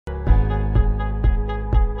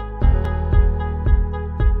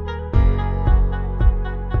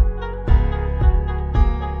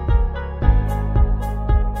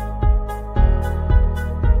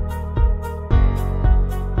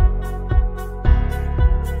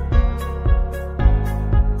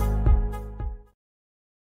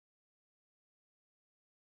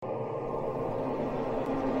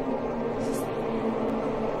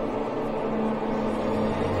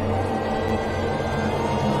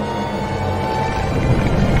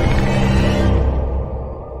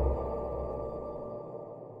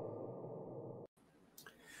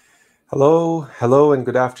Hello, and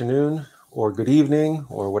good afternoon, or good evening,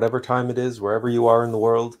 or whatever time it is, wherever you are in the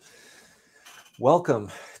world.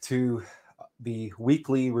 Welcome to the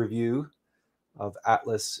weekly review of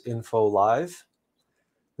Attlas Info Live.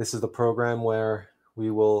 This is the program where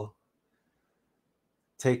we will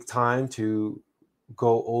take time to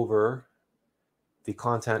go over the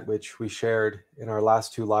content which we shared in our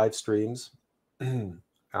last two live streams on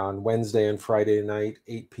Wednesday and Friday night,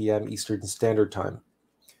 8 p.m. Eastern Standard Time.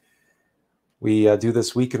 We do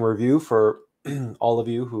this week in review for all of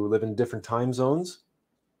you who live in different time zones,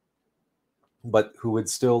 but who would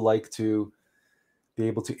still like to be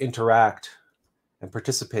able to interact and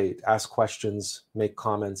participate, ask questions, make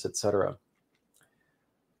comments, etc.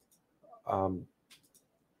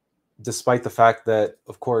 Despite the fact that,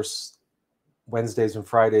 of course, Wednesdays and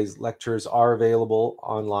Fridays lectures are available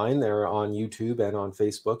online. They're on YouTube and on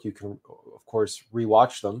Facebook. You can, of course,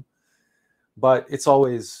 rewatch them. But it's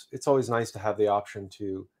always nice to have the option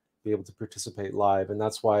to be able to participate live, and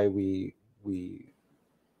that's why we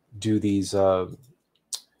do these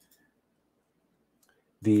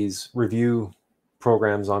review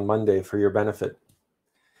programs on Monday for your benefit.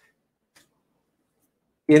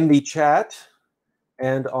 In the chat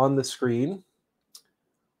and on the screen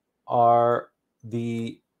are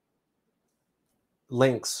the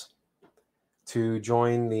links to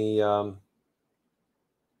join the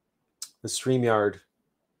StreamYard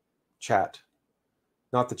chat.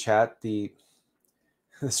 Not the chat, the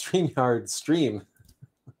StreamYard stream.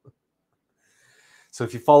 So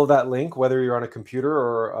if you follow that link, whether you're on a computer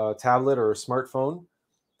or a tablet or a smartphone,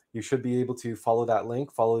 you should be able to follow that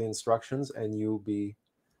link, follow the instructions, and we'll be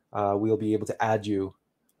able to add you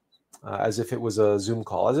as if it was a Zoom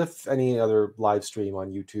call, as if any other live stream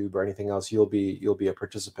on YouTube or anything else. You'll be a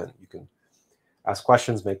participant. You can ask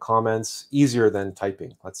questions, make comments, easier than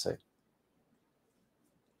typing, let's say.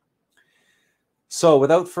 So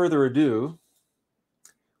without further ado,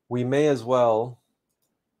 we may as well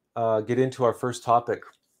get into our first topic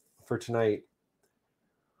for tonight,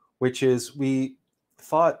 which is, we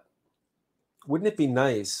thought, wouldn't it be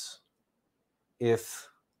nice if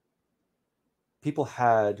people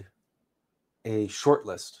had a short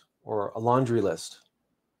list or a laundry list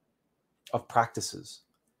of practices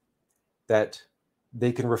that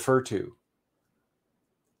they can refer to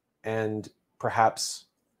and perhaps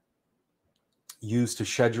use to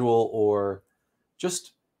schedule or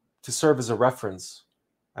just to serve as a reference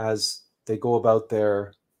as they go about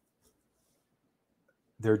their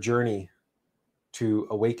journey to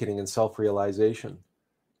awakening and self-realization.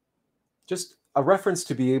 Just a reference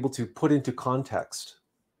to be able to put into context,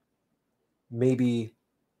 maybe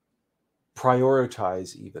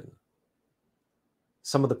prioritize even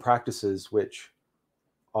some of the practices which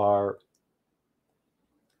are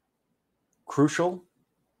crucial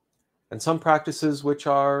and some practices which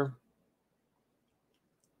are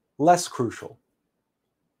less crucial,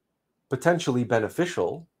 potentially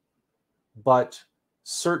beneficial, but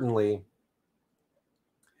certainly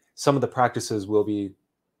some of the practices we'll be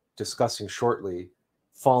discussing shortly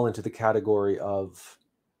fall into the category of,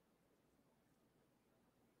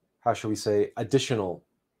 how shall we say, additional,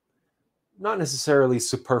 not necessarily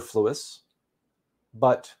superfluous,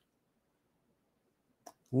 but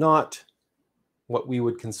not what we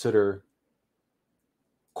would consider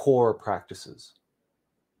core practices.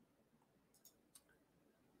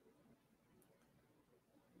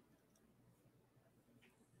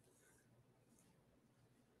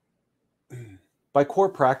 By core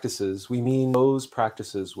practices, we mean those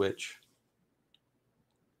practices which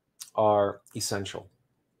are essential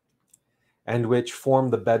and which form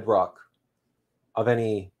the bedrock of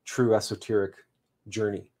any true esoteric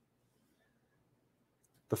journey.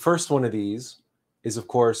 The first one of these is, of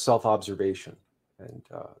course, self-observation. And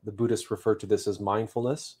the Buddhists refer to this as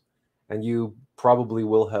mindfulness. And you probably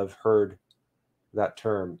will have heard that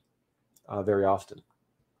term very often.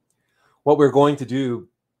 What we're going to do,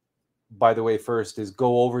 by the way, first is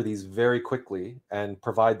go over these very quickly and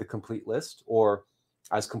provide the complete list, or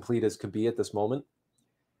as complete as could be at this moment.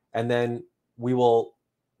 And then we will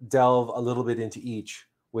delve a little bit into each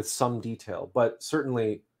with some detail, but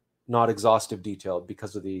certainly not exhaustive detail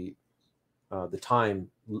because of the time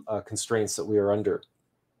constraints that we are under.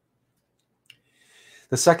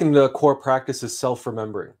 The second core practice is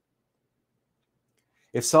self-remembering.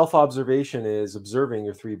 If self-observation is observing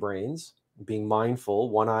your three brains, being mindful,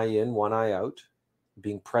 one eye in, one eye out,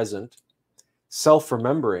 being present,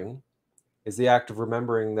 self-remembering is the act of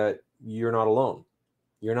remembering that you're not alone.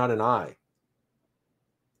 You're not an I.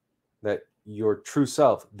 That your true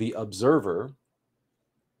self, the observer,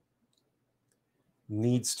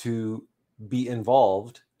 needs to be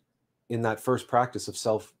involved in that first practice of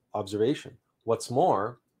self-observation. What's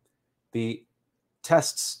more, the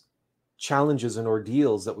tests, challenges, and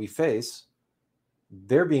ordeals that we face,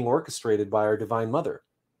 they're being orchestrated by our Divine Mother.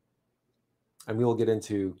 And we will get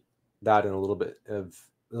into that in a little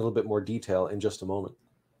bit more detail in just a moment.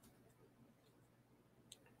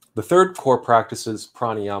 The third core practice is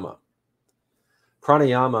pranayama.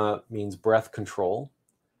 Pranayama means breath control,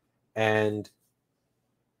 and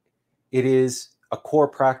it is a core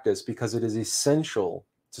practice because it is essential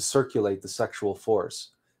to circulate the sexual force,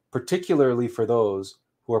 particularly for those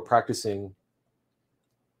who are practicing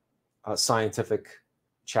scientific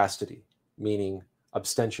chastity, meaning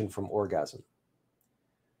abstention from orgasm.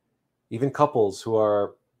 Even couples who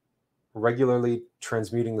are regularly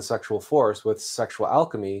transmuting the sexual force with sexual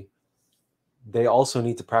alchemy, they also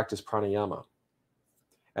need to practice pranayama.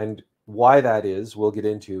 And why that is, we'll get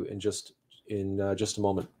into in just a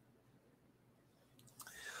moment.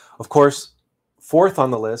 Of course, fourth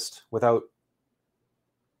on the list,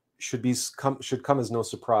 should come as no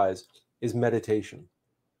surprise, is meditation.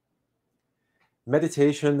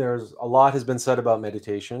 Meditation, there's a lot has been said about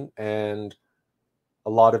meditation, and a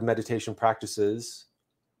lot of meditation practices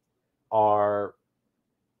are,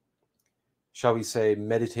 shall we say,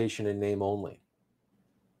 meditation in name only.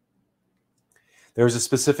 There's a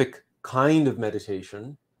specific kind of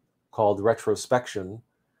meditation called retrospection,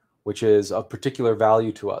 which is of particular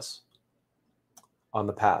value to us on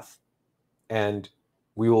the path. And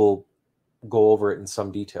we will go over it in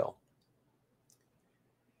some detail.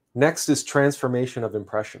 Next is transformation of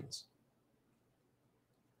impressions.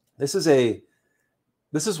 This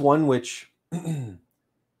is one which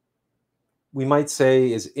we might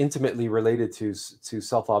say is intimately related to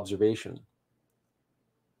self-observation.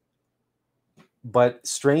 But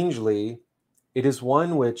strangely, it is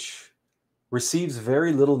one which receives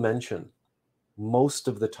very little mention most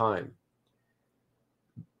of the time.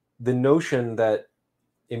 The notion that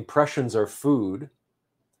impressions are food,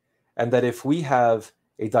 and that if we have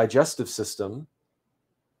a digestive system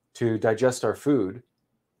to digest our food,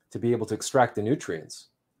 to be able to extract the nutrients,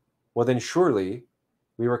 well then surely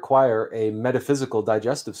we require a metaphysical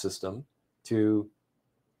digestive system to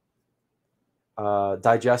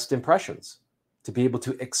digest impressions, to be able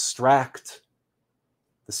to extract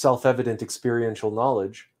the self-evident experiential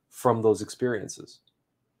knowledge from those experiences.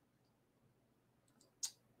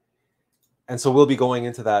 And so we'll be going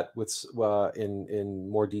into that with in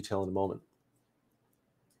more detail in a moment.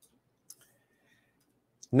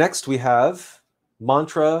 Next, we have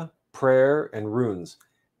mantra, prayer, and runes.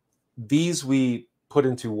 These we put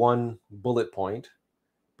into one bullet point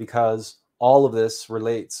because all of this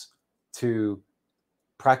relates to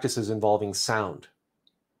practices involving sound,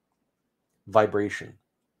 vibration.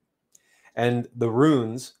 And the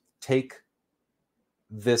runes take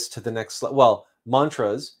this to the next level. Well,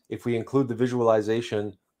 mantras, if we include the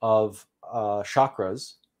visualization of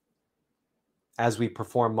chakras, as we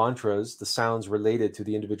perform mantras, the sounds related to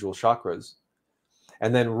the individual chakras.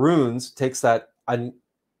 And then runes takes that an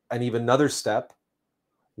even another step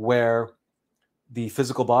where the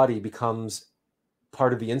physical body becomes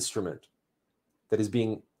part of the instrument that is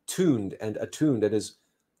being tuned and attuned and is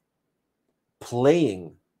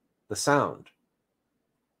playing the sound,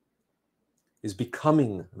 is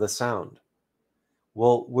becoming the sound.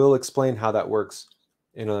 We'll explain how that works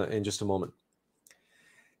in just a moment.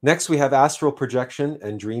 Next, we have astral projection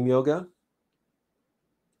and dream yoga.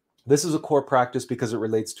 This is a core practice because it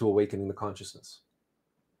relates to awakening the consciousness.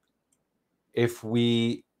 If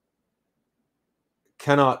we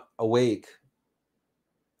cannot awaken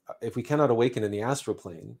in the astral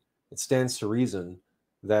plane, it stands to reason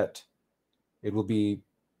that it will be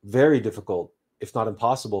very difficult, if not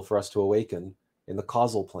impossible, for us to awaken in the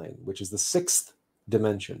causal plane, which is the sixth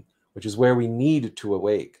dimension, which is where we need to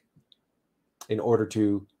awake in order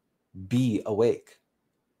to be awake.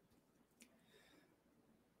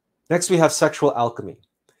 Next, we have sexual alchemy.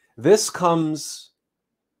 This comes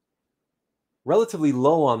relatively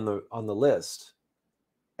low on the list,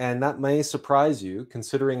 and that may surprise you,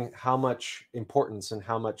 considering how much importance and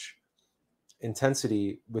how much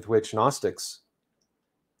intensity with which Gnostics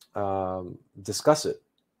discuss it.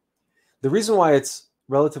 The reason why it's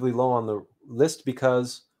relatively low on the list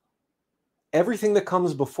because everything that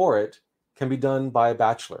comes before it can be done by a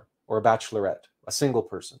bachelor or a bachelorette, a single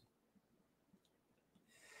person.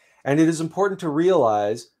 And it is important to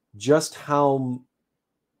realize just how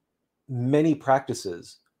many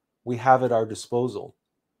practices we have at our disposal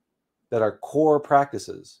that are core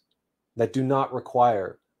practices that do not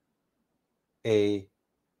require a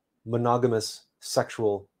monogamous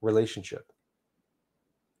sexual relationship.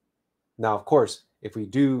 Now, of course, if we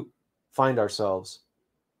do find ourselves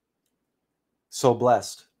so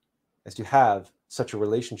blessed as to have such a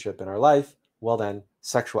relationship in our life, well then,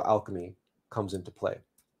 sexual alchemy comes into play.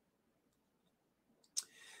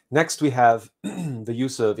 Next, we have the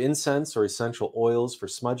use of incense or essential oils for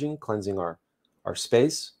smudging, cleansing our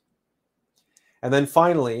space. And then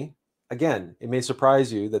finally, again, it may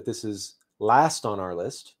surprise you that this is last on our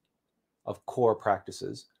list of core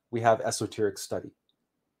practices. We have esoteric study.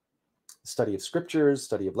 Study of scriptures,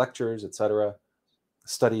 study of lectures, etc.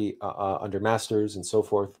 Study under masters and so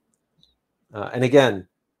forth. And again,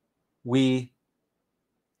 we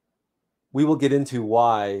will get into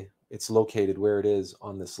why it's located where it is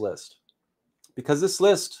on this list. Because this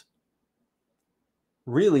list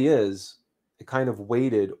really is a kind of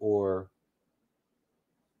weighted or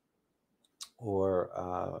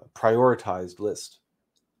prioritized list.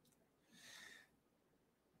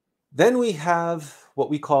 Then we have what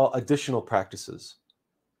we call additional practices.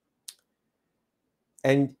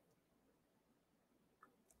 And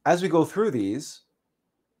as we go through these,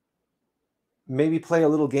 maybe play a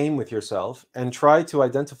little game with yourself and try to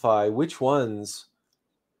identify which ones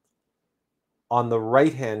on the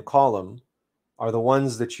right-hand column are the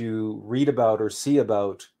ones that you read about or see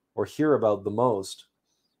about or hear about the most,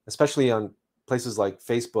 especially on places like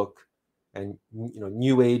Facebook and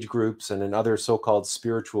New Age groups and in other so-called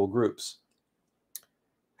spiritual groups.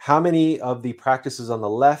 How many of the practices on the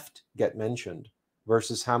left get mentioned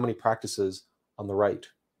versus how many practices on the right?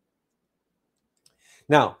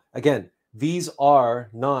 Now, again, these are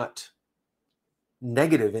not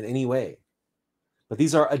negative in any way, but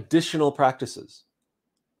these are additional practices.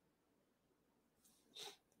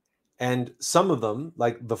 And some of them,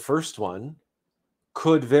 like the first one,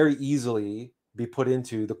 could very easily be put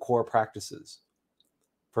into the core practices.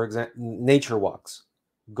 For example, nature walks,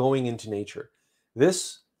 going into nature.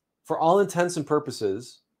 This, for all intents and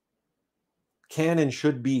purposes, can and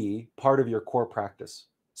should be part of your core practice,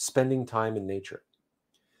 spending time in nature.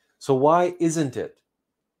 So why isn't it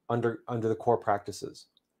under the core practices?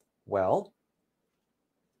 Well,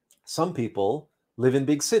 some people live in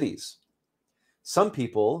big cities. Some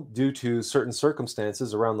people, due to certain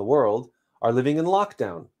circumstances around the world, are living in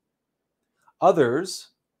lockdown. Others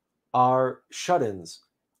are shut-ins,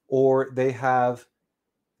 or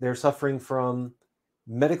they're suffering from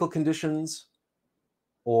medical conditions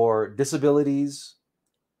or disabilities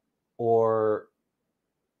or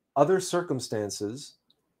other circumstances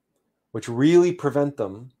which really prevent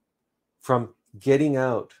them from getting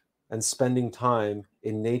out and spending time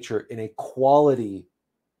in nature in a quality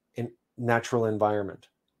in natural environment.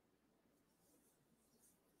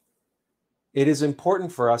 It is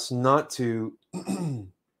important for us not to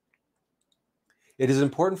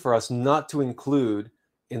include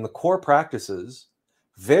in the core practices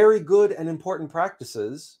very good and important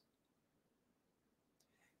practices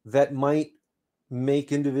that might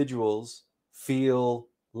make individuals feel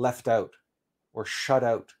left out or shut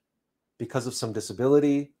out because of some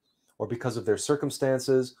disability or because of their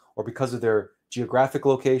circumstances or because of their geographic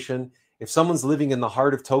location. If someone's living in the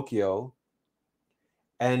heart of Tokyo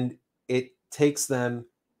and it takes them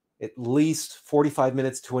at least 45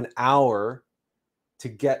 minutes to an hour to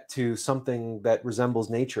get to something that resembles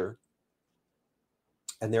nature,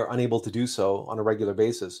 and they're unable to do so on a regular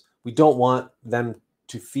basis, we don't want them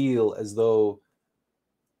to feel as though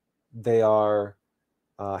they are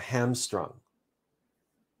hamstrung.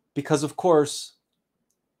 Because, of course,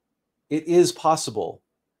 it is possible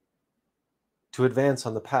to advance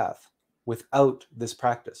on the path without this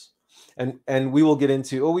practice. And we will get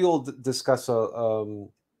into, we will discuss a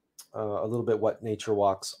little bit what nature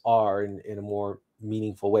walks are in a more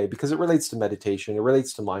meaningful way, because it relates to meditation, it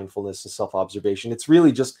relates to mindfulness and self-observation. It's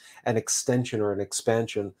really just an extension or an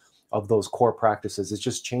expansion of those core practices. It's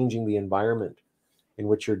just changing the environment in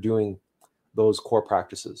which you're doing those core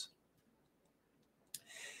practices.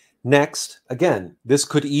 Next, again, this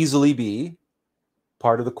could easily be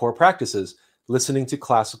part of the core practices, listening to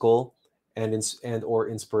classical and or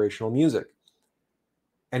inspirational music.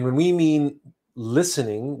 And when we mean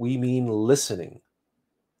listening, we mean listening,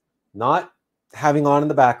 not having on in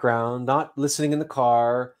the background, not listening in the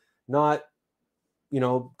car, not,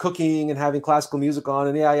 cooking and having classical music on.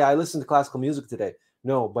 And yeah, I listened to classical music today.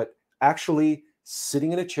 No, but actually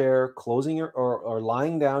sitting in a chair, closing your, or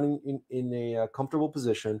lying down in a comfortable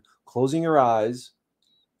position, closing your eyes,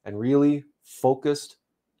 and really focused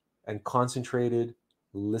and concentrated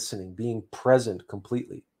listening, being present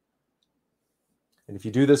completely. And if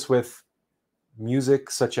you do this with music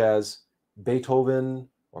such as Beethoven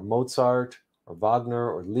or Mozart or Wagner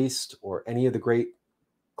or Liszt or any of the great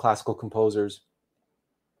classical composers,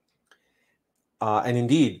 and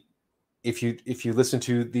indeed if you listen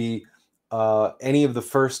to the any of the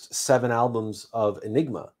first 7 albums of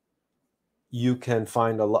Enigma, you can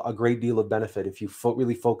find a great deal of benefit if you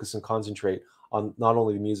really focus and concentrate on not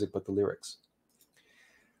only the music but the lyrics.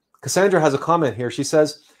 Cassandra has a comment here. She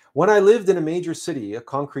says, when I lived in a major city, a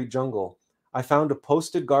concrete jungle, I found a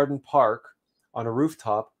posted garden park on a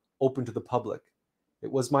rooftop open to the public.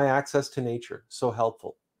 It was my access to nature. So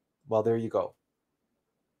helpful. Well, there you go.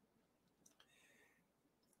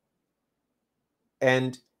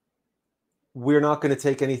 And we're not going to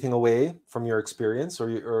take anything away from your experience, or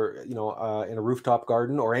you know, in a rooftop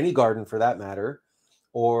garden, or any garden for that matter,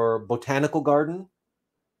 or botanical garden.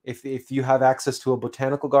 If you have access to a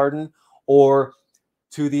botanical garden, or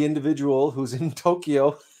to the individual who's in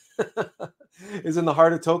Tokyo, is in the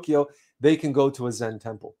heart of Tokyo, they can go to a Zen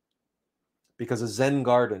temple, because a Zen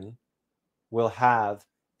garden will have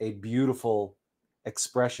a beautiful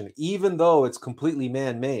expression, even though it's completely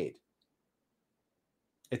man-made.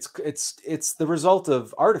 It's the result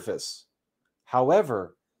of artifice.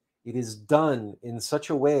 However, it is done in such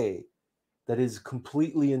a way that is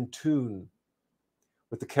completely in tune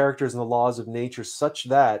with the characters and the laws of nature, such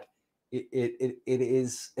that it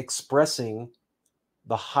is expressing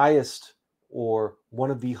the highest, or one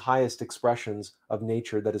of the highest expressions of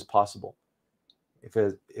nature that is possible. If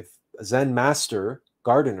a Zen master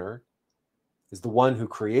gardener is the one who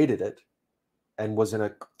created it and was in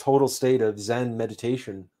a total state of Zen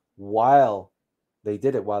meditation while they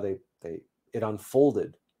did it, while it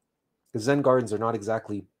unfolded, because Zen gardens are not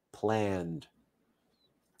exactly planned.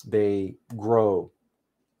 They grow.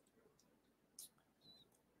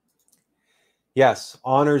 Yes,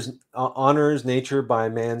 honors nature by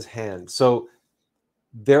man's hand. So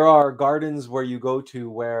there are gardens where you go to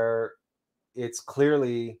where it's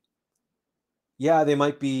clearly, yeah, they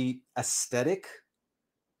might be aesthetically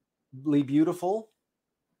beautiful,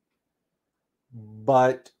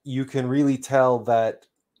 but you can really tell that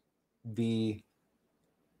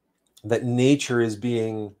nature is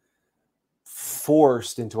being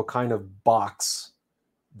forced into a kind of box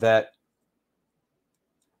that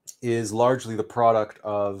is largely the product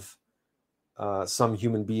of some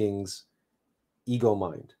human being's ego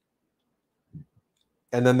mind.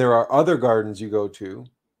 And then there are other gardens you go to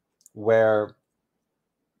where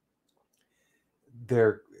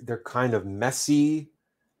they're kind of messy.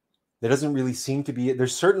 There doesn't really seem to be, there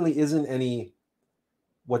certainly isn't any,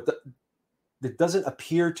 there doesn't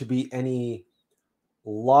appear to be any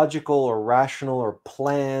logical or rational or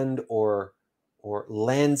planned or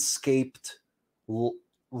landscaped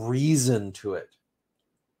reason to it.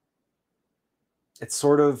 It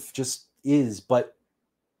sort of just is. But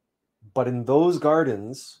in those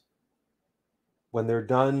gardens, when they're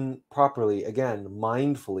done properly, again,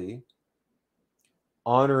 mindfully,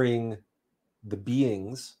 honoring the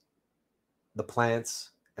beings, the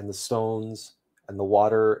plants and the stones and the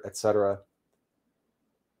water, etc.,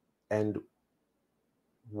 and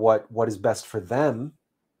what is best for them,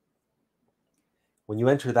 when you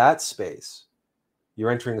enter that space, you're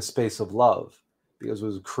entering a space of love, because it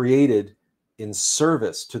was created in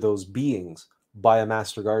service to those beings by a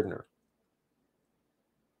master gardener.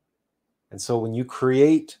 And so when you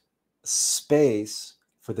create space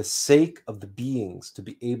for the sake of the beings to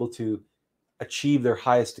be able to achieve their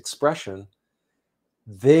highest expression,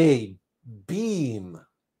 they beam.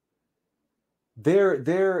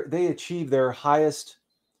 They achieve their highest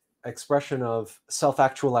expression of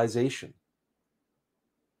self-actualization.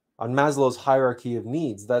 On Maslow's hierarchy of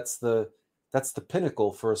needs, that's the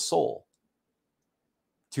pinnacle for a soul,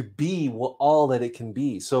 to be all that it can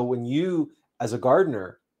be. So when you, as a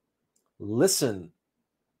gardener, listen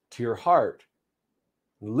to your heart,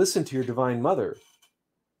 listen to your divine mother,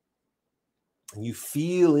 and you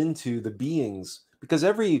feel into the beings, because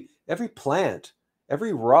every plant,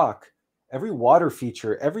 every rock, every water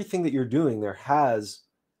feature, everything that you're doing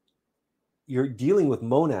you're dealing with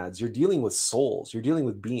monads, you're dealing with souls, you're dealing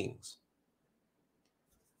with beings.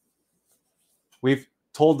 We've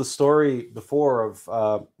told the story before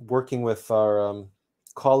of working with our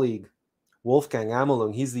colleague Wolfgang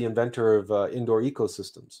Amelung. He's the inventor of indoor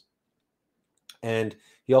ecosystems, and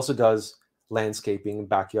he also does landscaping,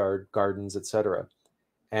 backyard gardens, etc.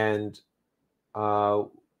 And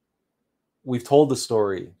we've told the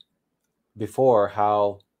story before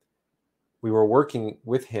how we were working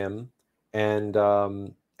with him and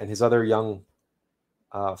his other young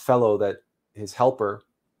fellow, that his helper,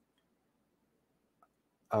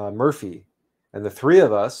 Murphy, and the three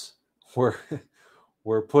of us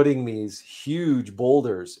were putting these huge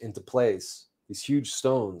boulders into place, these huge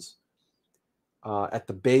stones, at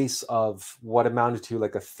the base of what amounted to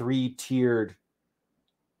like a 3-tiered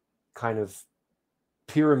kind of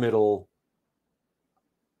pyramidal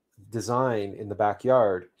design in the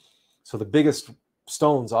backyard. So the biggest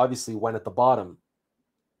stones obviously went at the bottom.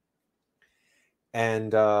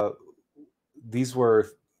 And these were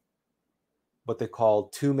what they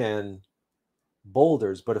called two-man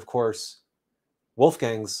boulders. But of course,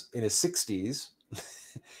 Wolfgang's in his 60s,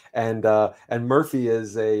 and Murphy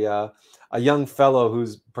is a young fellow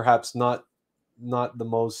who's perhaps not the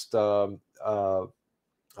most buff.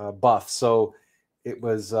 So it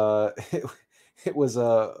was it was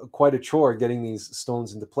quite a chore getting these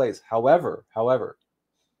stones into place. However,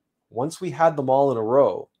 once we had them all in a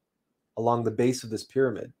row along the base of this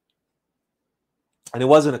pyramid, and it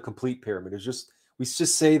wasn't a complete pyramid, it was just, we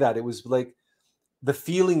just say that it was like, the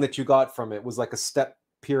feeling that you got from it was like a step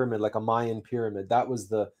pyramid, like a Mayan pyramid. That was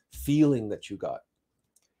the feeling that you got.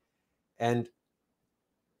 And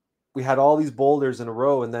we had all these boulders in a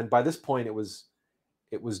row, and then by this point it was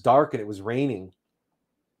dark and it was raining.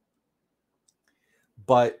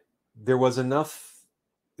 But there was enough,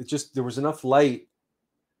 there was enough light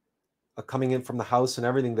coming in from the house and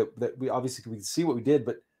everything that we obviously could see what we did,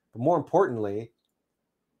 but more importantly,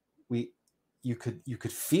 you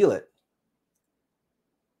could feel it.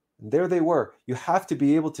 And there they were. You have to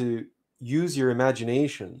be able to use your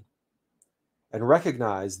imagination and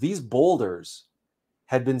recognize these boulders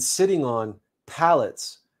had been sitting on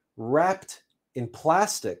pallets wrapped in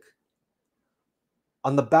plastic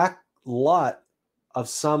on the back lot of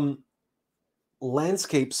some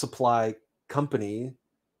landscape supply company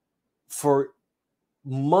for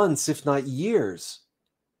months, if not years.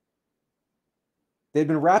 They'd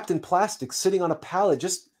been wrapped in plastic, sitting on a pallet,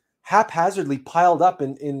 just haphazardly piled up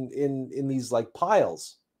in these like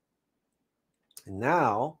piles. And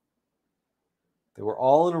now they were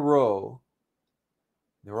all in a row.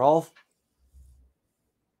 They were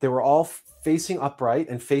all facing upright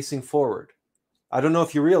and facing forward. I don't know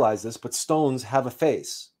if you realize this, but stones have a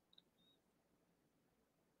face.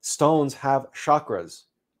 Stones have chakras.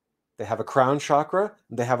 They have a crown chakra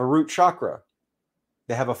and they have a root chakra.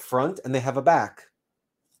 They have a front and they have a back.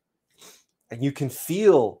 And you can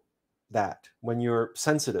feel that when you're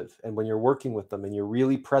sensitive and when you're working with them and you're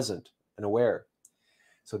really present and aware.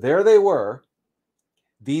 So there they were,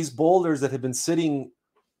 these boulders that had been sitting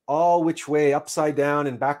all which way, upside down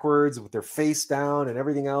and backwards with their face down and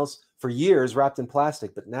everything else for years, wrapped in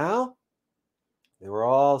plastic. But now they were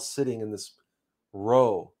all sitting in this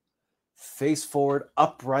row, face forward,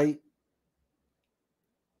 upright.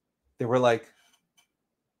 They were like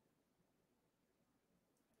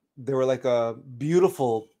a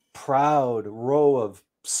beautiful, proud row of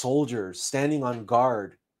soldiers standing on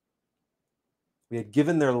guard. We had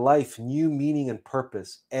given their life new meaning and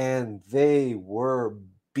purpose, and they were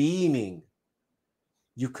beaming.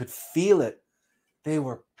 You could feel it. They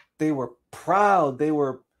were proud. They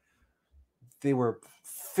were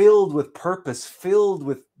filled with purpose, filled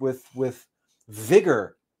with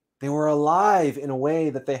vigor. They were alive in a way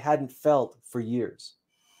that they hadn't felt for years.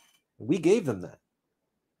 We gave them that.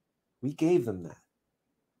 We gave them that.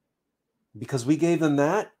 Because we gave them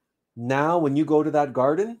that, now when you go to that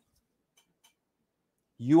garden,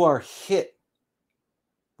 you are hit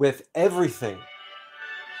with everything.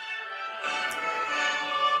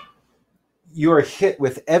 You are hit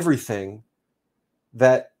with everything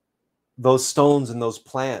that those stones and those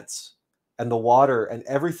plants and the water and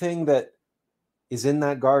everything that is in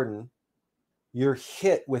that garden, you're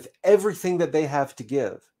hit with everything that they have to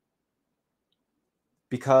give.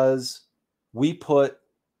 Because we put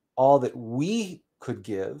all that we could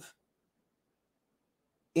give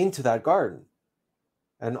into that garden.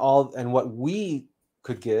 And what we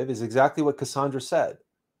could give is exactly what Cassandra said.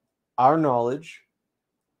 Our knowledge,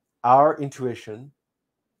 our intuition,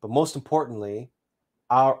 but most importantly,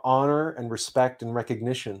 our honor and respect and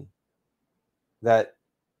recognition that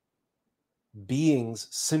beings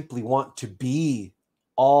simply want to be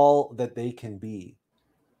all that they can be.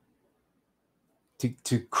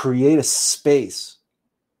 To create a space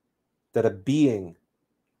that a being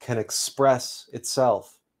can express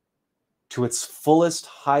itself to its fullest,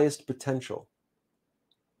 highest potential.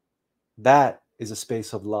 That is a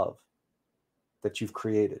space of love that you've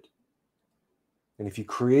created. And if you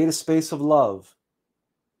create a space of love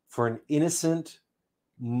for an innocent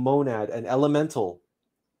monad, an elemental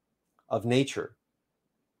of nature,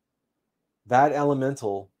 that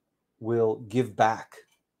elemental will give back.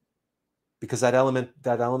 Because that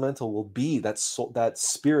elemental will be, that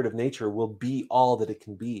spirit of nature will be all that it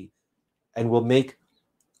can be and will make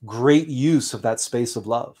great use of that space of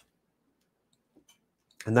love.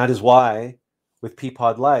 And that is why with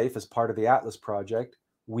Peapod Life, as part of the Attlas project,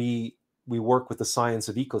 we we work with the science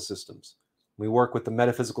of ecosystems. We work with the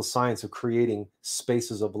metaphysical science of creating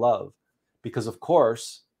spaces of love. Because, of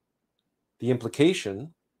course, the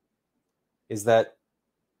implication is that,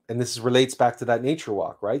 and this relates back to that nature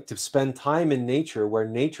walk, right? To spend time in nature where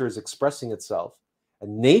nature is expressing itself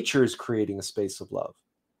and nature is creating a space of love.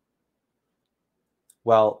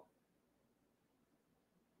 Well,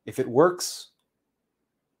 if it works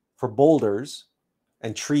for boulders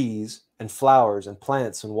and trees and flowers and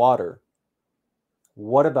plants and water,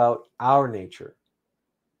 what about our nature?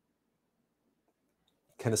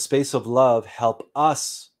 Can a space of love help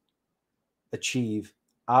us achieve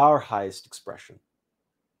our highest expression?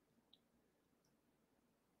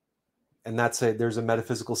 And there's a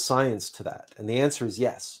metaphysical science to that. And the answer is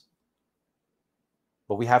yes.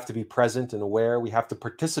 But we have to be present and aware. We have to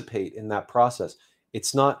participate in that process.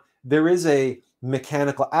 There is a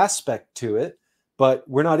mechanical aspect to it, but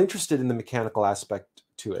we're not interested in the mechanical aspect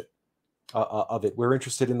of it. We're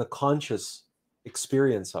interested in the conscious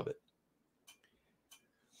experience of it.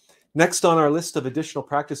 Next on our list of additional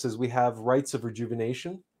practices, we have rites of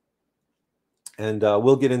rejuvenation. And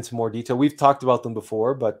we'll get into more detail. We've talked about them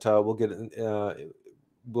before, but we'll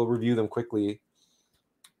review them quickly.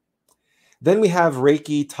 Then we have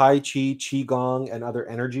Reiki, Tai Chi, Qigong, and other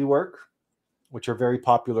energy work, which are very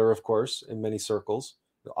popular, of course, in many circles.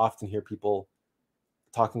 You'll often hear people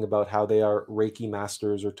talking about how they are Reiki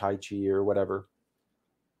masters or Tai Chi or whatever.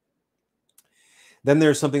 Then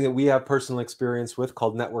there's something that we have personal experience with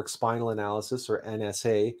called network spinal analysis, or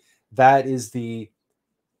NSA. That is the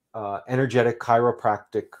energetic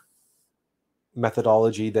chiropractic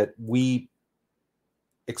methodology that we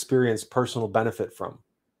experience personal benefit from.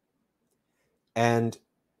 And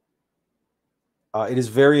it is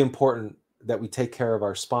very important that we take care of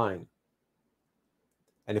our spine.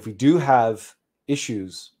 And if we do have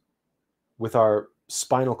issues with our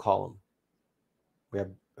spinal column, we have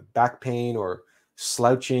back pain or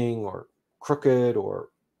slouching or crooked or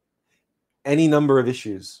any number of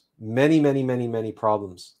issues, many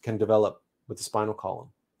problems can develop with the spinal column.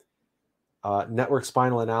 Network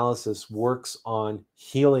spinal analysis works on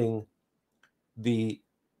healing the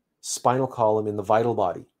spinal column in the vital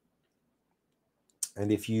body.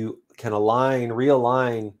 And if you can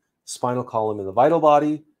realign spinal column in the vital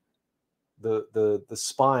body, the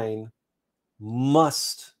spine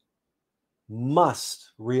must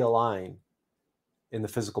realign in the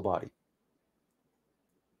physical body.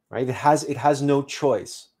 Right? It has no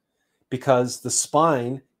choice, because the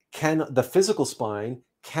physical spine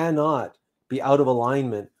cannot be out of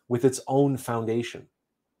alignment with its own foundation.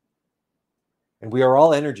 And we are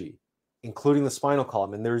all energy, including the spinal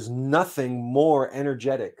column. And there's nothing more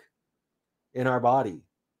energetic in our body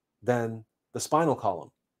than the spinal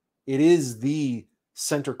column. It is the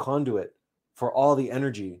center conduit for all the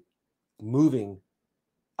energy moving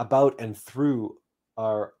about and through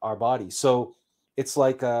our body. So it's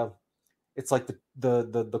like the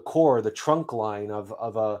core, the trunk line of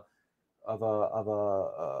a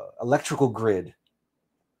electrical grid.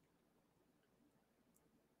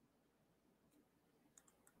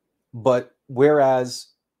 But whereas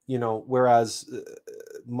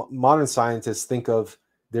modern scientists think of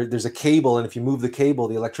there's a cable, and if you move the cable,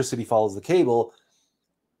 the electricity follows the cable.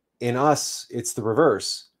 In us, it's the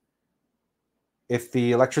reverse. If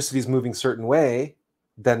the electricity is moving a certain way,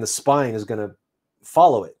 then the spine is going to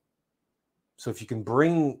follow it. So if you can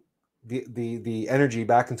bring the energy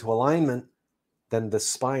back into alignment, then the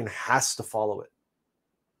spine has to follow it.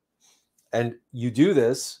 And you do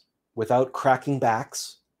this without cracking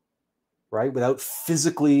backs, right? Without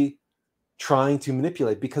physically trying to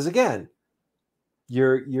manipulate, because again,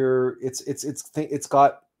 it's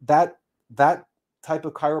got that type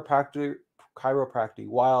of chiropractic.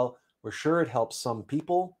 While we're sure it helps some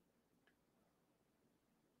people,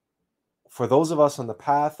 for those of us on the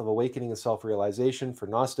path of awakening and self-realization, for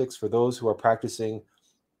Gnostics, for those who are practicing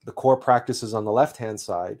the core practices on the left-hand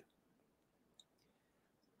side,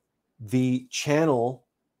 the channels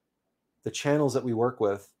that we work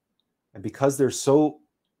with, and because they're so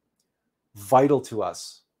vital to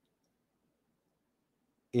us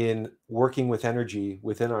in working with energy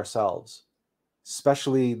within ourselves,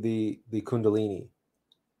 especially the Kundalini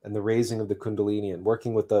and the raising of the Kundalini and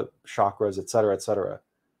working with the chakras, et cetera,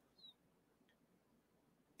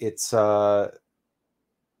 it's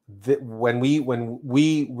when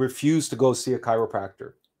we refused to go see a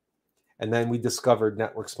chiropractor, and then we discovered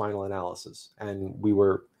network spinal analysis, and we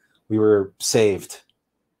were saved.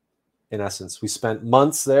 In essence, we spent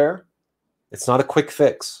months there. It's not a quick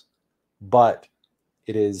fix, but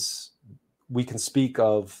it is. We can speak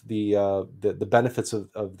of the benefits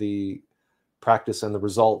of the practice and the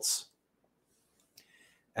results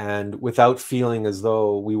and without feeling as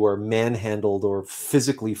though we were manhandled or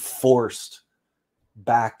physically forced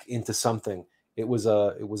back into something. It was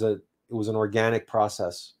an organic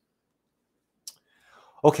process.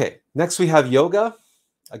 Okay, next we have yoga.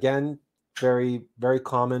 Again, very, very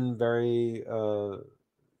common, very, a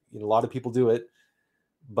lot of people do it,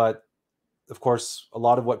 but of course, a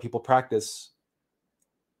lot of what people practice,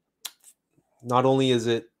 not only is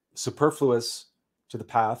it superfluous to the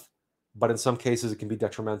path, but in some cases it can be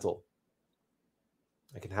detrimental.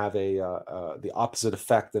 It can have the opposite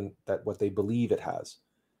effect than that what they believe it has.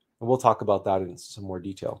 And we'll talk about that in some more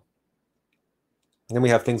detail. And then we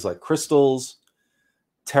have things like crystals,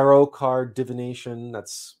 tarot card divination,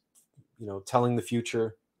 that's, telling the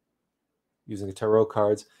future using the tarot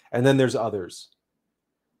cards. And then there's others.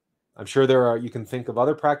 I'm sure you can think of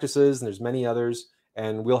other practices, and there's many others,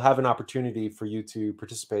 and we'll have an opportunity for you to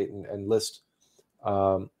participate and list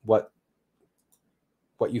what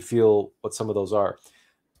you feel, what some of those are.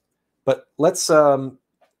 But let's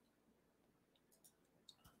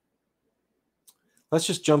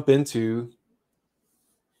just jump into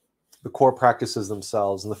the core practices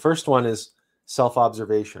themselves. And the first one is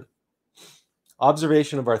self-observation.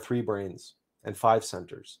 Observation of our 3 brains and 5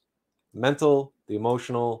 centers: the mental, the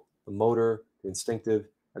emotional, the motor, the instinctive,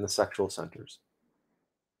 and the sexual centers.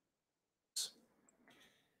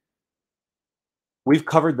 We've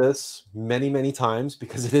covered this many, many times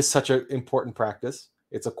because it is such an important practice.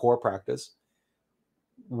 It's a core practice.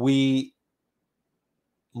 We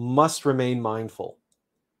must remain mindful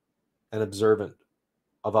and observant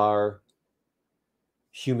of our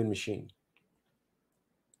human machine.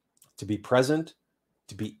 To be present,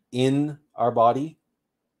 to be in our body,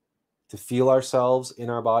 to feel ourselves in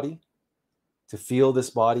our body, to feel this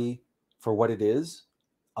body for what it is,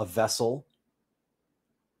 a vessel,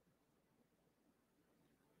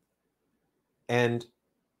 and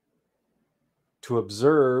to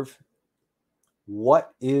observe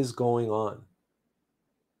what is going on.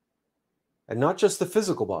 And not just the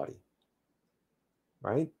physical body,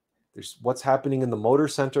 right? There's what's happening in the motor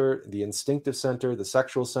center, the instinctive center, the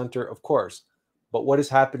sexual center, of course, but what is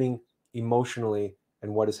happening emotionally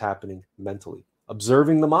and what is happening mentally.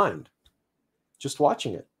 Observing the mind, just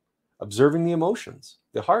watching it, observing the emotions,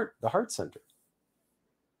 the heart center.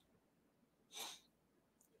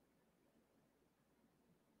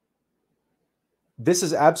 This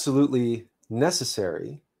is absolutely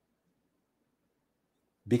necessary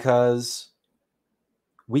because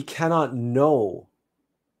we cannot know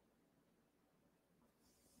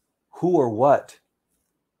who or what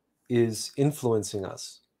is influencing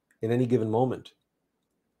us in any given moment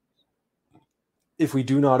if we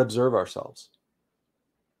do not observe ourselves.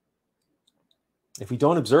 If we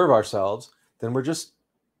don't observe ourselves, then we're just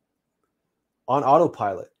on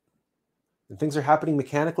autopilot and things are happening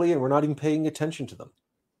mechanically and we're not even paying attention to them.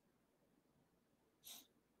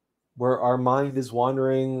 Where our mind is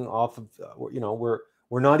wandering off of,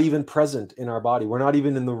 we're not even present in our body. We're not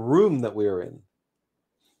even in the room that we're in.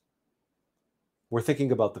 We're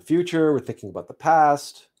thinking about the future. We're thinking about the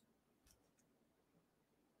past.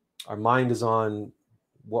 Our mind is on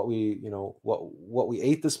what we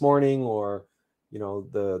ate this morning, or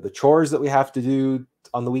the chores that we have to do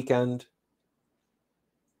on the weekend.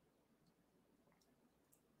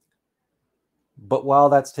 But while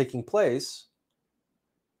that's taking place,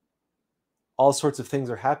 all sorts of things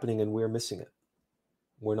are happening and we're missing it.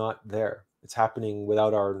 We're not there. It's happening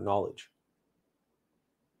without our knowledge.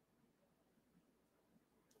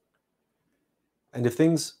 And if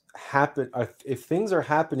things are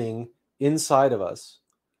happening inside of us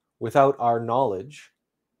without our knowledge,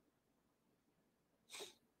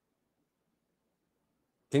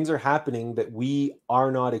 things are happening that we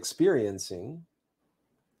are not experiencing,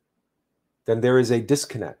 then there is a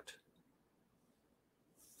disconnect.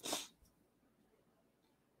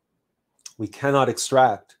 We cannot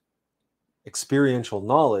extract experiential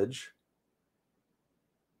knowledge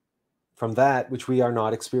from that which we are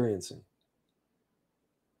not experiencing.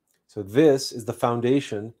 So this is the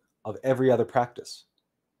foundation of every other practice.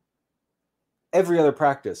 Every other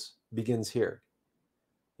practice begins here.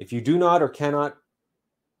 If you do not or cannot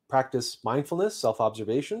practice mindfulness,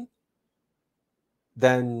 self-observation,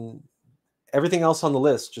 then everything else on the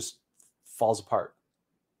list just falls apart.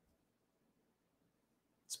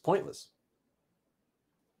 It's pointless.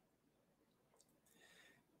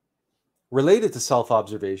 Related to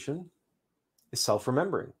self-observation is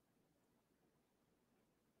self-remembering.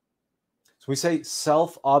 So we say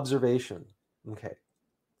self-observation. Okay.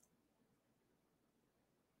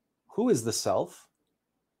 Who is the self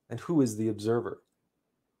and who is the observer?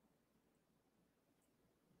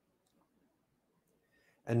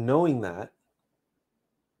 and knowing that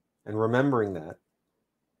and remembering that.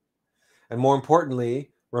 And more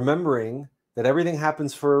importantly, remembering that everything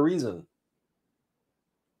happens for a reason.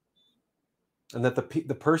 And that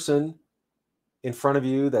the person in front of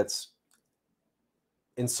you that's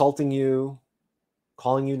insulting you,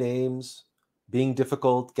 calling you names, being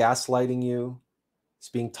difficult, gaslighting you, it's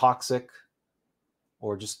being toxic,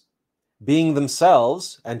 or just being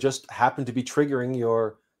themselves and just happen to be triggering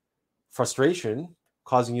your frustration,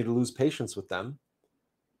 causing you to lose patience with them.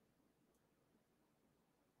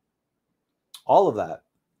 All of that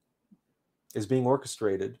is being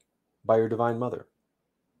orchestrated by your Divine Mother.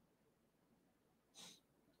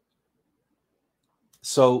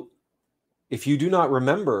 So if you do not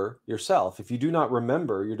remember yourself, if you do not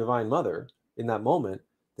remember your Divine Mother in that moment,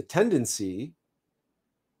 the tendency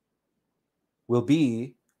will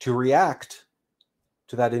be to react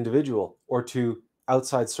to that individual or to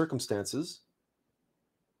outside circumstances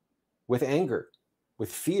with anger,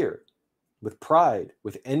 with fear, with pride,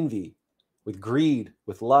 with envy, with greed,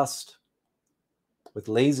 with lust, with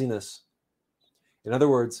laziness. In other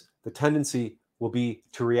words, the tendency will be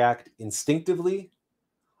to react instinctively,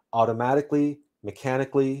 automatically,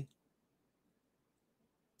 mechanically,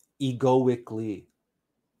 egoically.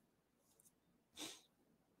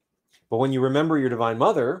 But when you remember your Divine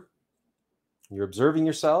Mother, you're observing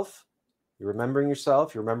yourself, you're remembering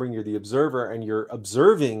yourself, you're remembering you're the observer, and you're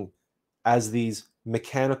observing as these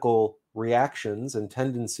mechanical reactions and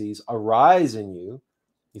tendencies arise in you,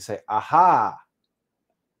 you say, aha,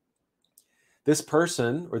 this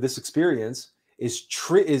person or this experience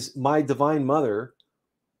is my Divine Mother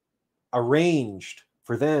arranged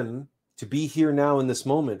for them to be here now in this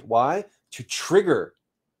moment. Why? To trigger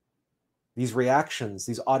these reactions,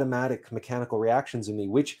 these automatic mechanical reactions in me,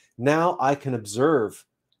 which now I can observe.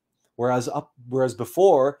 Whereas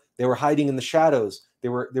before, they were hiding in the shadows. They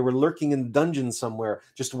were lurking in the dungeon somewhere,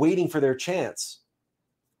 just waiting for their chance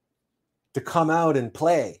to come out and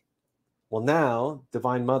play. Well, now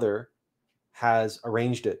Divine Mother has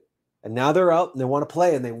arranged it. And now they're out and they want to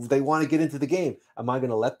play and they want to get into the game. Am I going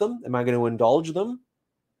to let them? Am I going to indulge them?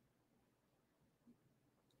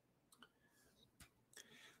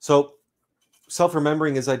 So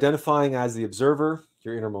self-remembering is identifying as the observer,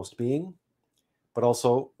 your innermost being, but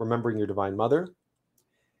also remembering your Divine Mother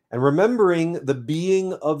and remembering the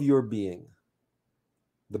being of your being,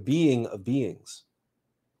 the being of beings.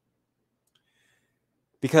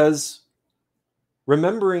 Because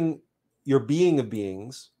remembering your being of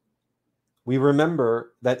beings, we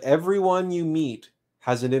remember that everyone you meet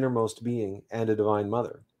has an innermost being and a Divine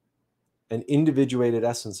Mother, an individuated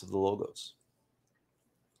essence of the Logos.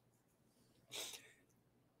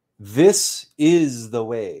 This is the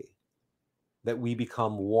way that we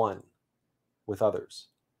become one with others.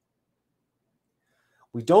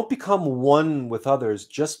 We don't become one with others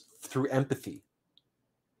just through empathy.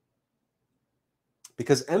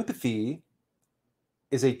 Because empathy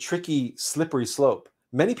is a tricky, slippery slope.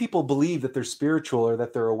 Many people believe that they're spiritual or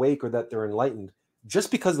that they're awake or that they're enlightened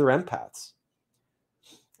just because they're empaths.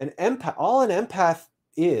 All an empath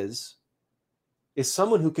is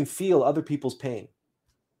someone who can feel other people's pain.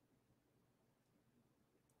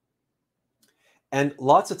 And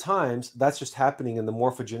lots of times that's just happening in the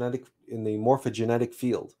morphogenetic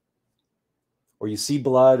field. Or you see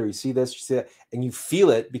blood, or you see this, you see that, and you feel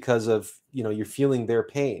it because of, you're feeling their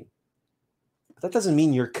pain. But that doesn't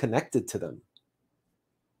mean you're connected to them.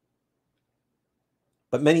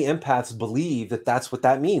 But many empaths believe that that's what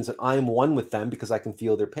that means, that I'm one with them because I can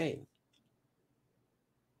feel their pain.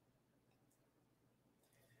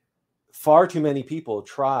 Far too many people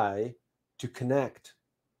try to connect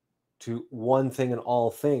to one thing and all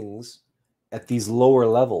things at these lower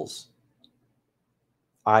levels,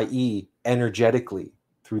 i.e., energetically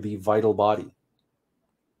through the vital body.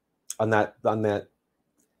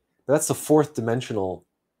 That's the fourth dimensional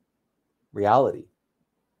reality.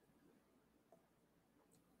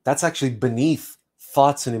 That's actually beneath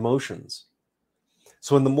thoughts and emotions.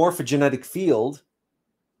 So in the morphogenetic field,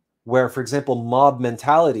 where, for example, mob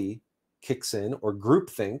mentality kicks in, or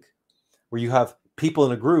groupthink, where you have people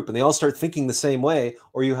in a group and they all start thinking the same way,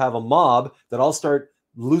 or you have a mob that all start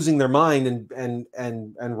losing their mind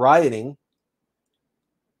and rioting,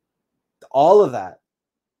 all of that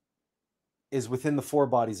is within the four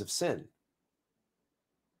bodies of sin.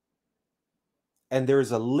 And there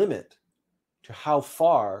is a limit to how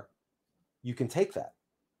far you can take that.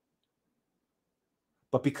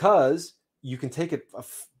 But because you can take it a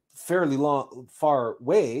fairly far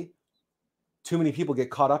way, too many people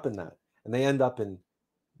get caught up in that. And they end up in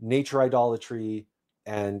nature idolatry,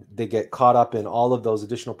 and they get caught up in all of those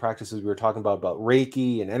additional practices we were talking about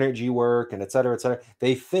Reiki and energy work and et cetera, et cetera.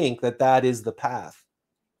 They think that that is the path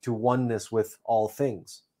to oneness with all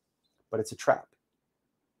things, but it's a trap.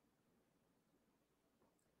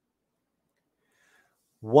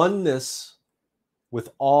 Oneness with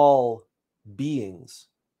all beings,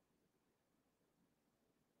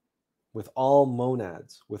 with all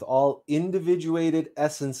monads, with all individuated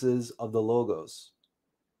essences of the Logos,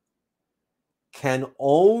 can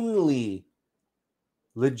only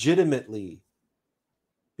legitimately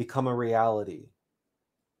become a reality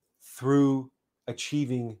through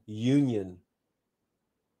achieving union,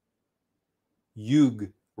 yug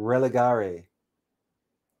religare,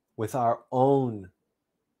 with our own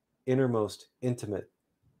innermost intimate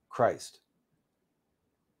Christ,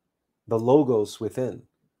 the Logos within.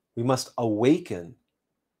 We must awaken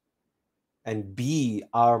and be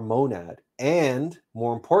our monad, and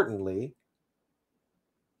more importantly,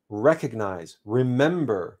 recognize,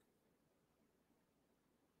 remember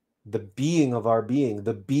the being of our being,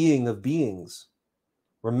 the being of beings.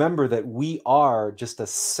 Remember that we are just a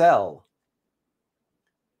cell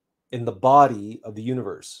in the body of the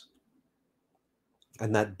universe.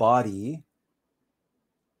 And that body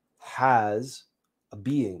has a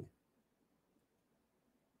being.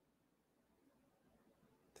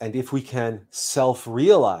 And if we can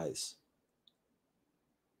self-realize,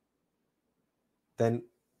 then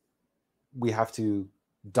we have to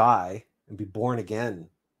die and be born again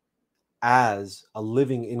as a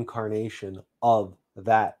living incarnation of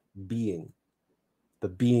that being, the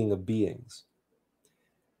being of beings.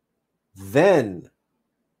 Then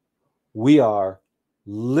we are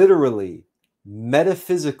literally,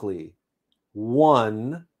 metaphysically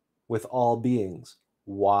one with all beings.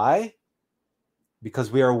 Why?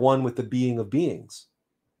 Because we are one with the being of beings.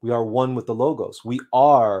 We are one with the Logos. We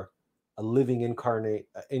are a living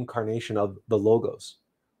incarnation of the Logos.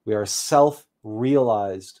 We are a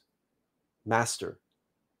self-realized master,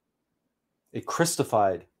 a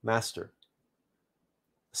Christified master.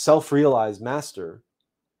 Self-realized master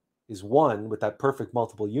is one with that perfect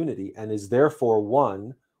multiple unity and is therefore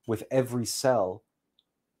one with every cell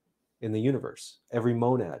in the universe, every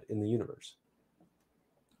monad in the universe.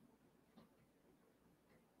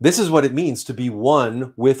 This is what it means to be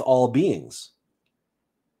one with all beings.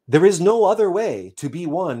 There is no other way to be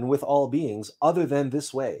one with all beings other than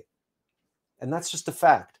this way. And that's just a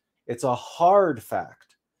fact. It's a hard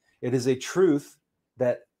fact. It is a truth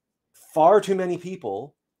that far too many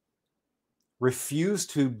people refuse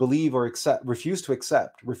to believe or accept, refuse to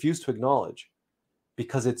acknowledge,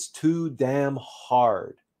 because it's too damn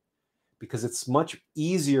hard, because it's much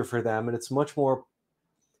easier for them and it's much more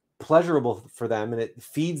pleasurable for them, and it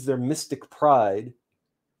feeds their mystic pride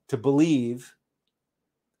to believe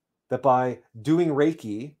that by doing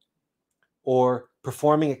Reiki or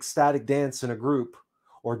performing ecstatic dance in a group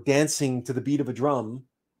or dancing to the beat of a drum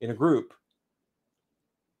in a group,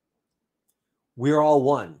 we're all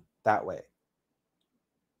one that way.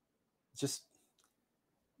 Just,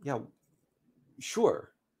 yeah,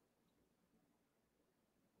 sure.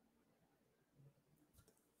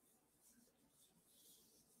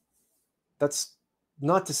 That's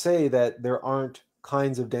not to say that there aren't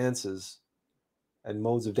kinds of dances and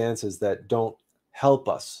modes of dances that don't help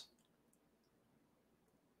us.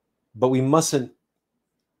 But we mustn't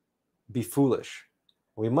be foolish.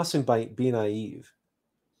 We mustn't be naive.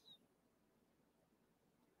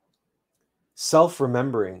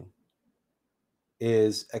 Self-remembering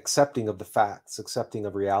is accepting of the facts, accepting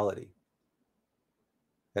of reality.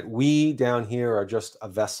 That we down here are just a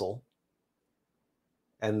vessel.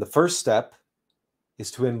 And the first step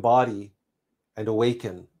is to embody and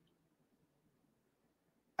awaken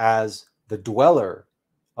as the dweller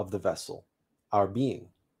of the vessel, our being.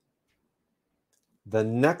 The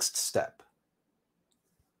next step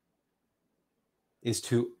is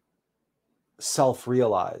to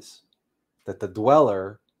self-realize that the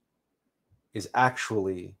dweller is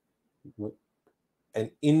actually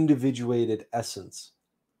an individuated essence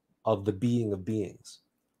of the being of beings.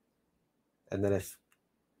 And then if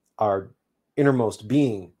our innermost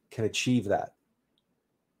being can achieve that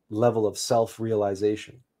level of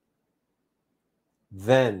self-realization,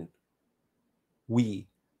 then we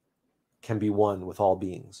can be one with all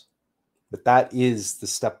beings. But that is the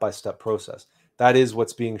step-by-step process. That is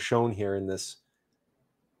what's being shown here in this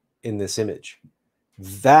image.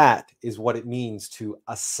 That is what it means to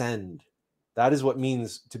ascend. That is what it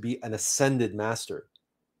means to be an ascended master.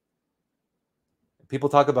 People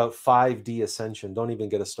talk about 5D ascension. Don't even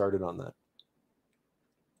get us started on that.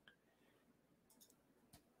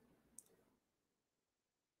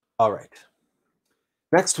 All right.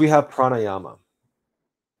 Next, we have pranayama.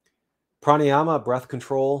 Pranayama, breath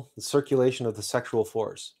control, the circulation of the sexual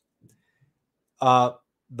force. The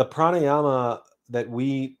pranayama that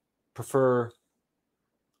we prefer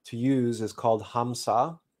to use is called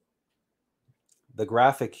Hamsa. The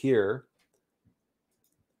graphic here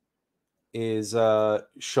is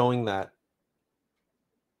showing that,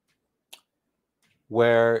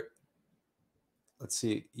 where, let's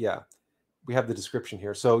see, yeah, we have the description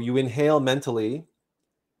here. So you inhale mentally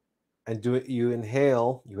and you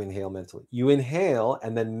inhale mentally. You inhale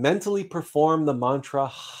and then mentally perform the mantra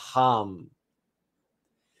Ham.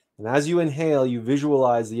 And as you inhale, you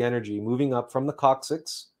visualize the energy moving up from the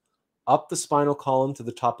coccyx, up the spinal column to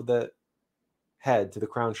the top of the head, to the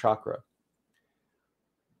crown chakra,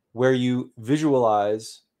 where you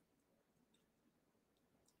visualize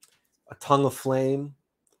a tongue of flame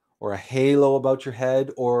or a halo about your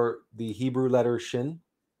head, or the Hebrew letter Shin,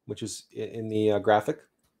 which is in the graphic.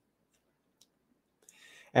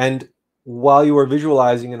 And while you are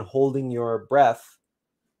visualizing and holding your breath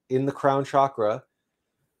in the crown chakra,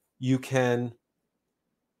 you can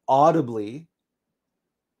audibly,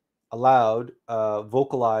 aloud,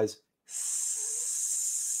 vocalize,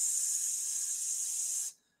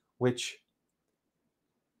 which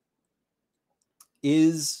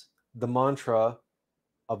is the mantra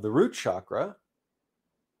of the root chakra.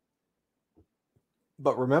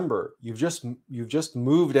 But remember, you've just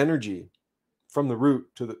moved energy from the root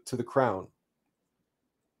to the crown.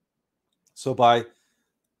 So by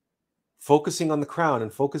focusing on the crown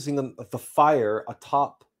and focusing on the fire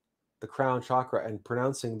atop the crown chakra and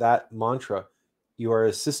pronouncing that mantra, you are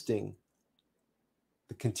assisting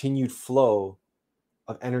the continued flow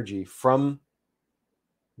of energy from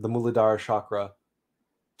the Muladhara chakra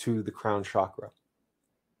to the crown chakra.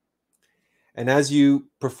 And as you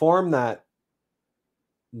perform that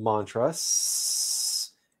mantra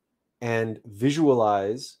and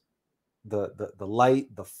visualize the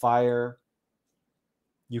light, the fire,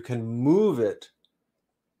 you can move it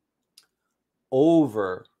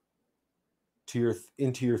over to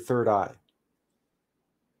into your third eye.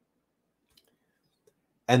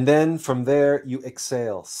 And then from there, you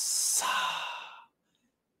exhale.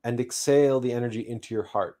 And exhale the energy into your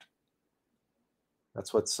heart.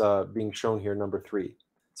 That's what's being shown here, number 3.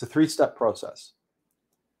 It's a 3-step process.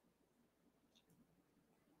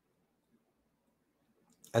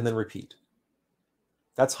 And then repeat.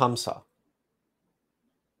 That's Hamsa.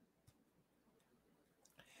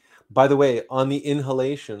 By the way, on the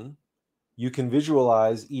inhalation, you can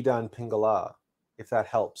visualize Ida and Pingala, if that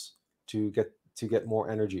helps to get more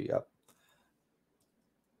energy up.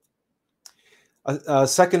 A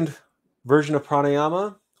second version of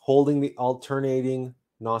pranayama, holding the alternating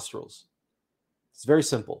nostrils. It's very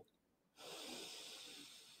simple.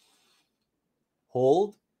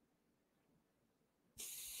 Hold.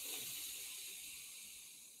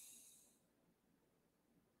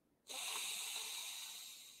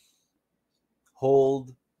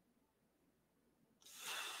 Hold.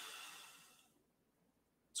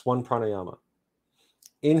 It's one pranayama.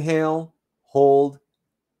 Inhale, hold,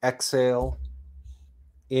 exhale.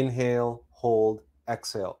 Inhale, hold,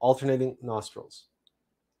 exhale. Alternating nostrils.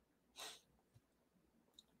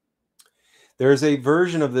 There's a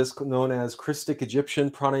version of this known as Christic Egyptian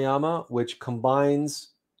pranayama, which combines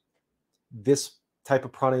this type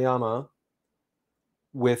of pranayama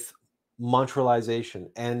with mantralization.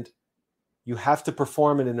 And you have to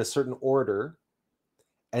perform it in a certain order.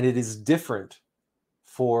 And it is different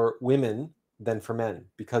for women than for men,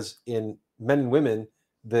 because in men and women,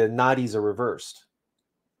 the nadis are reversed.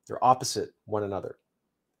 They're opposite one another.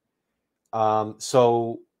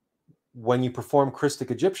 So when you perform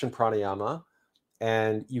Christic Egyptian pranayama,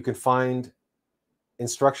 and you can find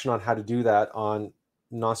instruction on how to do that on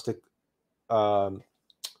Gnostic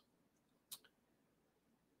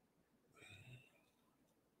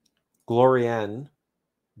glorian.org,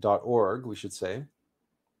 we should say.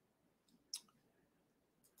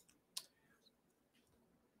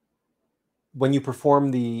 When you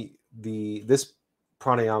perform this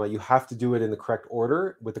pranayama, you have to do it in the correct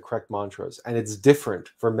order with the correct mantras, and it's different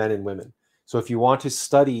for men and women. So if you want to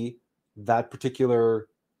study that particular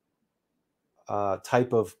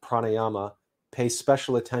type of pranayama, pay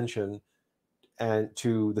special attention and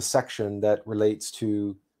to the section that relates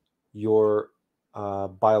to your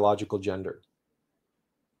biological gender.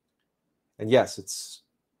 And yes, it's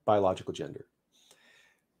biological gender.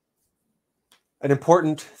 An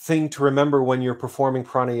important thing to remember when you're performing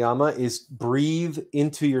pranayama is breathe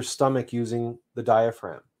into your stomach using the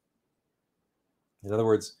diaphragm. In other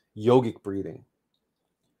words, yogic breathing.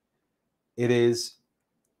 It is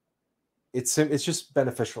it's just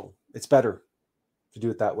beneficial. It's better to do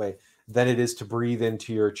it that way than it is to breathe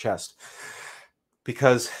into your chest.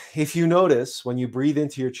 Because if you notice, when you breathe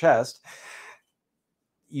into your chest,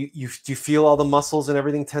 you feel all the muscles and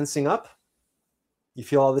everything tensing up. You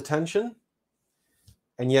feel all the tension.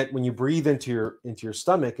 And yet when you breathe into your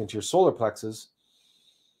stomach, into your solar plexus,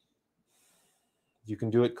 you can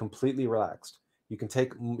do it completely relaxed. You can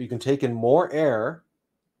take in more air,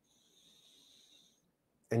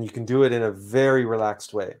 and you can do it in a very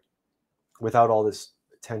relaxed way without all this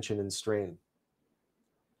tension and strain.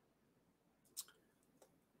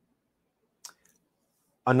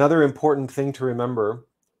 Another important thing to remember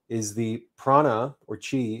is the prana or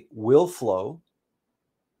chi will flow,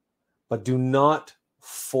 but do not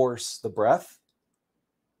force the breath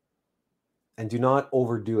and do not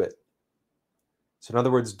overdo it. So in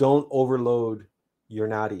other words, don't overload your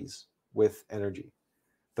nadis with energy.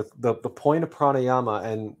 The point of pranayama,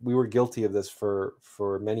 and we were guilty of this for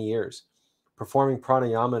many years, performing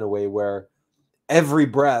pranayama in a way where every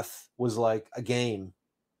breath was like a game,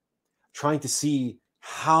 trying to see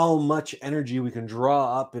how much energy we can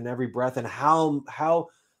draw up in every breath and how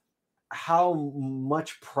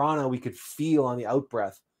much prana we could feel on the out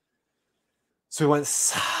breath. So we went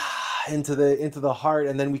into the heart,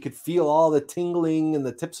 and then we could feel all the tingling in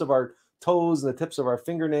the tips of our toes and the tips of our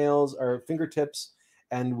fingernails, our fingertips,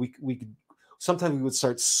 and we could sometimes we would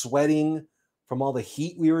start sweating from all the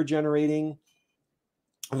heat we were generating,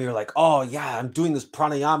 and we were like, oh yeah, I'm doing this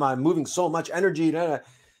pranayama, I'm moving so much energy,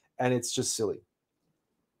 and it's just silly.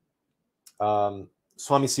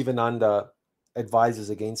 Swami Sivananda advises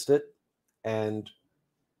against it, and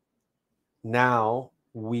now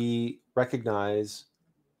we recognize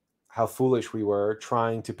how foolish we were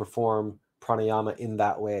trying to perform pranayama in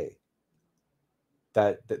that way,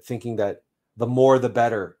 that thinking that the more the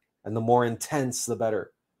better, and the more intense the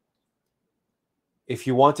better. If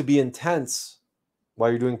you want to be intense while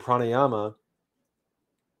you're doing pranayama,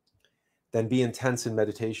 then be intense in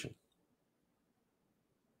meditation.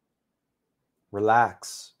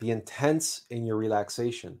 Relax. Be intense in your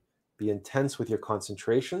relaxation. Be intense with your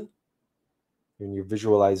concentration, in your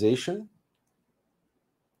visualization.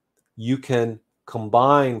 You can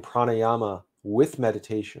combine pranayama with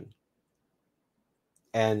meditation,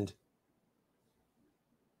 and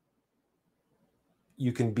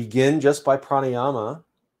you can begin just by pranayama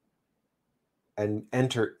and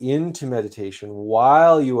enter into meditation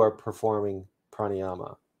while you are performing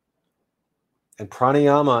pranayama. And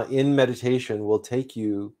pranayama in meditation will take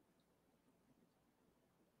you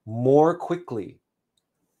more quickly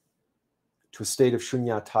to a state of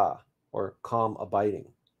shunyata, or calm abiding.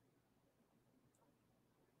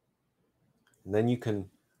 And then you can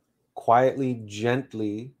quietly,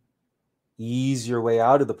 gently ease your way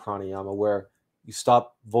out of the pranayama, where you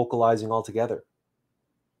stop vocalizing altogether.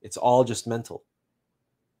 It's all just mental.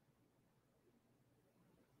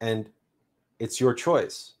 And it's your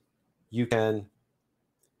choice. You can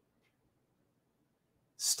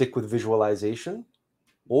stick with visualization,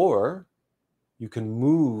 or you can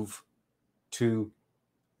move to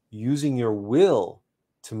using your will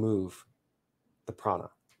to move the prana.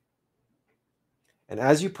 And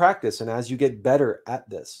as you practice and as you get better at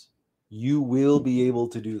this, you will be able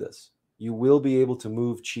to do this. You will be able to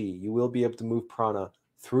move chi. You will be able to move prana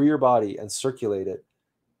through your body and circulate it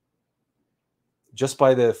just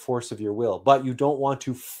by the force of your will. But you don't want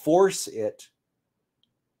to force it.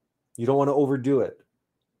 You don't want to overdo it.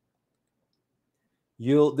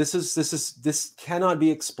 This cannot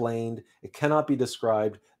be explained. It cannot be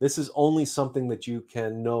described. This is only something that you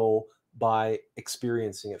can know by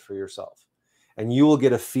experiencing it for yourself. And you will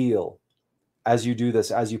get a feel as you do this,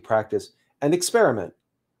 as you practice and experiment.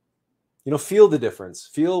 Feel the difference.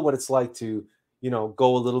 Feel what it's like to,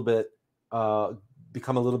 go a little bit,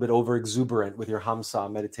 become a little bit over exuberant with your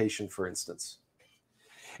hamsa meditation, for instance.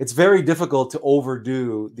 It's very difficult to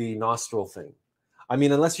overdo the nostril thing. I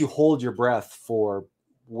mean, unless you hold your breath for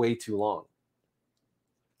way too long.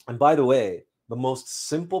 And by the way, the most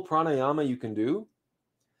simple pranayama you can do,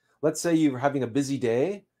 let's say you're having a busy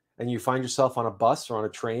day and you find yourself on a bus or on a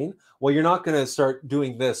train. Well, you're not going to start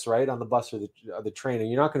doing this, right, on the bus or the train, and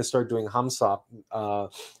you're not going to start doing hamsa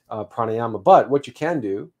pranayama. But what you can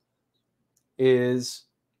do is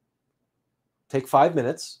take 5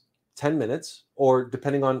 minutes, 10 minutes, or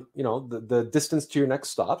depending on, the distance to your next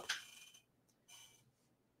stop,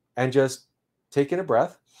 and just take in a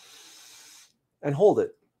breath and hold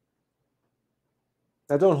it.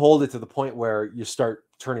 Now, don't hold it to the point where you start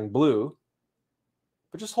turning blue,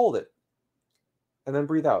 but just hold it and then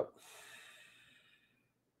breathe out.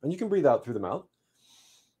 And you can breathe out through the mouth.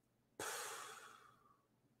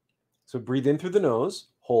 So breathe in through the nose,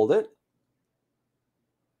 hold it,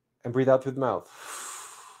 and breathe out through the mouth.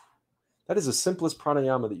 That is the simplest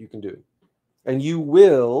pranayama that you can do. And you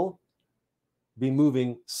will be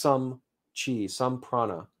moving some chi, some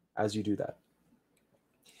prana as you do that.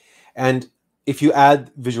 And if you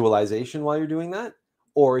add visualization while you're doing that,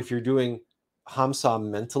 or if you're doing hamsa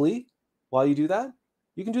mentally while you do that,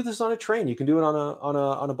 you can do this on a train. You can do it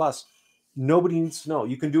on a bus. Nobody needs to know.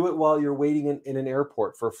 You can do it while you're waiting in an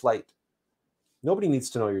airport for a flight. Nobody needs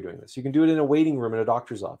to know you're doing this. You can do it in a waiting room in a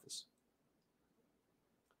doctor's office.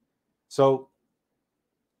 So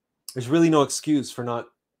there's really no excuse for not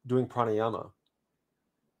doing pranayama.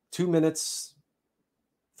 2 minutes,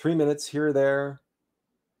 3 minutes here or there,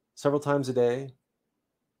 several times a day.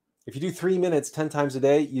 If you do 3 minutes 10 times a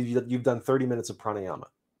day, you've done 30 minutes of pranayama.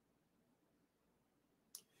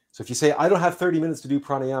 So if you say, I don't have 30 minutes to do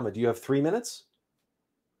pranayama, do you have 3 minutes?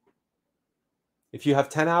 If you have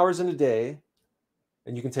 10 hours in a day,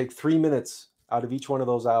 and you can take 3 minutes out of each one of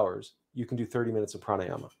those hours, you can do 30 minutes of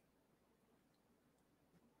pranayama.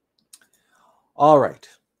 All right.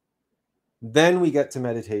 Then we get to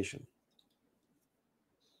meditation.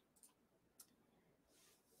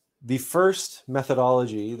 The first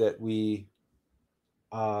methodology that we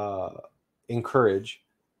encourage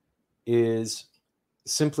is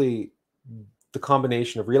simply the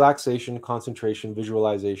combination of relaxation, concentration,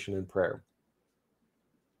 visualization, and prayer.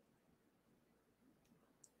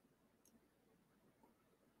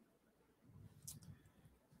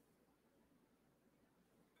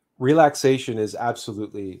 Relaxation is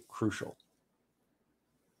absolutely crucial.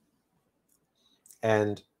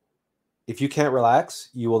 And if you can't relax,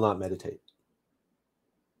 you will not meditate.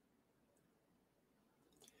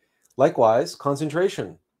 Likewise,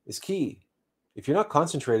 concentration is key. If you're not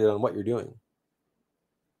concentrated on what you're doing,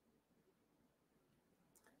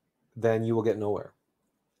 then you will get nowhere.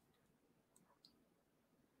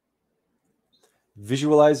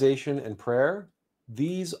 Visualization and prayer,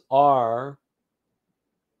 these are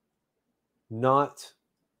not,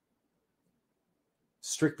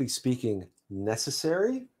 strictly speaking,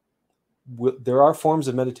 necessary. There are forms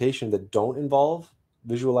of meditation that don't involve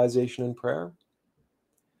visualization and prayer.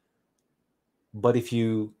 But if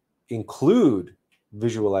you include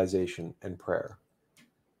visualization and prayer,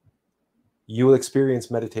 you will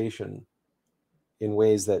experience meditation in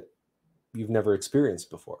ways that you've never experienced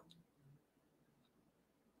before.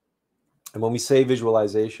 And when we say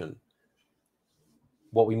visualization,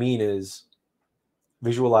 what we mean is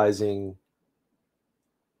visualizing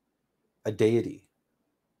a deity,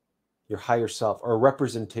 your higher self, or a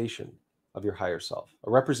representation of your higher self, a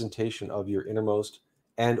representation of your innermost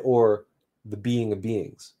and or the being of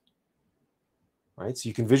beings. Right? So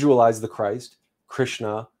you can visualize the Christ,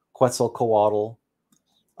 Krishna, Quetzalcoatl,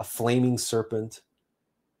 a flaming serpent,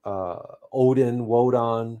 Odin,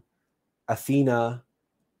 Wodan, Athena.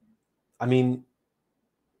 I mean,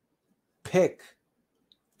 pick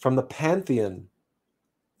from the pantheon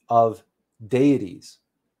of deities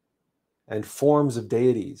and forms of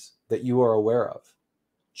deities that you are aware of.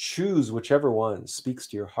 Choose whichever one speaks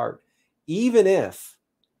to your heart, even if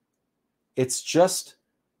it's just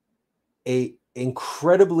an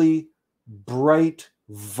incredibly bright,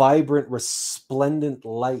 vibrant, resplendent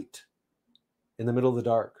light in the middle of the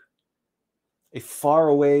dark, a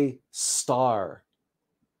faraway star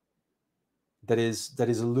that is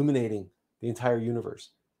illuminating the entire universe.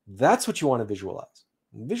 That's what you want to visualize.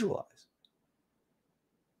 Visualize.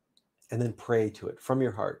 And then pray to it from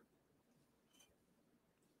your heart.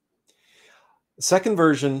 The second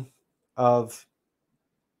version of,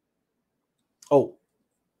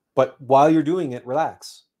 but while you're doing it,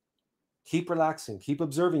 relax. Keep relaxing. Keep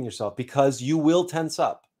observing yourself, because you will tense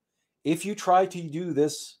up. If you try to do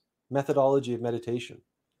this methodology of meditation,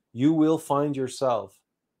 you will find yourself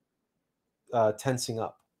tensing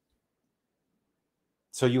up.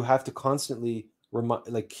 So you have to constantly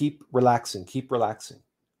keep relaxing, keep relaxing.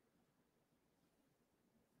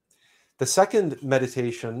 The second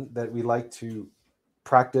meditation that we like to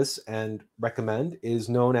practice and recommend is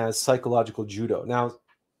known as psychological judo. Now,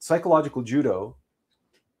 psychological judo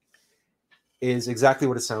is exactly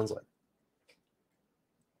what it sounds like.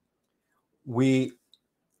 We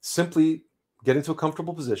simply get into a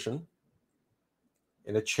comfortable position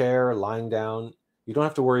in a chair, lying down. You don't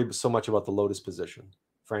have to worry so much about the lotus position.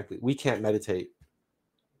 Frankly, we can't meditate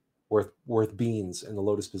worth beans in the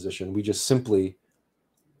lotus position. We just simply,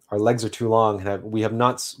 our legs are too long, and we have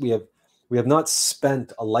not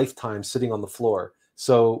spent a lifetime sitting on the floor.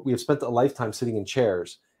 So we have spent a lifetime sitting in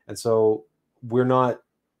chairs, and so we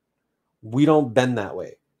don't bend that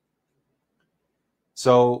way.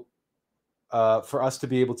 So for us to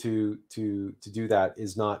be able to do that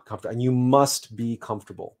is not comfortable, and you must be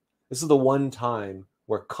comfortable. This is the one time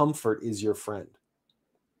where comfort is your friend.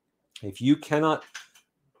 If you cannot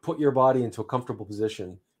put your body into a comfortable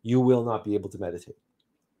position, you will not be able to meditate.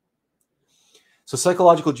 So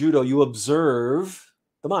psychological judo, you observe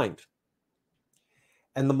the mind.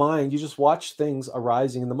 And the mind, you just watch things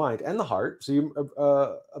arising in the mind and the heart. So you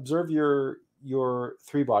observe your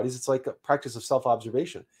three bodies. It's like a practice of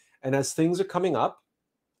self-observation. And as things are coming up,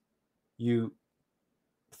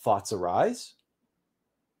 thoughts arise,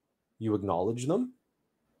 you acknowledge them,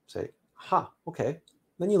 say, okay.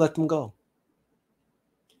 Then you let them go.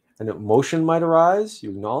 An emotion might arise,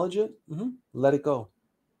 you acknowledge it, let it go.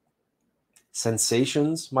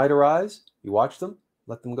 Sensations might arise, you watch them,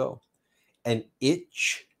 let them go. An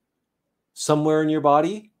itch somewhere in your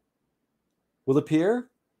body will appear,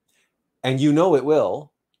 and you know it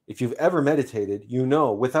will. If you've ever meditated, you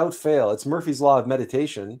know without fail, it's Murphy's Law of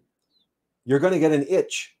meditation, you're going to get an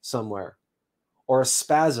itch somewhere, or a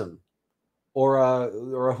spasm, or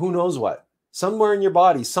a who knows what. Somewhere in your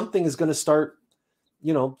body, something is going to start,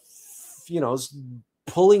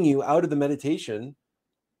 pulling you out of the meditation,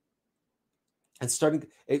 and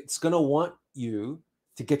it's going to want you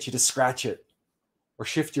to get you to scratch it, or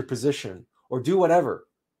shift your position, or do whatever.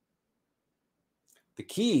 The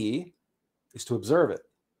key is to observe it.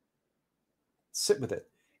 Sit with it.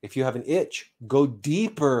 If you have an itch, go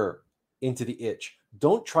deeper into the itch.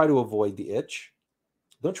 Don't try to avoid the itch.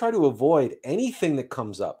 Don't try to avoid anything that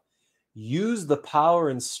comes up. Use the power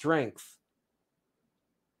and strength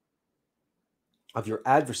of your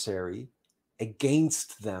adversary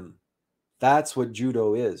against them. That's what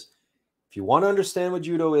judo is. If you want to understand what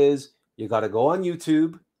judo is, you got to go on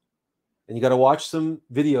YouTube and you got to watch some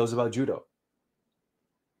videos about judo.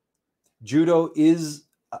 Judo is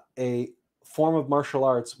a form of martial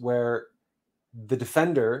arts where the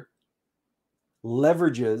defender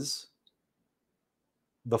leverages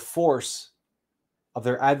the force of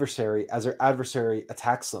their adversary as their adversary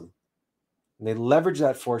attacks them. And they leverage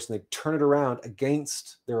that force and they turn it around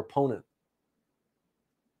against their opponent.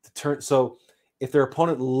 So if their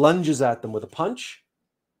opponent lunges at them with a punch,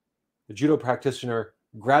 the judo practitioner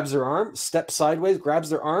grabs their arm, steps sideways, grabs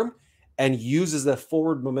their arm, and uses the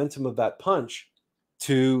forward momentum of that punch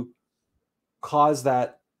to cause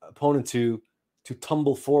that opponent to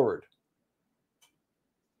tumble forward.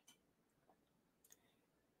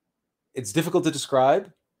 It's difficult to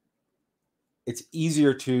describe. It's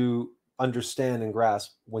easier to understand and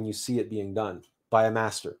grasp when you see it being done by a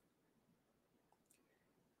master.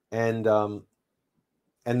 And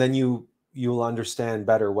then you'll understand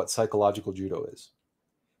better what psychological judo is.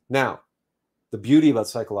 Now, the beauty about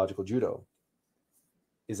psychological judo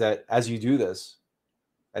is that as you do this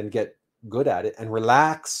and get good at it and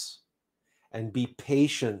relax and be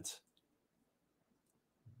patient,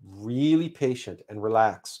 really patient and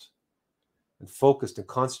relaxed and focused and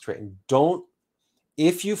concentrate, and don't,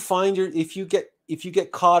 if you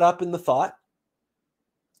get caught up in the thought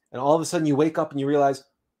and all of a sudden you wake up and you realize,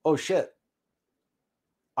 oh shit,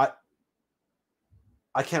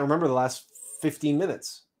 I can't remember the last 15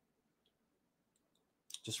 minutes.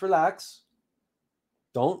 Just relax.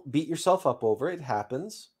 Don't beat yourself up over it. It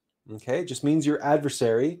happens. Okay? It just means your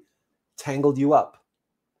adversary tangled you up,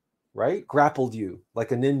 right? Grappled you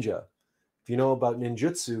like a ninja. If you know about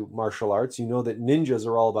ninjutsu martial arts, you know that ninjas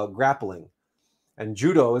are all about grappling. And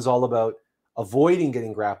judo is all about avoiding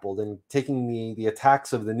getting grappled and taking the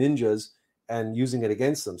attacks of the ninjas and using it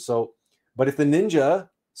against them. So, but if the ninja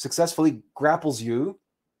successfully grapples you,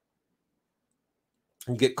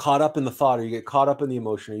 and you get caught up in the thought, or you get caught up in the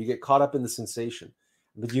emotion, or you get caught up in the sensation,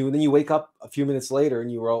 but then you wake up a few minutes later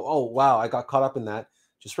and you go, oh wow, I got caught up in that.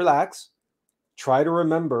 Just relax. Try to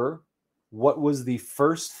remember what was the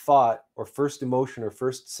first thought or first emotion or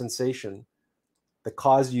first sensation that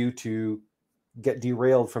caused you to get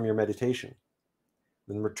derailed from your meditation.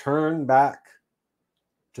 Then return back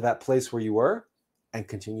to that place where you were and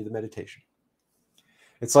continue the meditation.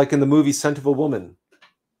 It's like in the movie Scent of a Woman,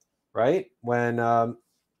 right? When Al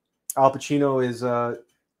Pacino is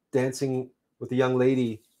dancing with the young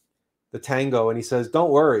lady, the tango, and he says,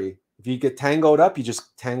 don't worry. If you get tangoed up, you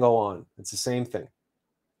just tango on. It's the same thing.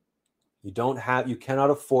 You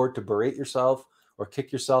cannot afford to berate yourself or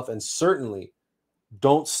kick yourself, and certainly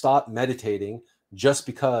don't stop meditating just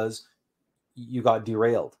because you got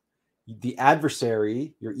derailed. The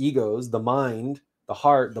adversary, your egos, the mind, the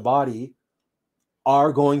heart, the body,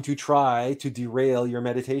 are going to try to derail your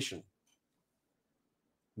meditation.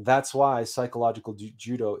 That's why psychological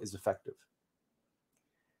judo is effective.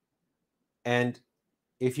 And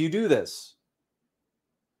if you do this,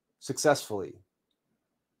 successfully,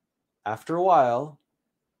 after a while,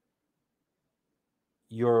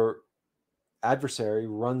 your adversary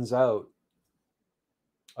runs out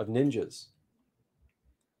of ninjas.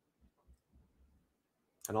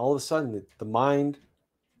 And all of a sudden, the mind,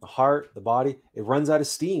 the heart, the body, it runs out of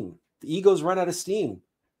steam. The egos run out of steam.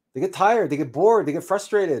 They get tired, they get bored, they get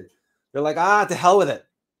frustrated. They're like, to hell with it.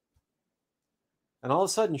 And all of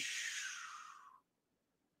a sudden,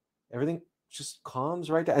 everything just calms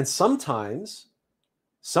right down. And sometimes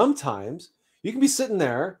you can be sitting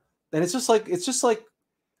there and it's just like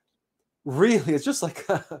really, it's just like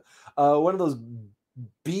one of those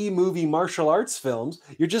B-movie martial arts films.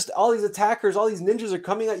 You're just, all these attackers, all these ninjas are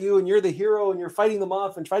coming at you and you're the hero and you're fighting them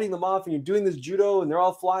off and you're doing this judo and they're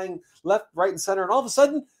all flying left, right, and center. And all of a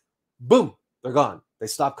sudden, boom, they're gone. They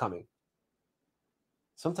stop coming.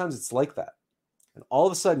 Sometimes it's like that. And all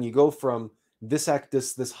of a sudden you go from this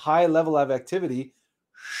high level of activity,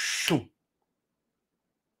 and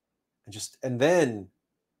then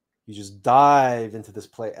you just dive into this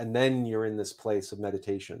place, and then you're in this place of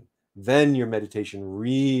meditation. Then your meditation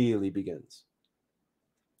really begins.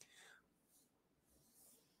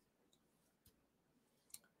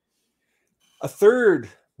 A third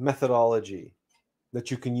methodology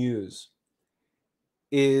that you can use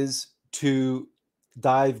is to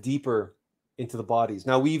dive deeper into the bodies.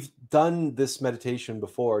 Now, we've done this meditation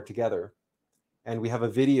before together, and we have a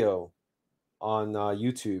video on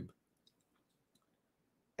YouTube.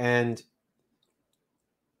 And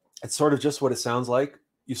it's sort of just what it sounds like.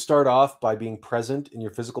 You start off by being present in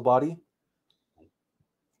your physical body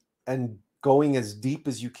and going as deep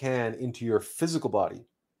as you can into your physical body.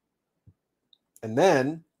 And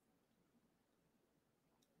then,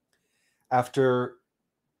 after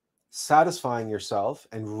satisfying yourself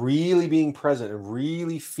and really being present and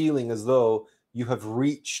really feeling as though you have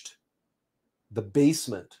reached the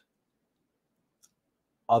basement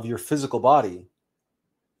of your physical body,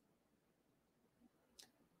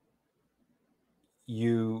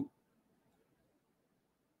 you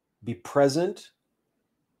be present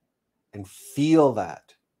and feel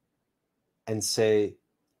that and say,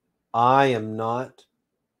 I am not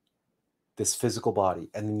this physical body.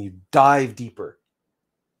 And then you dive deeper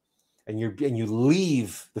and you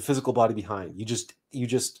leave the physical body behind. It's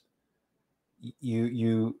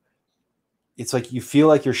like you feel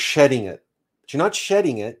like you're shedding it, but you're not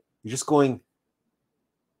shedding it. You're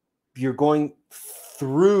going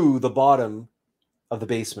through the bottom of the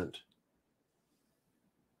basement.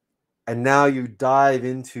 And now you dive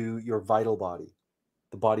into your vital body,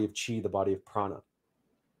 the body of chi, the body of prana.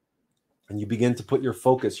 And you begin to put your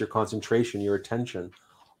focus, your concentration, your attention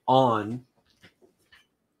on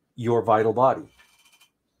your vital body.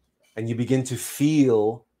 And you begin to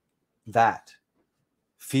feel that.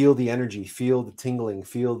 Feel the energy, feel the tingling,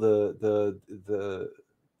 feel the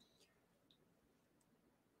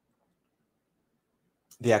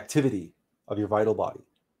activity of your vital body.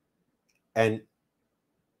 And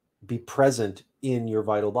be present in your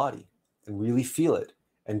vital body and really feel it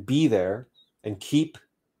and be there and keep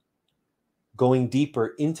going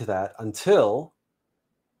deeper into that until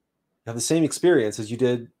you have the same experience as you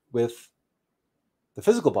did with the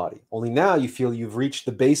physical body. Only now you feel you've reached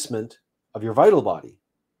the basement of your vital body.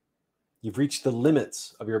 You've reached the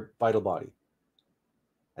limits of your vital body.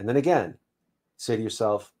 And then again, say to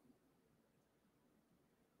yourself,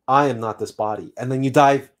 I am not this body. And then you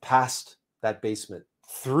dive past that basement,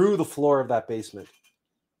 through the floor of that basement,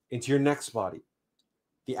 into your next body,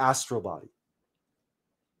 the astral body.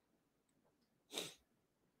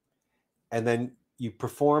 And then you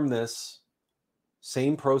perform this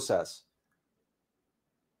same process.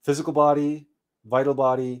 Physical body, vital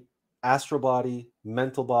body, astral body,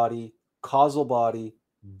 mental body, causal body,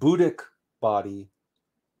 Buddhic body,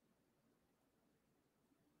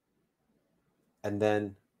 and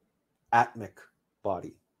then Atmic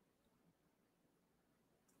body.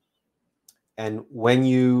 And when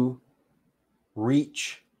you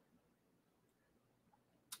reach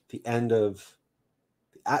the end of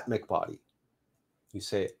the Atmic body, you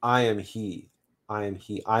say, I am he, I am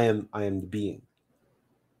he, I am the being.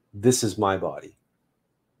 This is my body.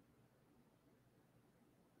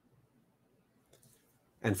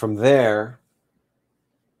 And from there,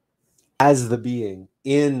 as the being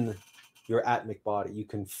in your Atmic body, you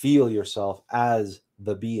can feel yourself as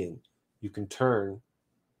the being. You can turn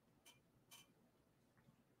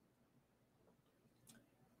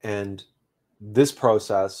and this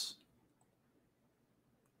process,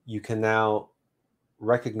 you can now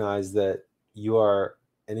recognize that you are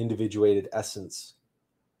an individuated essence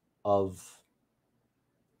of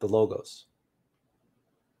the Logos.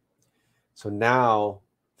 So now,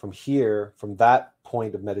 from here, from that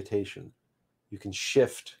point of meditation, you can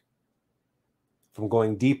shift from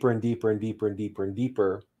going deeper and deeper and deeper and deeper and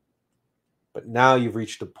deeper. But now you've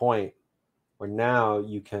reached a point where now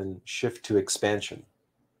you can shift to expansion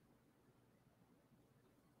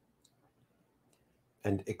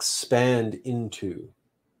and expand into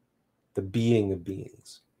the being of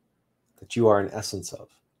beings that you are an essence of.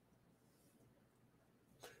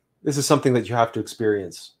 This is something that you have to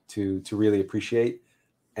experience to really appreciate.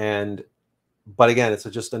 But again, it's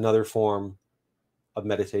just another form of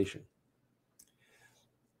meditation.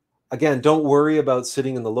 Again, don't worry about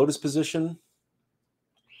sitting in the lotus position.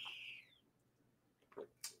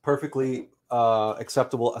 Perfectly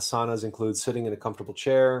acceptable asanas include sitting in a comfortable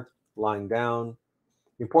chair, lying down.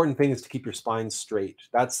 The important thing is to keep your spine straight.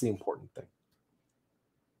 That's the important thing.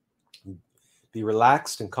 Be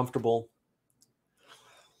relaxed and comfortable.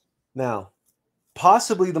 Now,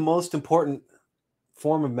 possibly the most important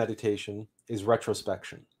form of meditation is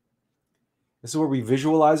retrospection. This is where we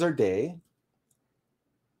visualize our day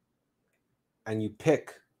and you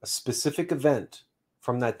pick a specific event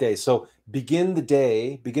from that day. So begin the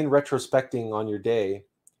day, begin retrospecting on your day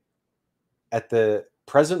at the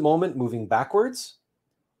present moment, moving backwards,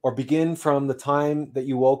 or begin from the time that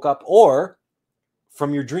you woke up or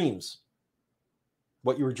from your dreams,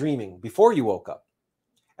 what you were dreaming before you woke up,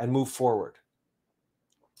 and move forward.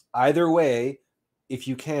 Either way, if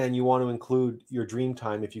you can, you want to include your dream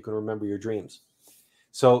time if you can remember your dreams.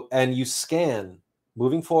 So, and you scan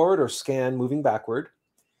moving forward or scan moving backward,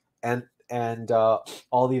 and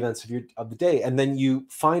all the events of the day, and then you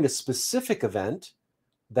find a specific event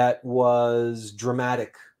that was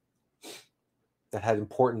dramatic, that had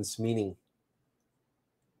importance, meaning,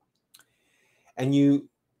 and you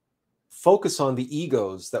focus on the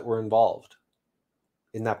egos that were involved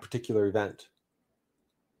in that particular event.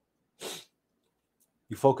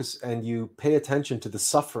 You focus and you pay attention to the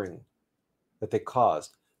suffering that they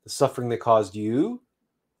caused, the suffering they caused you,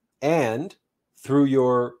 and through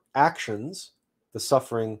your actions, the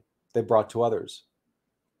suffering they brought to others.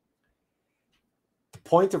 The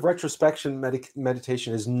point of retrospection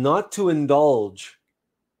meditation is not to indulge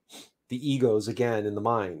the egos again in the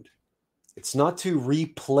mind. It's not to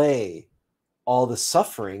replay all the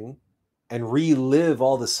suffering and relive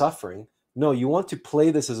all the suffering. No, you want to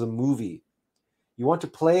play this as a movie. You want to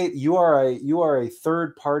play, you are a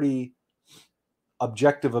third party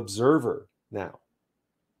objective observer now.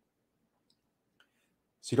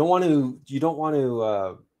 So you don't want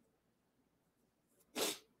to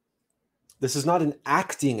this is not an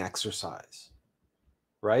acting exercise,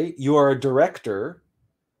 right? You are a director,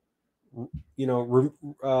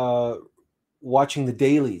 watching the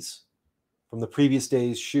dailies from the previous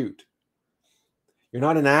day's shoot. You're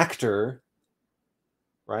not an actor,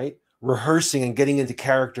 right? Rehearsing and getting into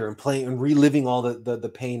character and playing and reliving all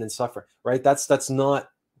the pain and suffering, right? That's not,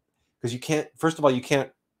 because you can't, first of all, you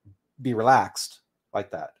can't be relaxed like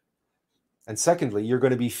that. And secondly, you're going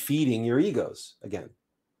to be feeding your egos again.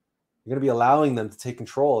 You're going to be allowing them to take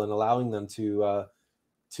control and allowing them to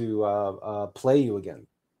play you again.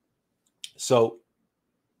 So,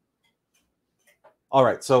 all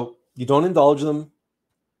right. So you don't indulge them.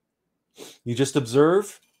 You just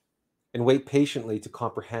observe and wait patiently to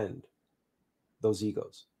comprehend those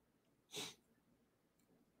egos.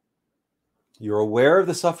 You're aware of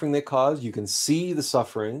the suffering they cause. You can see the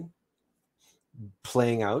suffering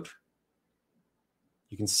playing out.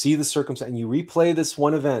 You can see the circumstance, and you replay this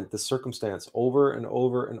one event, the circumstance, over and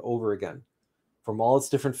over and over again from all its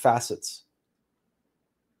different facets,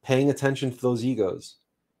 paying attention to those egos,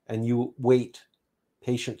 and you wait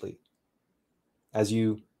patiently as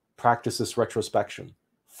you practice this retrospection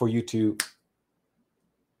for you to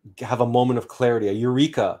have a moment of clarity, a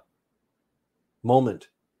eureka moment,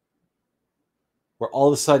 where all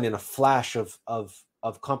of a sudden, in a flash of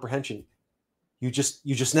comprehension, you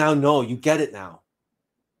just now know, you get it now.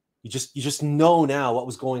 You just know now what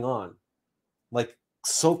was going on, like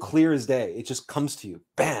so clear as day. It just comes to you,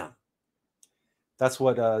 bam. That's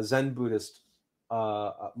what a Zen Buddhist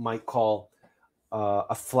might call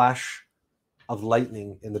a flash of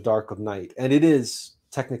lightning in the dark of night, and it is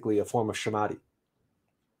technically a form of samadhi.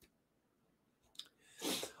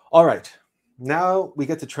 All right, now we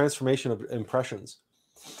get to transformation of impressions.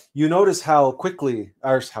 You notice how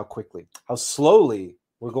slowly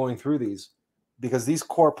we're going through these, because these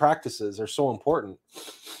core practices are so important.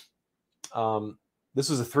 This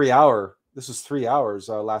was 3 hours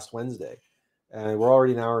last Wednesday, and we're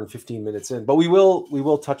already an hour and 15 minutes in. But we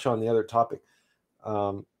will touch on the other topic.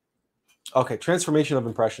 Okay, transformation of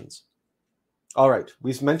impressions. All right,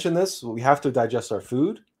 we've mentioned this. We have to digest our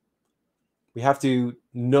food. We have to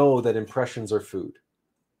know that impressions are food.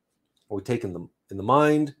 We take in the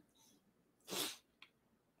mind.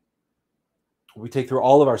 We take through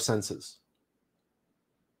all of our senses.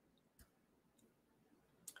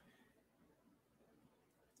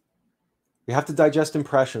 We have to digest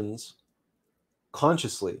impressions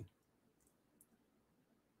consciously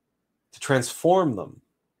to transform them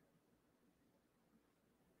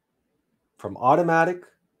from automatic,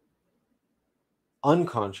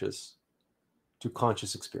 unconscious to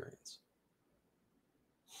conscious experience.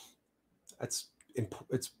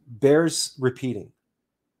 It bears repeating.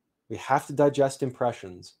 We have to digest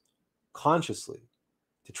impressions consciously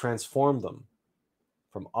to transform them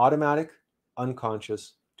from automatic,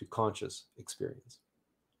 unconscious to conscious experience.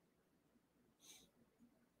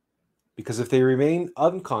 Because if they remain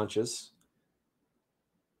unconscious,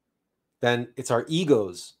 then it's our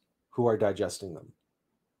egos who are digesting them.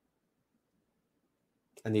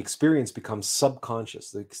 And the experience becomes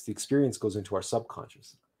subconscious. The experience goes into our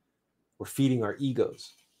subconscious. We're feeding our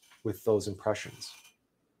egos with those impressions.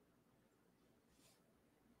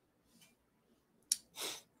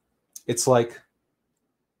 It's like,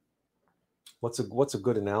 what's a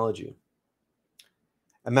good analogy?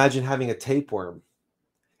 Imagine having a tapeworm,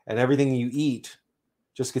 and everything you eat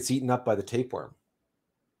just gets eaten up by the tapeworm.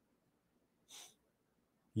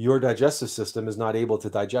 Your digestive system is not able to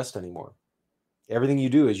digest anymore. Everything you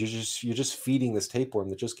do is you're just feeding this tapeworm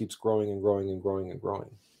that just keeps growing and growing and growing and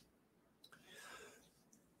growing.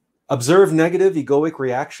 Observe negative egoic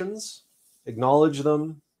reactions, acknowledge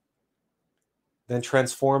them, then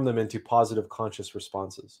transform them into positive conscious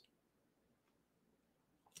responses.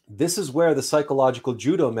 This is where the psychological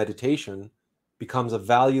judo meditation becomes a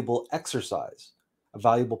valuable exercise, a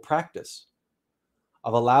valuable practice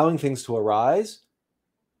of allowing things to arise,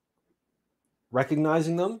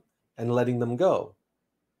 recognizing them, and letting them go.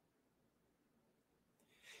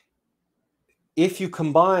 If you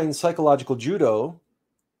combine psychological judo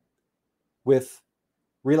with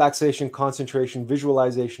relaxation, concentration,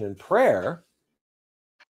 visualization, and prayer,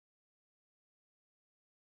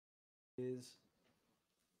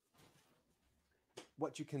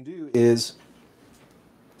 what you can do is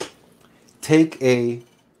take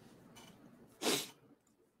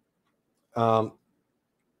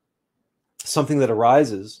something that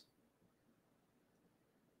arises,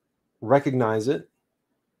 recognize it,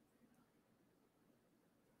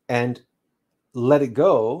 and let it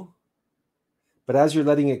go. But as you're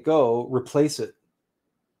letting it go, replace it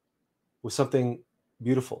with something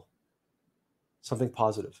beautiful, something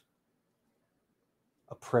positive,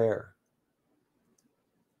 a prayer,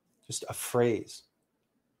 just a phrase,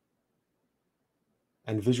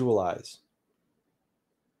 and visualize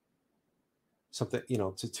something,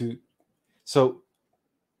 so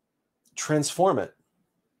transform it.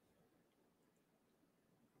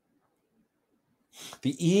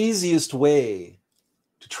 The easiest way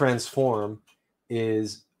to transform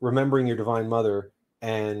is remembering your Divine Mother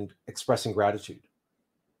and expressing gratitude.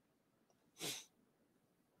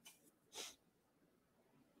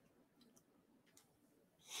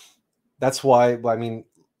 That's why,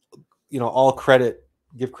 all credit,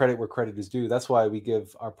 give credit where credit is due. That's why we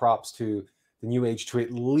give our props to the New Age to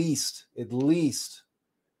at least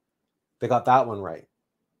they got that one right.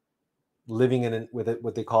 Living with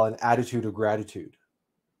what they call an attitude of gratitude.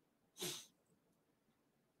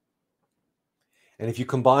 And if you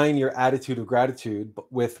combine your attitude of gratitude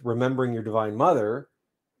with remembering your Divine Mother,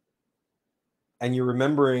 and you're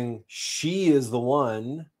remembering she is the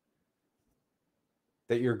one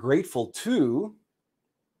that you're grateful to,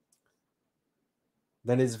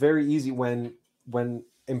 then it's very easy when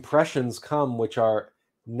impressions come which are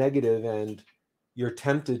negative and you're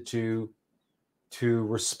tempted to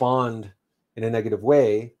respond in a negative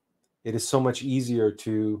way. It is so much easier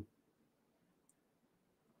to,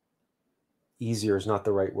 easier is not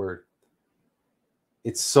the right word.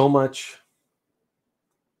 It's so much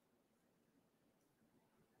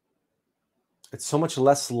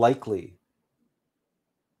less likely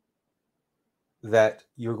that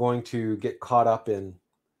you're going to get caught up in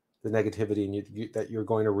the negativity and that you're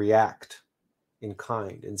going to react in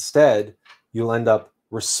kind. Instead, you'll end up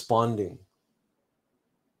responding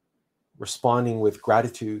with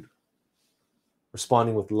gratitude,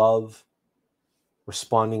 responding with love,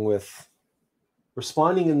 responding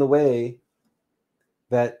in the way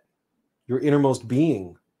that your innermost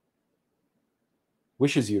being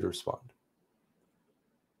wishes you to respond.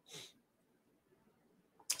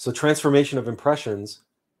 So transformation of impressions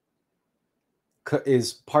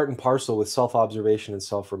is part and parcel with self-observation and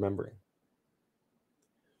self-remembering.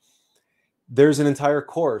 There's an entire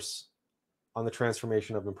course on the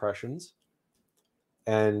transformation of impressions.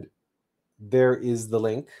 And there is the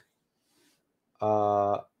link.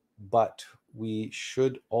 But we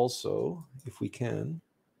should also, if we can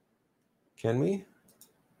we?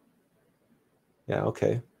 Yeah,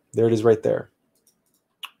 okay. There it is right there.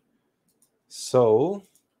 So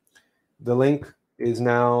the link is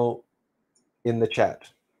now in the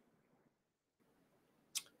chat.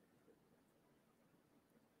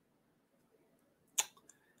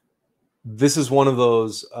 This is one of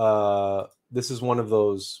those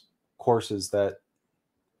courses that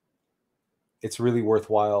it's really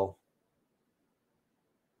worthwhile.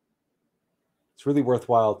 It's really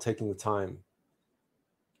worthwhile taking the time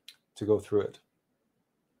to go through it.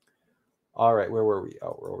 All right, where were we?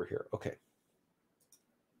 Oh, we're over here. Okay.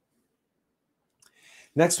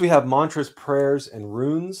 Next, we have mantras, prayers, and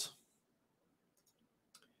runes.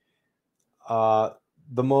 The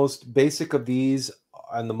most basic of these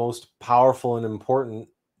and the most powerful and important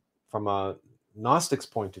from a Gnostic's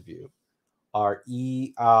point of view are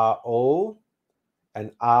E, A, O,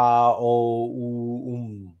 and A, O,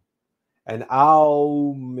 U, And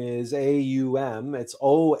Aum is A-U-M. It's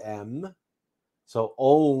O-M. So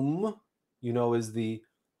Om, is the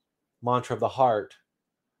mantra of the heart.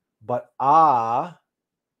 But Ah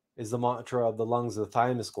is the mantra of the lungs of the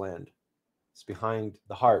thymus gland. It's behind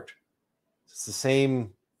the heart. It's the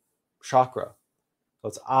same chakra. So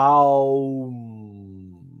it's Aum.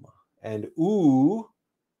 And U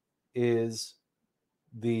is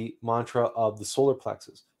the mantra of the solar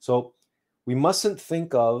plexus. So we mustn't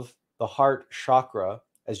think of the heart chakra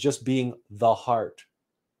as just being the heart.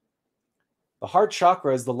 The heart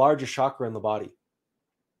chakra is the largest chakra in the body.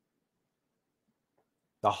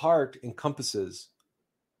 The heart encompasses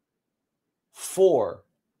four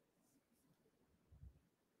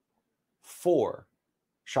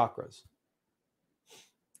chakras.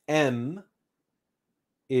 M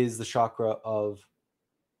is the chakra of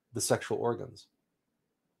the sexual organs.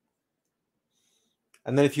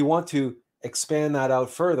 And then if you want to expand that out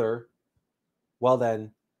further, well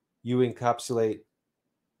then you encapsulate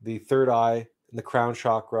the third eye and the crown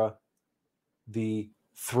chakra, the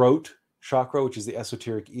throat chakra, which is the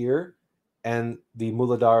esoteric ear, and the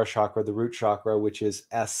Muladhara chakra, the root chakra, which is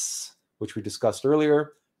S, which we discussed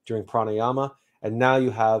earlier during pranayama. And now you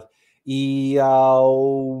have Yaumes,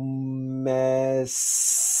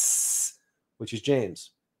 which is James.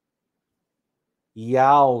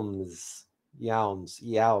 Yaums.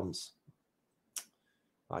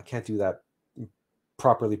 I can't do that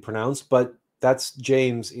properly pronounced, but that's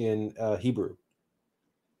James in Hebrew.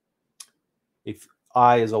 If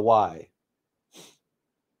I is a Y,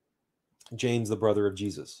 James, the brother of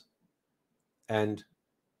Jesus. And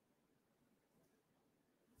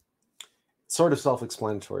sort of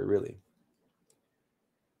self-explanatory, really.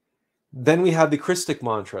 Then we have the Christic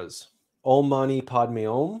mantras, Om Mani Padme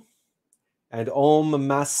Om and Om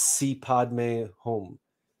Masi Padme Hum.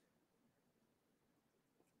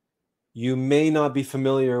 You may not be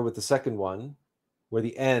familiar with the second one, where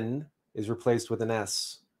the N is replaced with an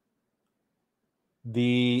S.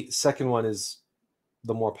 The second one is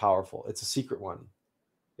the more powerful. It's a secret one.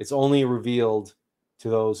 It's only revealed to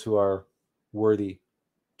those who are worthy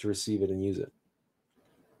to receive it and use it.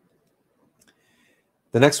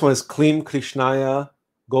 The next one is Klim Krishnaya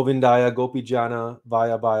Govindaya Gopijana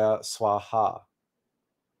Vaya Vaya Swaha.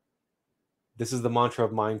 This is the mantra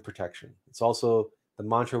of mind protection. It's also the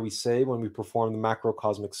mantra we say when we perform the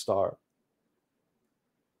macrocosmic star.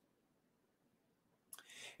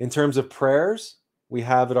 In terms of prayers, we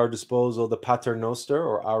have at our disposal the Pater Noster,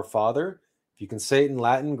 or Our Father. If you can say it in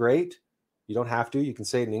Latin, great. You don't have to. You can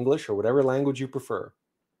say it in English or whatever language you prefer.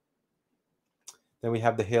 Then we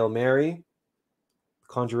have the Hail Mary,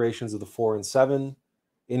 conjurations of the 4 and 7,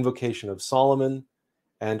 invocation of Solomon,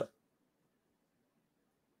 and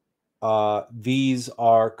these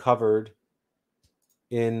are covered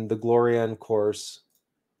in the Glorian course,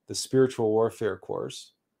 the spiritual warfare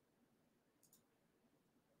course.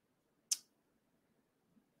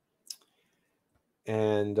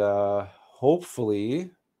 And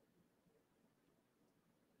hopefully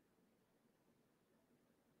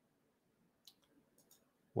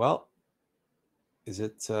well, is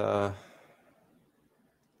it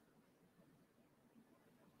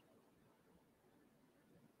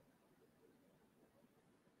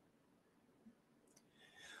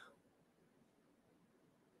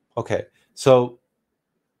okay, so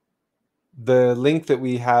the link that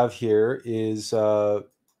we have here is the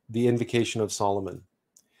invocation of Solomon.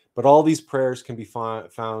 But all these prayers can be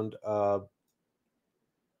found on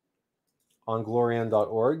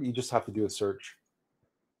glorian.org. You just have to do a search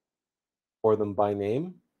for them by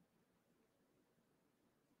name.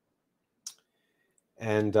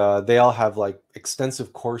 And they all have like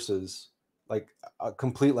extensive courses, like a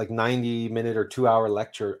complete like 90-minute or 2-hour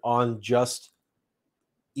lecture on just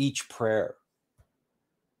each prayer.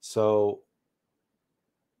 So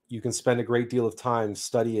you can spend a great deal of time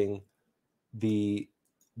studying the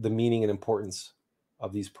meaning and importance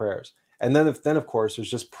of these prayers. And then of course there's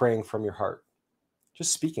just praying from your heart,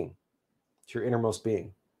 just speaking to your innermost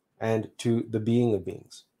being and to the being of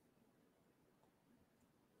beings.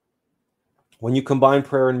 When you combine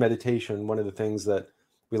prayer and meditation, one of the things that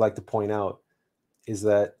we like to point out is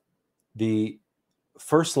that the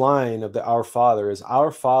first line of the Our Father is,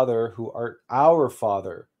 Our Father who art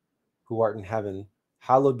in heaven,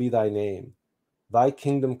 hallowed be thy name. Thy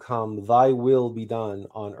kingdom come, thy will be done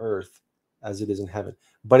on earth as it is in heaven.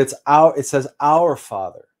 But it says our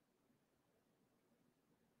Father,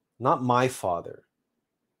 not my Father.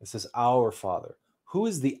 It says our Father. Who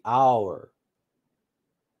is the our?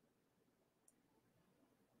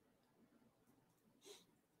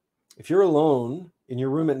 If you're alone in your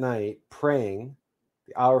room at night praying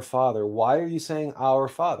the Our Father, why are you saying our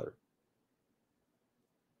Father?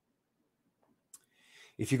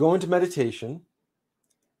 If you go into meditation,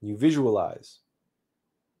 you visualize,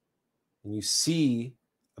 and you see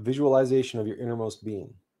a visualization of your innermost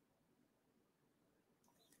being,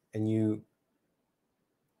 and you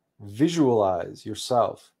visualize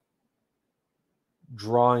yourself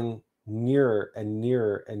drawing nearer and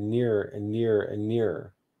nearer and nearer and nearer and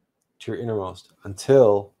nearer to your innermost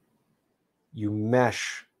until you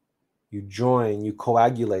mesh, you join, you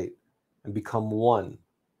coagulate and become one.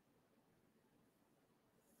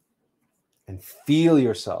 And feel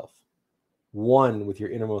yourself one with your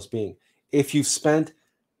innermost being. If you've spent,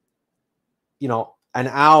 an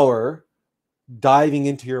hour diving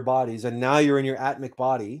into your bodies and now you're in your atmic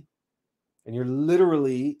body and you're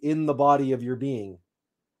literally in the body of your being,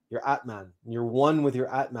 your Atman, and you're one with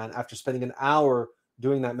your Atman after spending an hour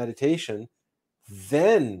doing that meditation,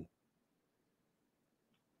 then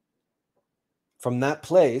from that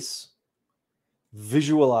place,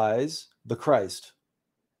 visualize the Christ,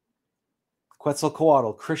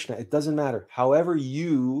 Quetzalcoatl, Krishna, it doesn't matter. However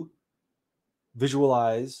you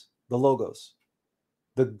visualize the Logos,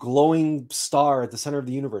 the glowing star at the center of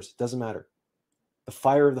the universe, it doesn't matter. The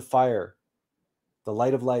fire of the fire, the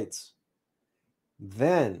light of lights.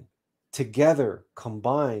 Then, together,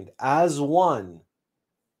 combined as one,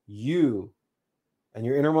 you and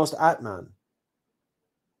your innermost Atman,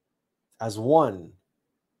 as one,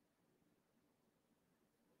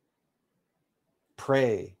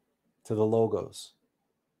 pray to the Logos.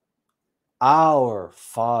 Our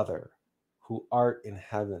Father, who art in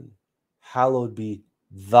heaven, hallowed be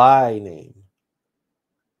thy name.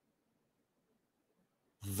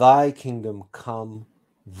 Thy kingdom come,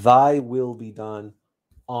 thy will be done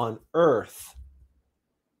on earth.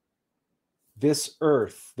 This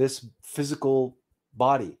earth, this physical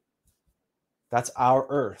body, that's our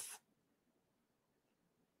earth,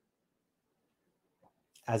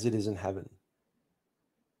 as it is in heaven.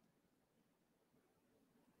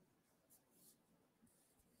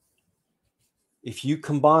 If you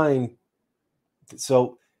combine,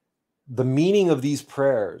 so the meaning of these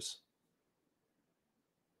prayers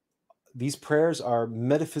are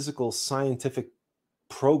metaphysical, scientific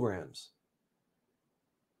programs.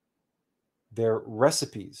 They're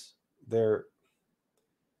recipes. They're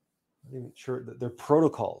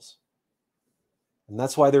protocols. And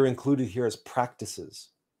that's why they're included here as practices.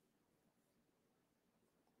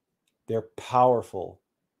 They're powerful.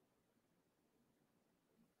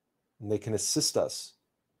 And they can assist us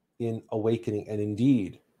in awakening and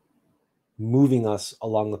indeed moving us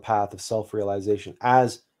along the path of self-realization,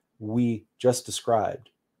 as we just described,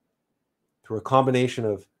 through a combination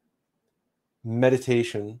of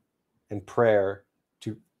meditation and prayer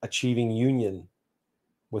to achieving union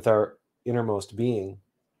with our innermost being,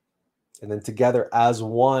 and then together as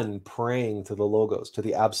one praying to the Logos, to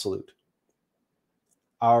the Absolute,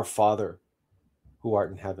 our Father who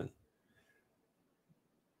art in heaven.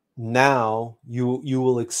 Now you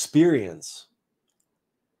will experience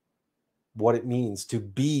what it means to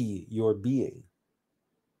be your being.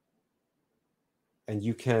 And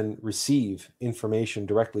you can receive information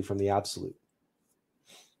directly from the Absolute.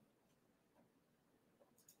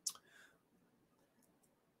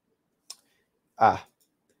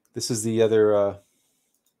 This is the other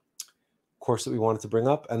course that we wanted to bring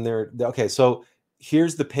up. And okay, so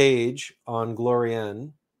here's the page on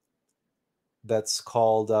Glorienne that's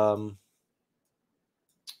called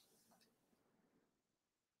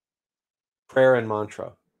Prayer and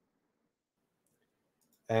Mantra.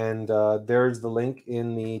 And there's the link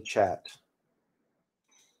in the chat.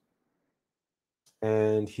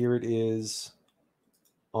 And here it is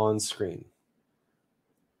on screen.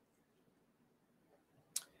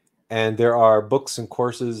 And there are books and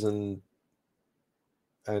courses, and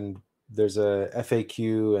there's a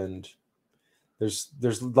FAQ, and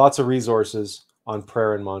there's lots of resources on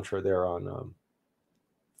prayer and mantra there on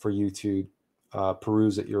for you to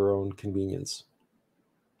peruse at your own convenience.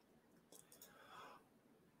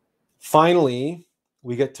 Finally,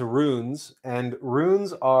 we get to runes, and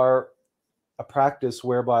runes are a practice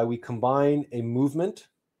whereby we combine a movement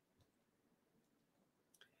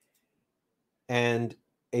and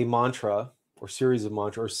a mantra or series of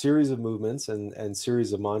mantra or series of movements and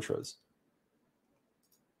series of mantras.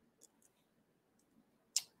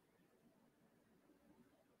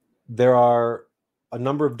 There are a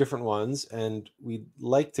number of different ones, and we'd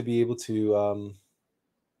like to be able to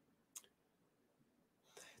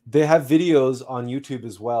they have videos on YouTube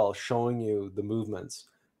as well showing you the movements,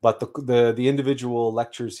 but the individual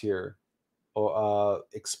lectures here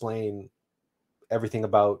explain everything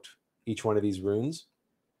about each one of these runes.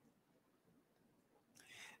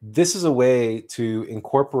 This is a way to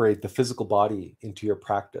incorporate the physical body into your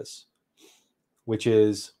practice, which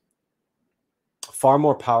is far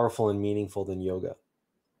more powerful and meaningful than yoga.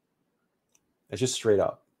 It's just straight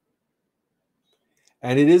up.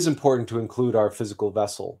 And it is important to include our physical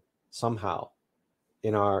vessel somehow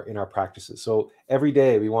in our practices. So every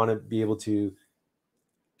day we want to be able to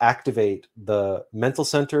activate the mental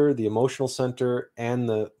center, the emotional center, and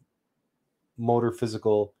the motor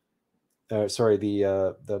physical,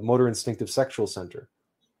 the motor instinctive sexual center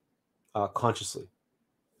consciously.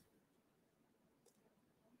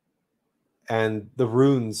 And the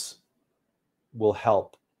runes will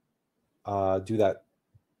help do that,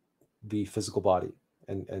 the physical body,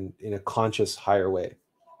 and in a conscious, higher way.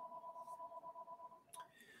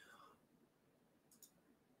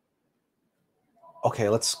 Okay,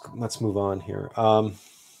 let's move on here.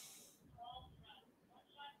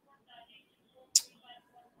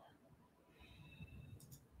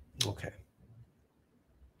 Okay.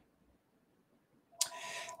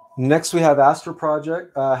 Next, we have astral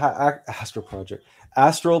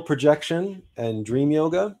projection and dream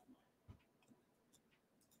yoga.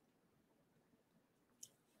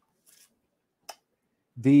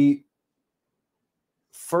 The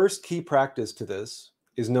first key practice to this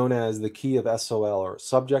is known as the key of SOL, or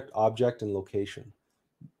subject, object, and location.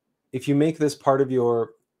 If you make this part of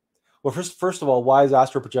your, well, first of all, why is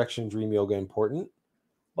astral projection and dream yoga important?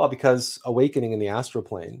 Well, because awakening in the astral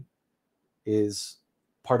plane is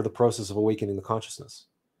part of the process of awakening the consciousness.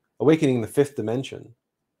 Awakening in the fifth dimension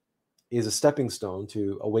is a stepping stone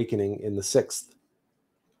to awakening in the sixth.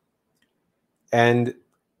 And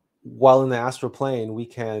while in the astral plane, we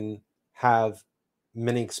can have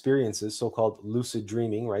many experiences, so-called lucid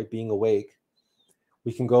dreaming, right? Being awake.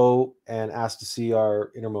 We can go and ask to see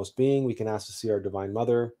our innermost being. We can ask to see our Divine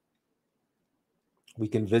Mother. We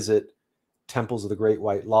can visit temples of the Great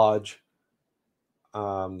White Lodge.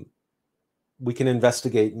 We can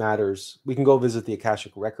investigate matters. We can go visit the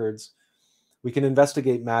Akashic Records. We can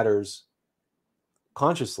investigate matters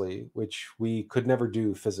consciously, which we could never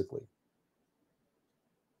do physically.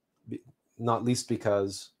 Not least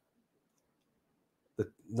because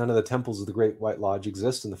none of the temples of the Great White Lodge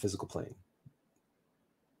exist in the physical plane.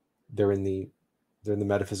 They're in the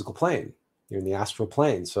metaphysical plane. You're in the astral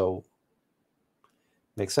plane, so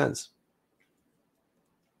makes sense.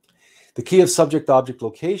 The key of subject, object,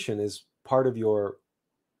 location is part of your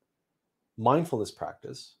mindfulness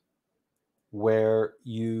practice, where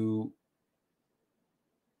you,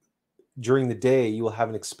 during the day, you will have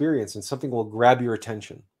an experience and something will grab your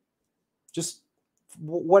attention. Just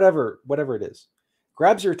whatever it is,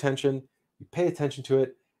 grabs your attention, you pay attention to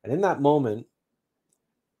it, and in that moment,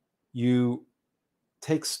 you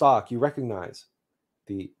take stock, you recognize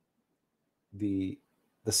the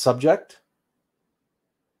subject,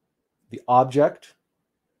 the object,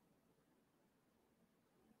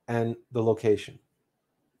 and the location.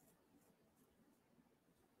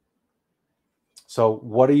 So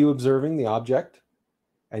what are you observing? The object,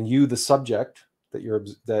 and you, the subject that you're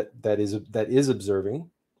that is observing,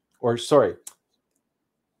 or sorry,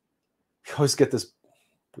 we always get this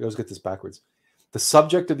backwards. The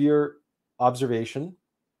subject of your observation,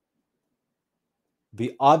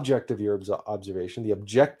 the object of your observation, the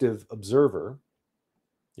objective observer,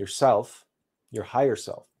 yourself, your higher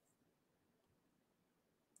self,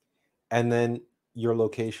 and then your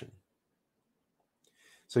location.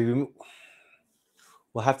 So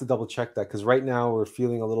we'll have to double check that, because right now we're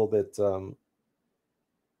feeling a little bit,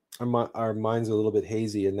 our minds are a little bit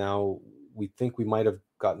hazy, and now we think we might have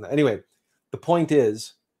gotten that. Anyway, the point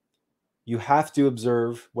is, you have to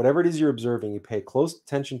observe whatever it is you're observing. You pay close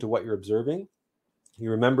attention to what you're observing.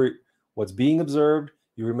 You remember what's being observed.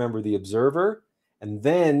 You remember the observer. And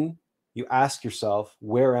then you ask yourself,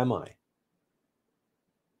 where am I?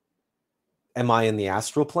 Am I in the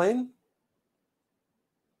astral plane?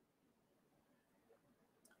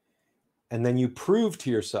 And then you prove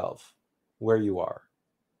to yourself where you are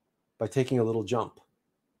by taking a little jump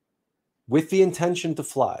with the intention to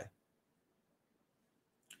fly.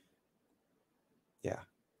 Yeah.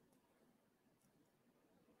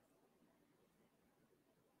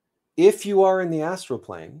 If you are in the astral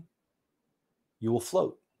plane, you will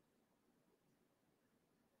float.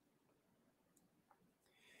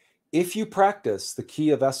 If you practice the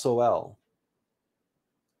key of SOL,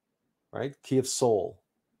 right? Key of soul,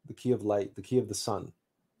 the key of light, the key of the sun.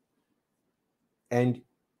 And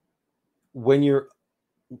when your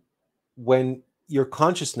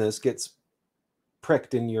consciousness gets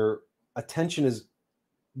pricked and your attention is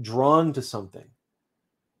drawn to something,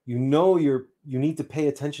 you know you need to pay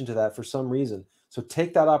attention to that for some reason. So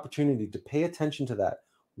take that opportunity to pay attention to that.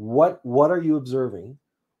 What are you observing?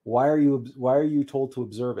 Why are you told to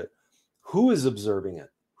observe it? Who is observing it?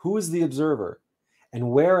 Who is the observer?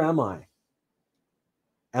 And where am I?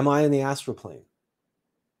 Am I in the astral plane?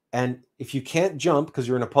 And if you can't jump because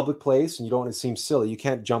you're in a public place and you don't want to seem silly, you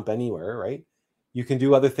can't jump anywhere, right? You can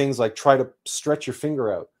do other things like try to stretch your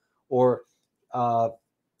finger out. Or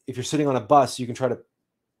if you're sitting on a bus, you can try to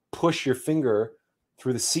push your finger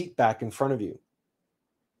through the seat back in front of you.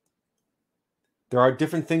 There are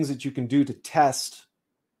different things that you can do to test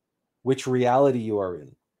which reality you are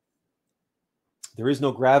in. There is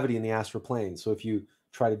no gravity in the astral plane. So if you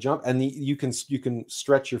try to jump, and you can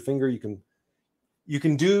stretch your finger, you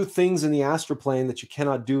can do things in the astral plane that you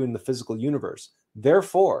cannot do in the physical universe.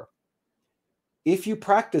 Therefore, if you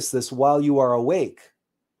practice this while you are awake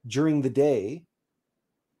during the day,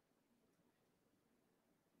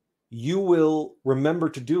 you will remember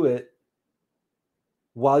to do it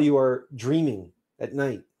while you are dreaming at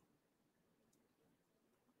night.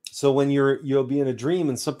 So when you'll be in a dream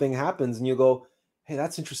and something happens and you go, hey,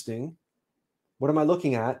 that's interesting. What am I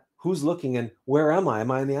looking at? Who's looking? And where am I? Am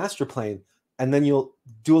I in the astral plane? And then you'll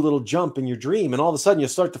do a little jump in your dream, and all of a sudden you'll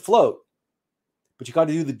start to float. But you got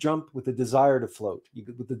to do the jump with the desire to float,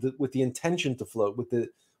 with the intention to float, with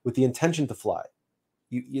the intention to fly.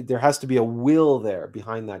 There has to be a will there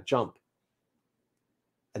behind that jump.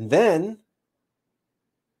 And then,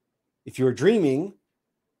 if you're dreaming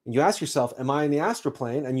and you ask yourself, am I in the astral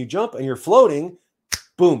plane? And you jump and you're floating,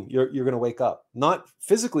 boom, you're going to wake up. Not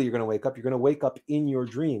physically you're going to wake up. You're going to wake up in your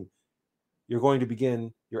dream. You're going to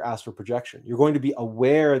begin your astral projection. You're going to be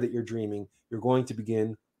aware that you're dreaming. You're going to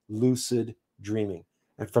begin lucid dreaming.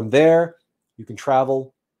 And from there, you can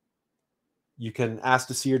travel. You can ask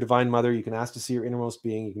to see your divine mother. You can ask to see your innermost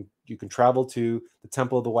being. You can travel to the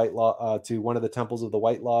temple of the White Lodge, to one of the temples of the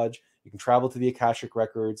White Lodge. You can travel to the Akashic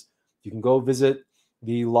records. You can go visit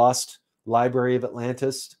the lost Library of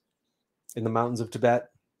Atlantis in the mountains of Tibet.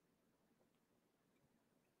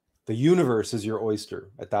 The universe is your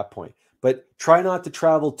oyster at that point. But try not to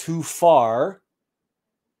travel too far,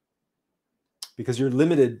 because you're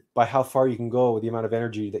limited by how far you can go with the amount of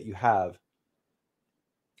energy that you have.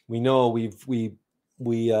 We know we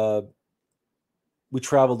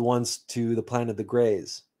traveled once to the planet of the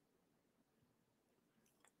Greys,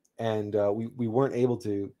 and we weren't able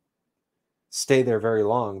to stay there very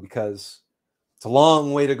long because it's a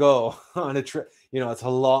long way to go on a trip.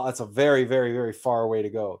 It's a very, very, very far way to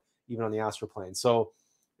go, even on the astral plane. So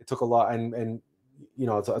it took a lot, and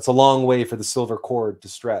it's a long way for the silver cord to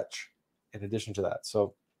stretch in addition to that.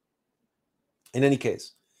 So in any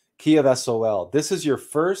case, key of SOL, this is your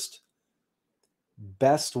first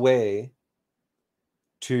best way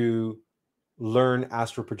to learn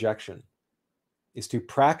astral projection, is to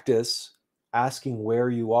practice asking where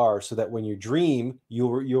you are, so that when you dream,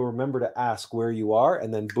 you'll remember to ask where you are,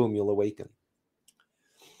 and then boom, you'll awaken.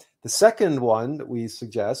 The second one that we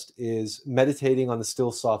suggest is meditating on the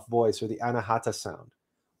still soft voice, or the anahata sound,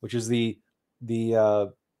 which is the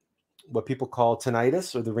what people call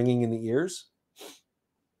tinnitus, or the ringing in the ears.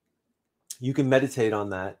 You can meditate on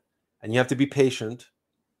that, and you have to be patient.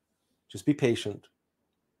 Just be patient,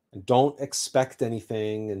 and don't expect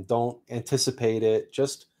anything, and don't anticipate it.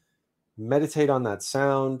 Just meditate on that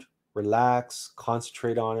sound, relax,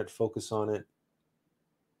 concentrate on it, focus on it,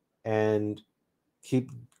 and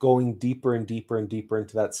keep going deeper and deeper and deeper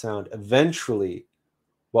into that sound. Eventually,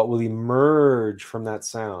 what will emerge from that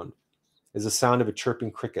sound is the sound of a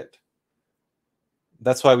chirping cricket.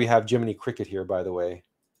 That's why we have Jiminy Cricket here, by the way.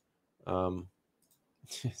 We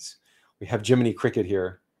have Jiminy Cricket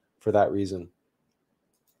here for that reason.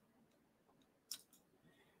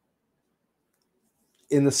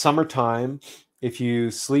 In the summertime, if you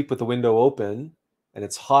sleep with the window open and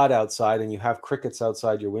it's hot outside and you have crickets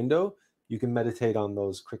outside your window, you can meditate on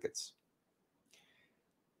those crickets.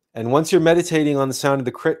 And once you're meditating on the sound of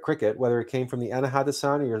the cricket, whether it came from the anahata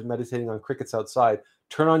sound or you're meditating on crickets outside,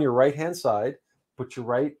 turn on your right-hand side, put your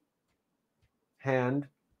right hand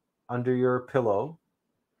under your pillow,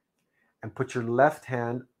 and put your left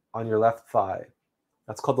hand on your left thigh.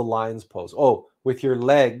 That's called the lion's pose. Oh, with your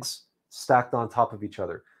legs stacked on top of each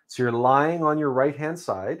other. So you're lying on your right-hand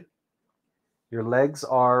side, your legs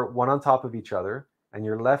are one on top of each other, and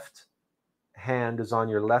your left hand is on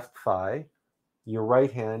your left thigh. Your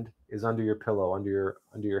right hand is under your pillow, under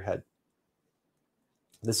your head.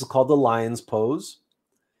 This is called the lion's pose.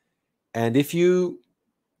 And if you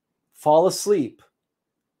fall asleep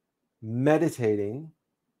meditating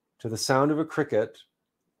to the sound of a cricket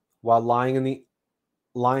while lying in the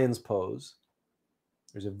lion's pose,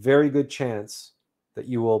 there's a very good chance that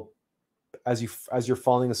you will, as you're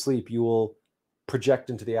falling asleep, you will project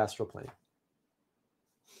into the astral plane.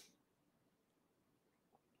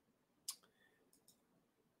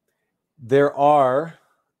 There are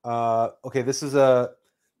okay. This is a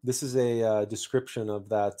description of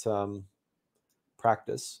that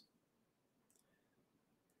practice.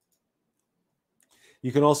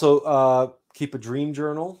 You can also keep a dream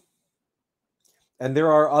journal, and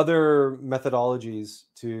there are other methodologies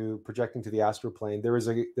to projecting to the astral plane. There is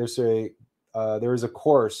a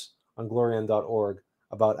course on glorian.org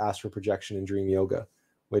about astral projection and dream yoga,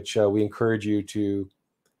 which we encourage you to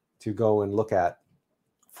go and look at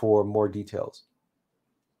for more details.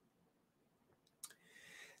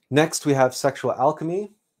 Next, we have sexual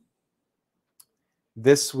alchemy.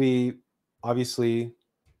 This we obviously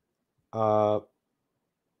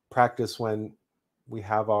practice when we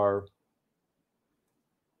have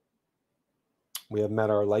met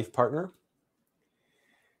our life partner.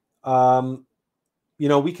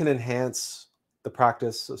 We can enhance the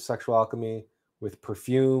practice of sexual alchemy with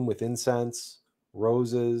perfume, with incense,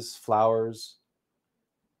 roses, flowers.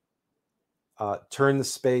 Turn the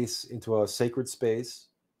space into a sacred space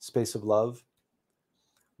of love.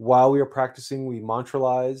 While we are practicing, we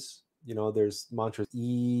mantralize. There's mantras,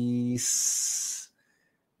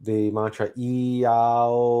 the mantra Iao,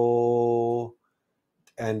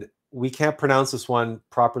 and we can't pronounce this one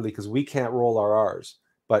properly because we can't roll our R's.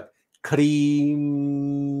 But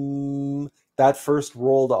Kareem, that first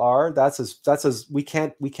rolled R, that's as we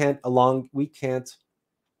can't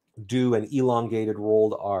do an elongated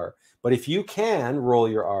rolled R. But if you can roll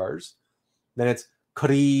your R's, then it's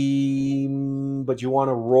Kareem, but you want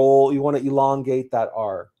to elongate that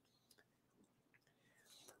R.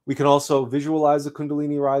 We can also visualize the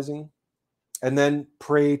Kundalini rising and then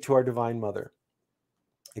pray to our Divine Mother,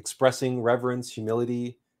 expressing reverence,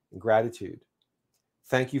 humility, and gratitude.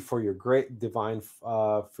 Thank you for your great divine,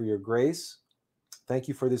 for your grace. Thank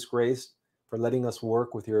you for this grace, for letting us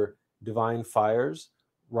work with your divine fires.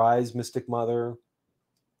 Rise, Mystic Mother,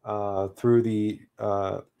 through the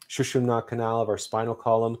Shushumna canal of our spinal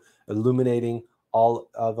column, illuminating all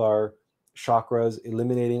of our chakras,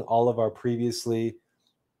 eliminating all of our previously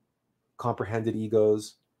comprehended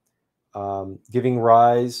egos, giving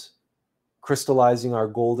rise, crystallizing our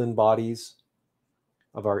golden bodies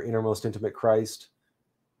of our innermost intimate Christ.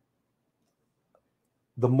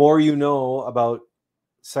 The more you know about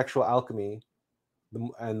sexual alchemy,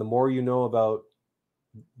 and the more you know about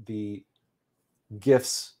the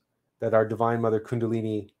gifts that our Divine Mother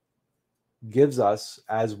Kundalini gives us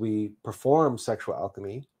as we perform sexual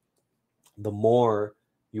alchemy, the more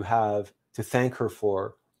you have to thank her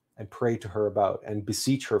for and pray to her about and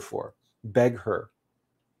beseech her for, beg her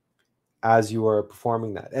as you are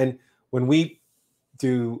performing that. And when we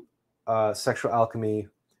do sexual alchemy,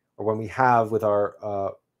 or when we have with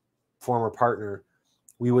our former partner,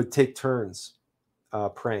 we would take turns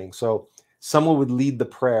praying. So someone would lead the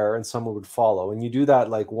prayer and someone would follow, and you do that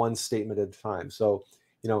like one statement at a time. So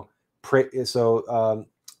pray. So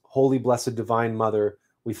Holy Blessed Divine Mother,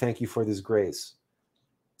 we thank you for this grace.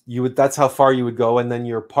 That's how far you would go, and then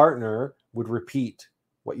your partner would repeat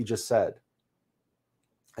what you just said,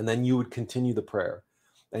 and then you would continue the prayer,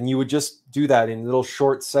 and you would just do that in little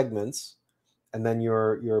short segments, and then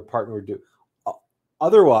your partner would do.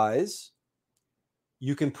 Otherwise,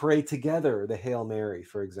 you can pray together the Hail Mary,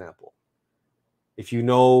 for example. If you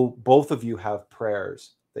know both of you have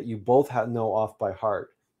prayers that you both know off by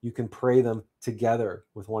heart, you can pray them together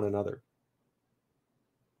with one another.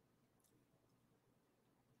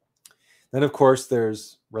 Then, of course,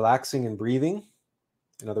 there's relaxing and breathing,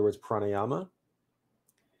 in other words, pranayama.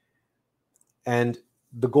 And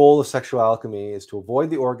the goal of sexual alchemy is to avoid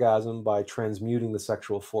the orgasm by transmuting the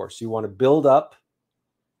sexual force. You want to build up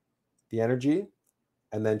the energy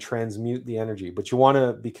and then transmute the energy. But you want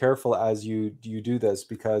to be careful as you do this,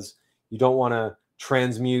 because you don't want to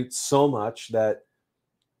transmute so much that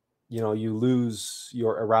you lose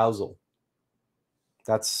your arousal.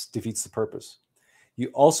 That defeats the purpose.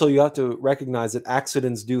 You have to recognize that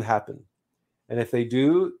accidents do happen. And if they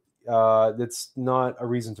do, that's not a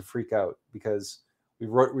reason to freak out, because we've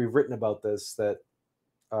written about this, that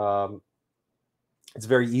it's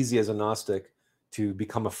very easy as a Gnostic to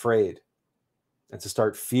become afraid and to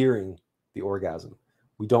start fearing the orgasm.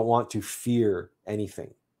 We don't want to fear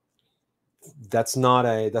anything. That's not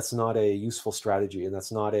a useful strategy, and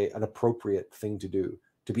that's not an appropriate thing to do,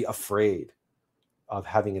 to be afraid of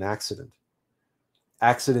having an accident.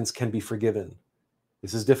 Accidents can be forgiven.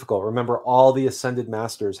 This is difficult. Remember, all the ascended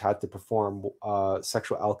masters had to perform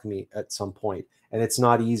sexual alchemy at some point, and it's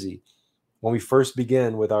not easy. When we first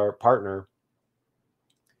begin with our partner,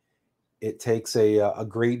 it takes a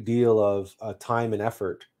great deal of time and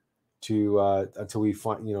effort to until we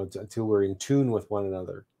find, until we're in tune with one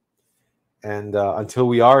another, and until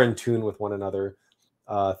we are in tune with one another,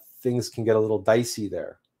 things can get a little dicey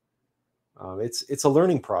there. It's a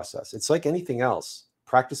learning process. It's like anything else.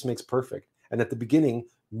 Practice makes perfect. And at the beginning,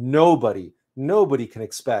 nobody can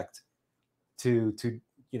expect to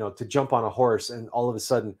jump on a horse and all of a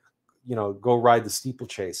sudden, go ride the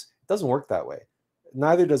steeplechase. It doesn't work that way.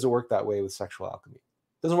 Neither does it work that way with sexual alchemy.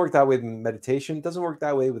 It doesn't work that way with meditation. It doesn't work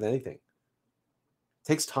that way with anything. It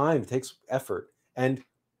takes time. It takes effort. And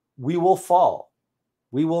we will fall.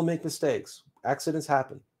 We will make mistakes. Accidents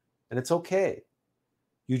happen. And it's okay.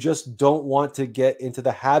 You just don't want to get into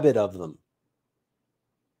the habit of them,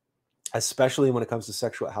 especially when it comes to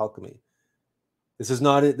sexual alchemy. This is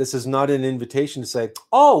not an invitation to say,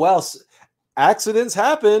 oh, well, accidents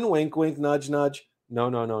happen, wink, wink, nudge, nudge.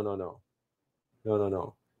 No.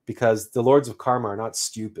 Because the lords of karma are not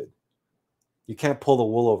stupid. You can't pull the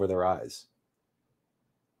wool over their eyes.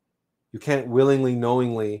 You can't willingly,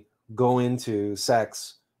 knowingly go into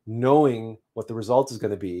sex knowing what the result is going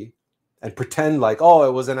to be and pretend like, oh,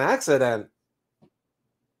 it was an accident.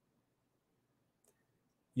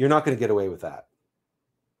 You're not going to get away with that.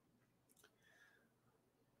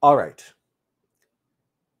 All right.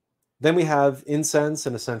 Then we have incense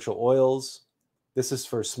and essential oils. This is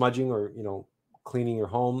for smudging or, cleaning your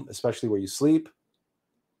home, especially where you sleep.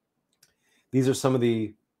 These are some of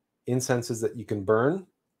the incenses that you can burn.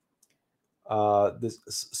 This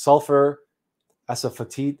sulfur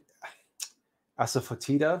asafoetida.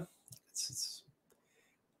 It's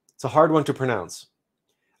a hard one to pronounce.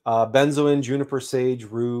 Benzoin, juniper, sage,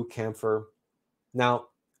 rue, camphor. Now,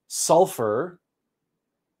 sulfur,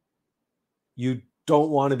 you don't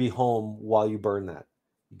want to be home while you burn that.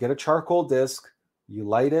 You get a charcoal disc, you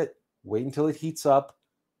light it, wait until it heats up,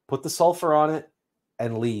 put the sulfur on it,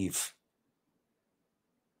 and leave.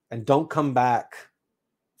 And don't come back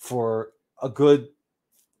for a good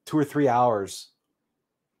 2 or 3 hours.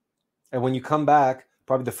 And when you come back,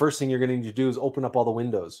 probably the first thing you're going to need to do is open up all the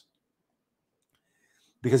windows,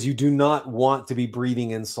 because you do not want to be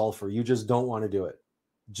breathing in sulfur. You just don't want to do it.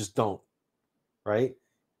 Just don't, right?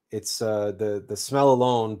 It's the smell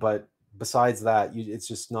alone, but besides that, it's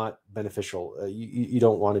just not beneficial. You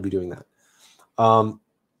don't want to be doing that.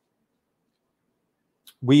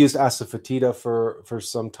 We used asafoetida for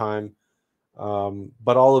some time,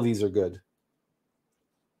 but all of these are good.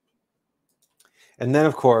 And then,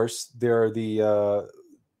 of course, there are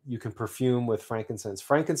you can perfume with frankincense.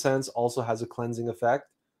 Frankincense also has a cleansing effect.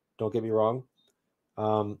 Don't get me wrong.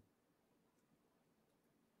 And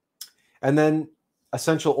then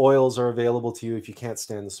essential oils are available to you if you can't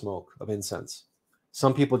stand the smoke of incense.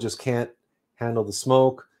 Some people just can't handle the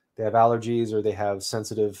smoke. They have allergies, or they have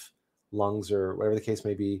sensitive lungs, or whatever the case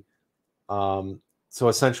may be. So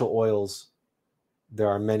essential oils, there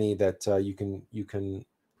are many that you can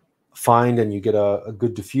find, and you get a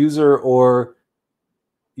good diffuser, or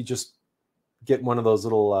you just get one of those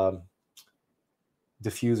little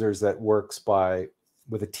diffusers that works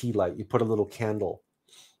with a tea light. You put a little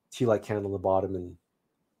tea light candle in the bottom,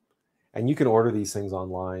 and you can order these things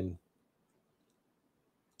online.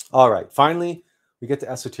 All right, finally, we get to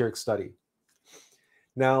esoteric study.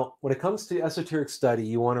 Now, when it comes to esoteric study,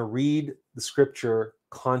 you want to read the scripture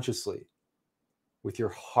consciously, with your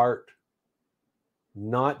heart,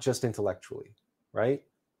 not just intellectually, right?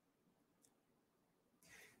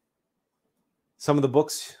 Some of the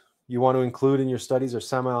books you want to include in your studies are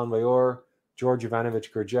Samael Weor, George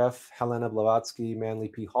Ivanovich Gurdjieff, Helena Blavatsky, Manly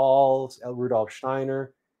P. Hall, L. Rudolf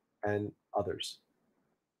Steiner, and others.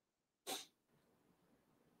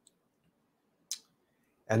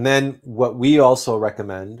 And then what we also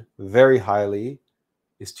recommend very highly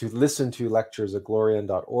is to listen to lectures at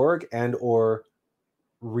glorian.org and or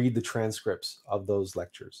read the transcripts of those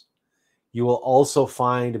lectures. You will also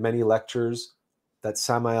find many lectures that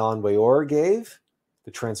Samael Weor gave,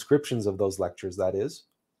 the transcriptions of those lectures, that is.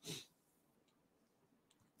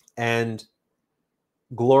 And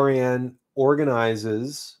Glorian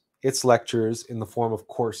organizes its lectures in the form of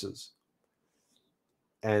courses.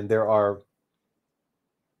 And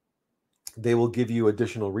they will give you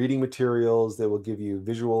additional reading materials, they will give you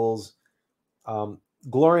visuals.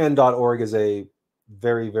 Glorian.org is a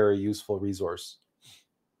very, very useful resource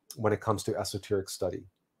when it comes to esoteric study.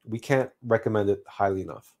 We can't recommend it highly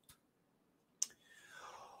enough.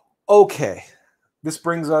 Okay, this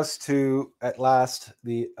brings us to, at last,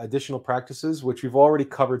 the additional practices, which we've already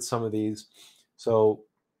covered some of these. So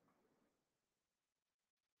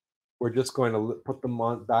we're just going to put them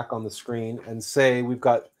back on the screen and say we've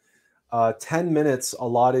got 10 minutes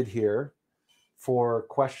allotted here for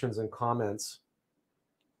questions and comments.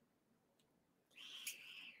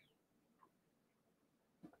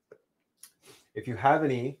 If you have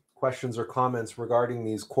any questions or comments regarding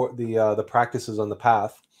these the practices on the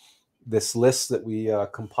path, this list that we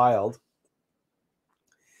compiled,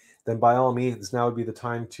 then by all means, now would be the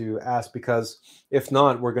time to ask, because if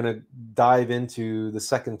not, we're going to dive into the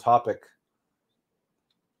second topic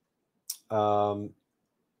for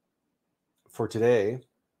today,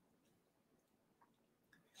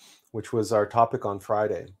 which was our topic on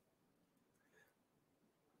Friday.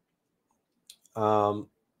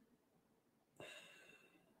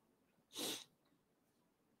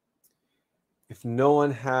 If no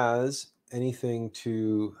one has anything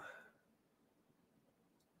to...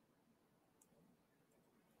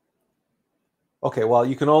 Okay, well,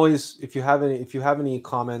 you can always, if you have any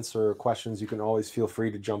comments or questions, you can always feel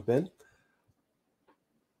free to jump in.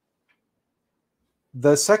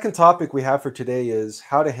 The second topic we have for today is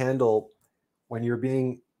how to handle when you're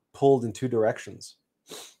being pulled in two directions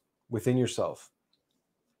within yourself.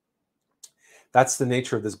 That's the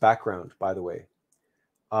nature of this background, by the way.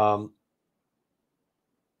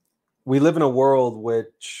 We live in a world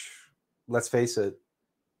which, let's face it,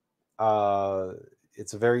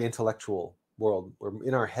 it's a very intellectual world. We're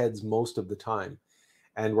in our heads most of the time,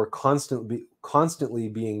 and we're constantly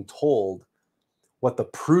being told what the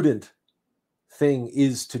prudent thing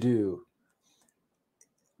is to do.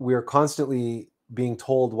 We're constantly being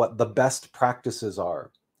told what the best practices are,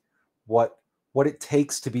 what it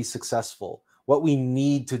takes to be successful, what we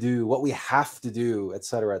need to do, what we have to do,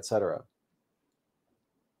 etc., etc.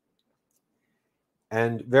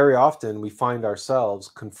 And very often we find ourselves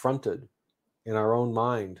confronted in our own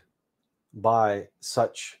mind by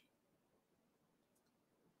such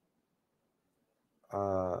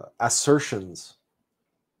assertions,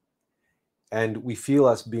 and we feel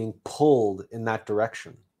us being pulled in that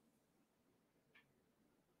direction.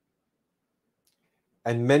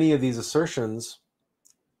 And many of these assertions,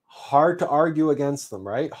 hard to argue against them,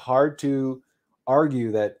 right? Hard to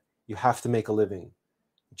argue that you have to make a living,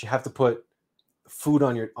 that you have to put food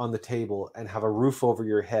on the table and have a roof over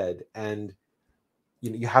your head, and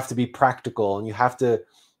you have to be practical, and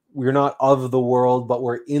we're not of the world, but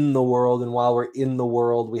we're in the world, and while we're in the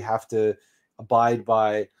world, we have to abide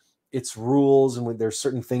by its rules, and there's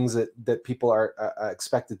certain things that people are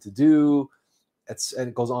expected to do. And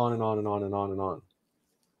it goes on and on and on and on and on.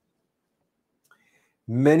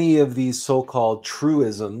 Many of these so-called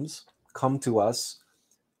truisms come to us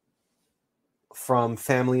from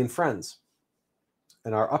family and friends,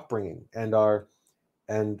 and our upbringing,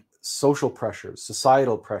 and social pressures,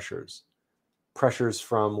 societal pressures, pressures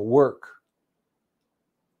from work,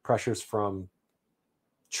 pressures from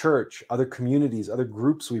church, other communities, other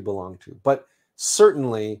groups we belong to. But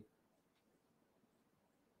certainly,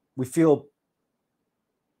 we feel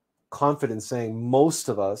confident saying most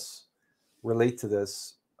of us relate to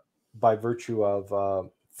this by virtue of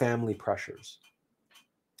family pressures,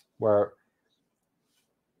 where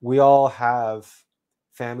we all have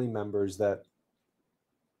family members that,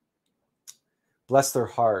 bless their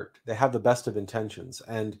heart, they have the best of intentions,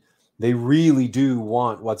 and they really do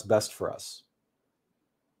want what's best for us.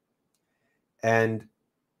 And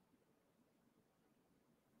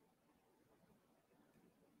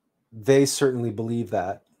they certainly believe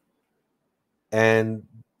that. And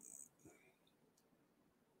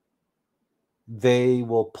they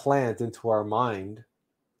will plant into our mind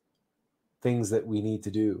things that we need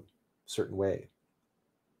to do a certain way,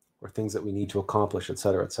 or things that we need to accomplish,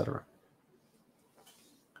 etc., etc.,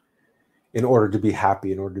 in order to be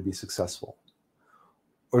happy, in order to be successful,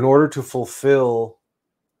 or in order to fulfill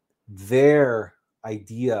their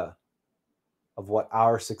idea of what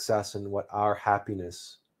our success and what our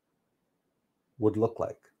happiness would look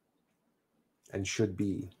like and should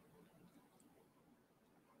be.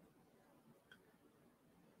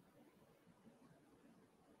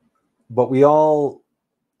 But we all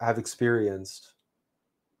have experienced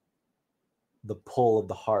the pull of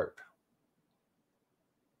the heart.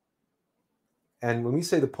 And when we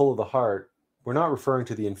say the pull of the heart, we're not referring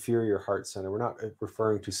to the inferior heart center. We're not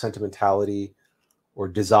referring to sentimentality or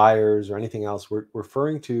desires or anything else. We're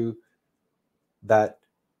referring to that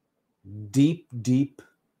deep, deep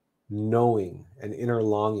knowing and inner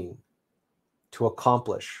longing to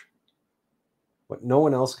accomplish what no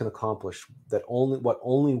one else can accomplish, what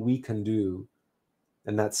only we can do,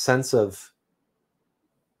 and that sense of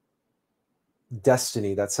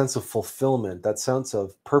destiny, that sense of fulfillment, that sense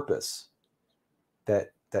of purpose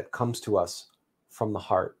that comes to us from the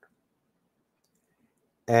heart.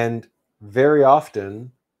 And very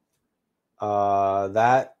often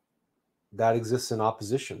that exists in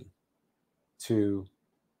opposition to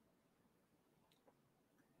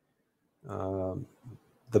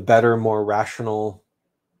the better, more rational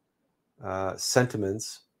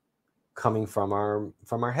sentiments coming from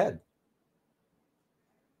our head.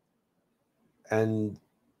 And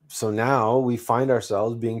so now we find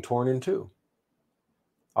ourselves being torn in two.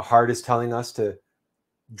 Our heart is telling us to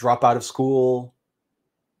drop out of school,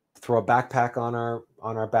 throw a backpack on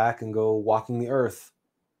our back and go walking the earth,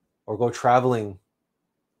 or go traveling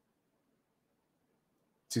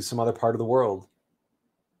to some other part of the world.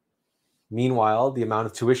 Meanwhile, the amount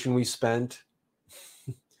of tuition we spent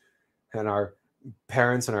and our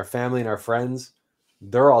parents and our family and our friends,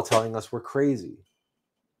 they're all telling us we're crazy.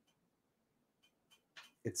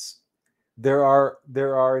 There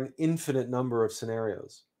are an infinite number of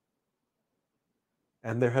scenarios.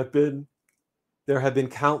 And there have been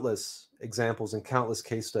countless examples and countless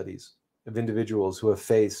case studies of individuals who have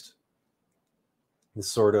faced this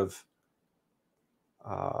sort of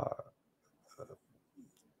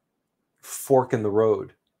fork in the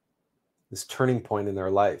road, this turning point in their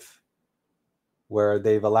life, where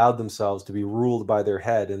they've allowed themselves to be ruled by their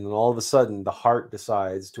head, and then all of a sudden the heart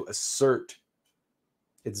decides to assert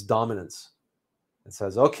its dominance and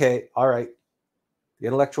says, okay, all right, the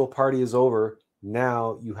intellectual party is over.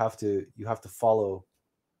 Now you have to follow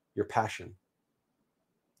your passion.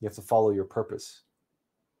 You have to follow your purpose.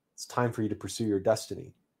 It's time for you to pursue your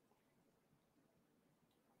destiny.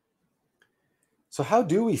 So how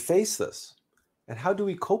do we face this? And how do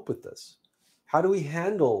we cope with this? How do we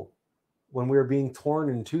handle when we're being torn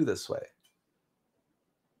in two this way?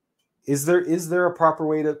 Is there a proper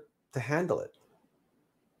way to handle it?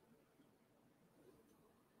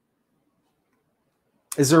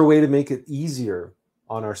 Is there a way to make it easier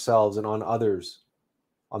on ourselves and on others,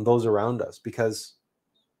 on those around us? Because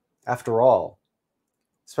after all,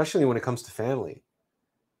 especially when it comes to family,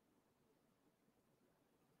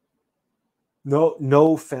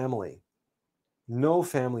 no family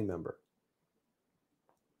member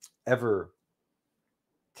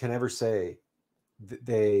can ever say that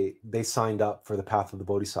they signed up for the path of the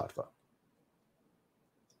Bodhisattva.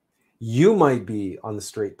 You might be on the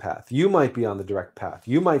straight path. You might be on the direct path.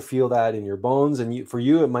 You might feel that in your bones, and for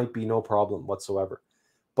you, it might be no problem whatsoever.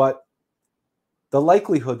 But the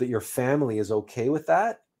likelihood that your family is okay with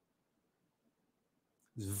that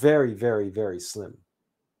is very, very, very slim.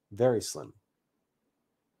 Very slim.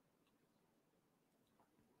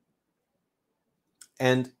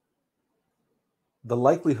 And the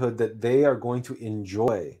likelihood that they are going to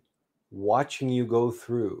enjoy watching you go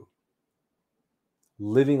through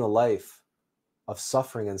living a life of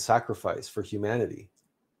suffering and sacrifice for humanity,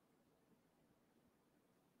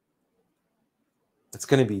 it's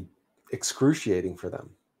going to be excruciating for them.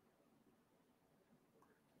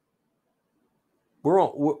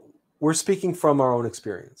 We're speaking from our own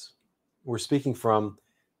experience. We're speaking from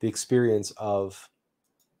the experience of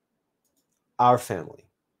our family,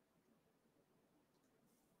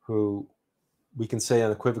 who we can say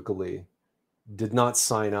unequivocally did not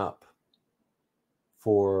sign up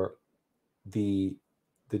for the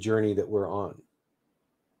journey that we're on.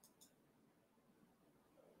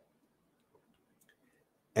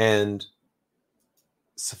 And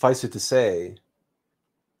suffice it to say,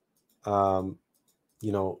 no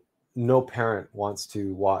parent wants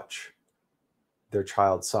to watch their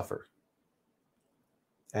child suffer.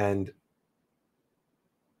 And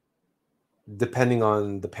depending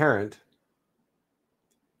on the parent,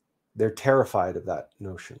 they're terrified of that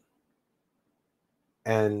notion.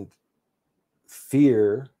 And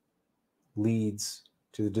fear leads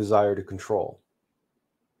to the desire to control.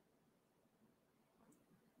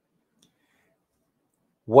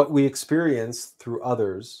 what we experience through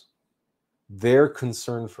others, their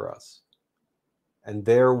concern for us, and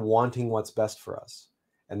their wanting what's best for us,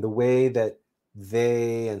 and the way that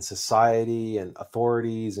they and society and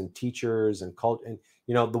authorities and teachers and culture, and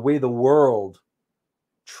the way the world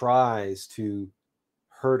tries to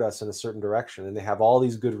hurt us in a certain direction, and they have all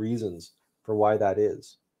these good reasons for why that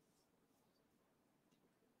is.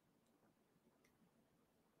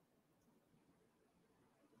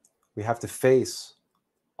 We have to face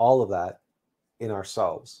all of that in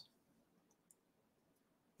ourselves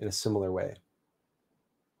in a similar way.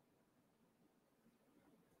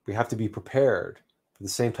 We have to be prepared for the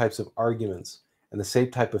same types of arguments and the same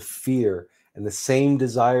type of fear and the same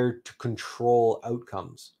desire to control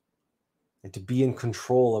outcomes and to be in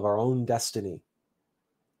control of our own destiny.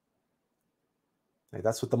 Right?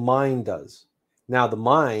 That's what the mind does. Now, the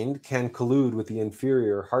mind can collude with the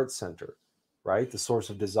inferior heart center, right? The source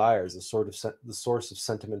of desires, the source of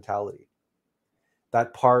sentimentality.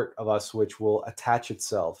 That part of us which will attach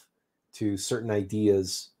itself to certain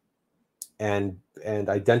ideas and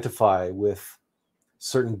identify with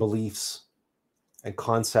certain beliefs and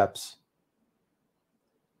concepts,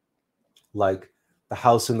 like the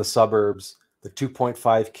house in the suburbs, the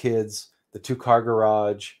 2.5 kids, the 2-car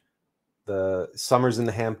garage, the summers in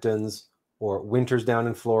the Hamptons, or winters down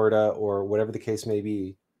in Florida, or whatever the case may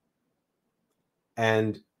be.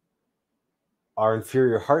 And our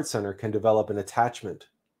inferior heart center can develop an attachment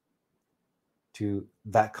to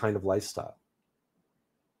that kind of lifestyle.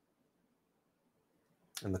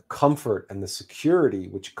 And the comfort and the security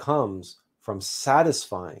which comes from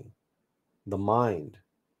satisfying the mind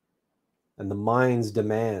and the mind's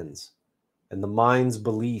demands and the mind's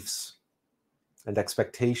beliefs and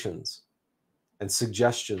expectations and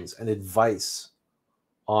suggestions and advice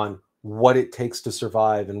on what it takes to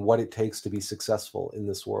survive and what it takes to be successful in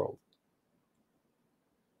this world.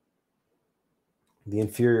 The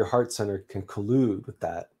inferior heart center can collude with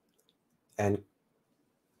that and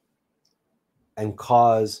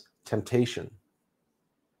cause temptation,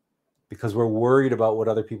 because we're worried about what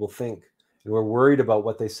other people think, and we're worried about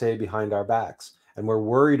what they say behind our backs, and we're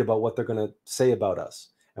worried about what they're going to say about us,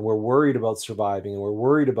 and we're worried about surviving, and we're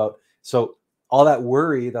worried about, so all that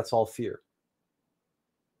worry, that's all fear.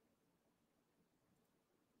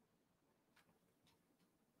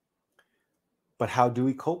 But how do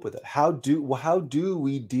we cope with it? How do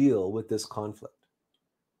we deal with this conflict?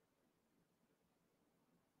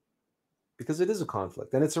 Because it is a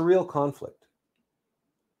conflict, and it's a real conflict.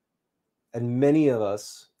 And many of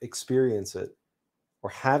us experience it, or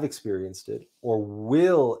have experienced it, or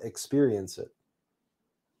will experience it.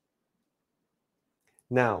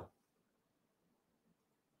 Now,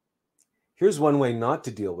 here's one way not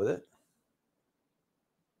to deal with it.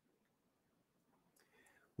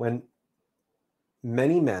 When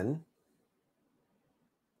many men,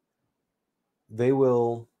 they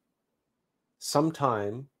will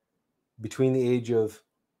sometime between the age of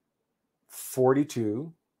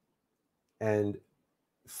 42 and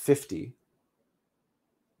 50,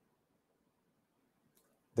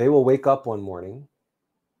 they will wake up one morning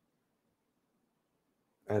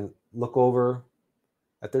and look over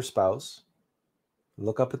at their spouse,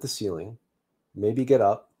 look up at the ceiling, maybe get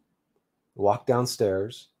up, walk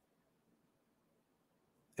downstairs,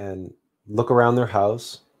 and look around their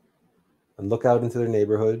house and look out into their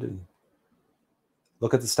neighborhood and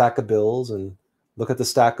look at the stack of bills and look at the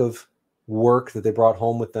stack of work that they brought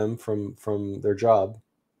home with them from their job.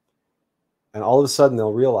 And all of a sudden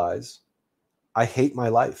they'll realize, I hate my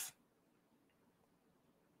life.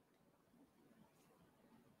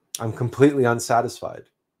 I'm completely unsatisfied.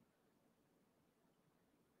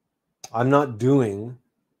 I'm not doing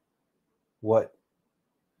what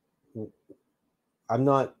I'm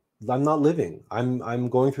not living. I'm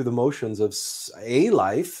going through the motions of a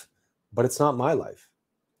life, but it's not my life.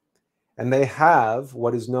 And they have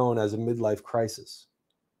what is known as a midlife crisis.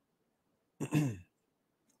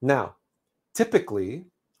 Now, typically,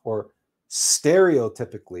 or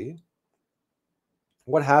stereotypically,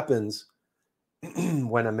 what happens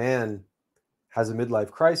when a man has a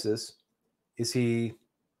midlife crisis is he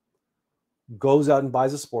goes out and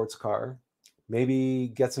buys a sports car, maybe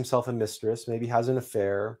gets himself a mistress, maybe has an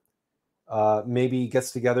affair, maybe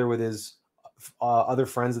gets together with his other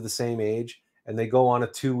friends of the same age, and they go on a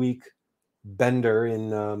 2-week bender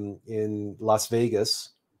in Las Vegas,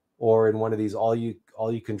 or in one of these all you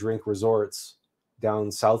can drink resorts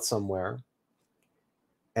down south somewhere,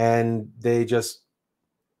 and they just,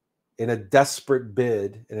 in a desperate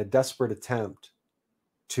bid, in a desperate attempt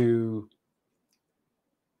to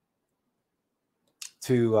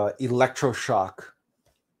electroshock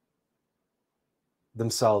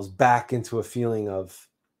themselves back into a feeling of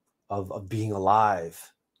being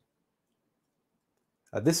alive.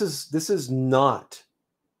 This is not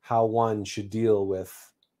how one should deal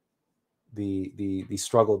with the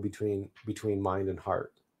struggle between mind and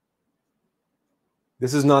heart.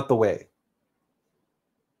 This is not the way.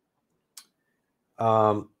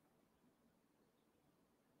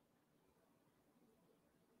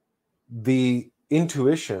 The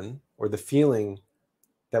intuition or the feeling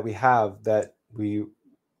that we have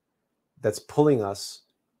that's pulling us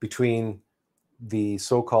between the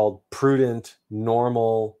so-called prudent,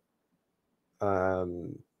 normal,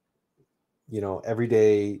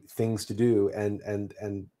 everyday things to do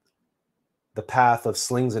and the path of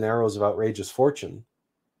slings and arrows of outrageous fortune.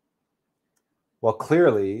 Well,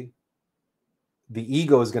 clearly, the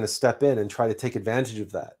ego is going to step in and try to take advantage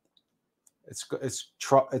of that.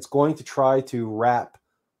 It's going to try to wrap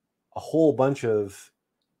a whole bunch of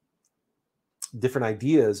different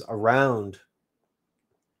ideas around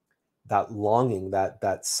that longing,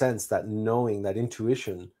 that sense, that knowing, that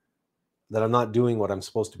intuition that I'm not doing what I'm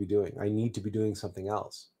supposed to be doing. I need to be doing something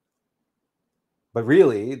else. But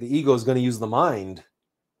really, the ego is going to use the mind,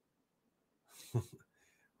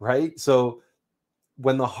 right? So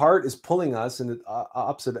when the heart is pulling us in the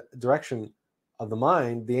opposite direction of the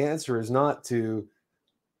mind, the answer is not to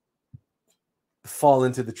fall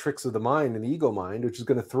into the tricks of the mind and the ego mind, which is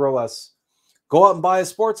going to throw us, go out and buy a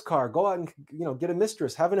sports car, go out and get a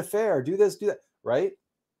mistress, have an affair, do this, do that, right?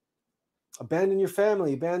 Abandon your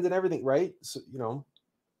family, abandon everything, right?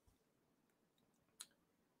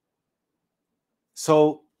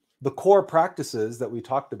 So the core practices that we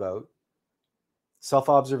talked about,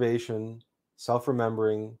 self-observation,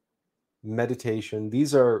 self-remembering, meditation,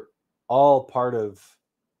 these are all part of,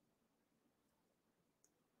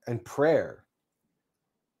 and prayer.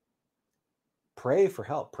 Pray for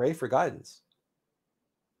help, pray for guidance.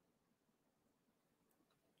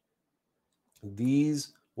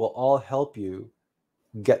 These will all help you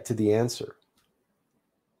get to the answer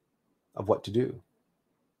of what to do.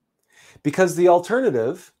 Because the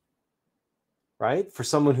alternative, right, for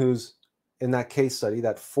someone who's in that case study,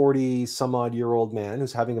 that 40 some odd year old man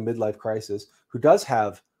who's having a midlife crisis, who does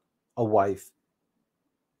have a wife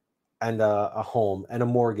and a home and a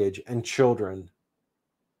mortgage and children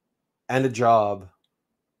and a job,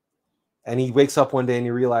 and he wakes up one day and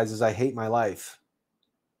he realizes, I hate my life.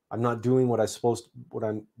 I'm not doing what I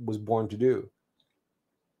was born to do.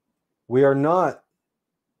 We are not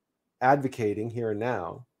advocating here and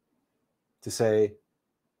now to say,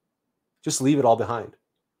 just leave it all behind.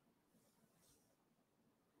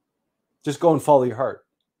 Just go and follow your heart,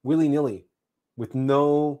 willy-nilly, with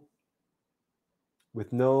no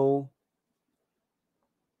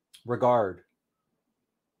regard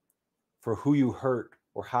for who you hurt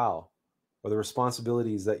or how, or the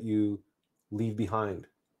responsibilities that you leave behind.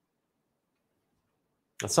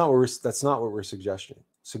 That's not what we're suggesting.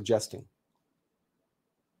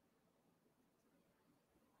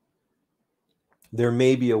 There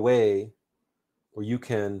may be a way where you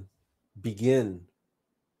can begin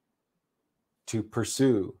to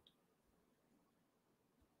pursue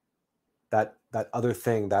that other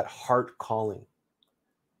thing, that heart calling,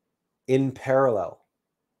 in parallel,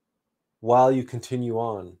 while you continue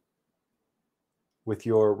on with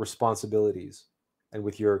your responsibilities and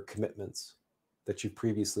with your commitments that you've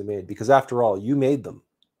previously made. Because after all, you made them.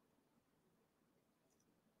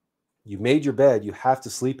 You made your bed, you have to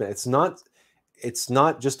sleep in it. It's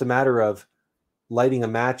not just a matter of lighting a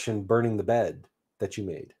match and burning the bed that you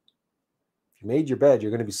made. If you made your bed,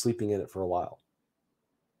 you're going to be sleeping in it for a while.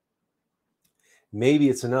 Maybe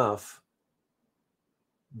it's enough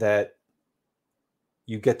that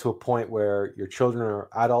you get to a point where your children are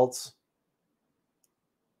adults,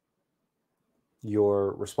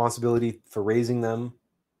 your responsibility for raising them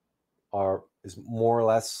is more or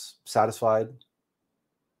less satisfied,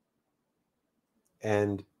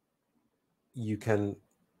 and you can,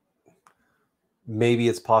 maybe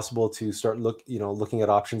it's possible to start looking at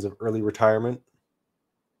options of early retirement.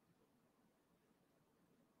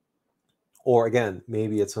 Or again,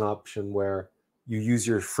 maybe it's an option where you use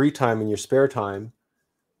your free time and your spare time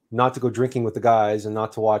not to go drinking with the guys and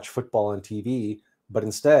not to watch football on TV, but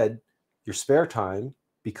instead your spare time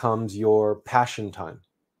becomes your passion time.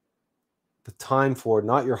 The time for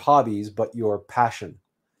not your hobbies, but your passion.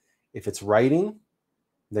 If it's writing,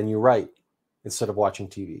 then you write instead of watching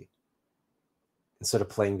TV, instead of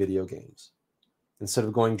playing video games, instead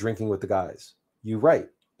of going drinking with the guys. You write.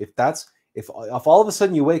 If all of a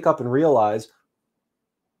sudden you wake up and realize,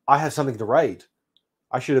 I have something to write,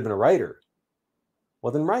 I should have been a writer,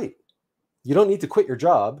 well then write. You don't need to quit your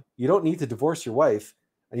job. You don't need to divorce your wife,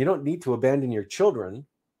 and you don't need to abandon your children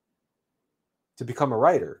to become a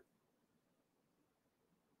writer.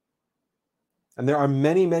 And there are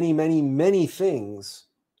many, many, many, many things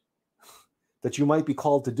that you might be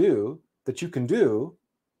called to do that you can do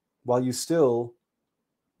while you still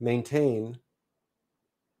maintain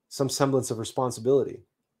some semblance of responsibility.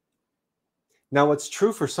 Now, what's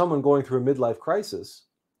true for someone going through a midlife crisis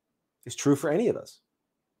is true for any of us.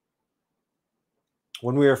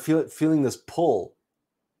 When we are feeling this pull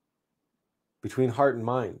between heart and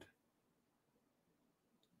mind,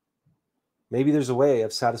 maybe there's a way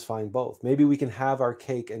of satisfying both. Maybe we can have our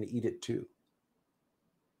cake and eat it too.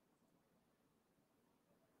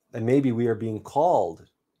 And maybe we are being called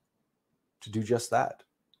to do just that.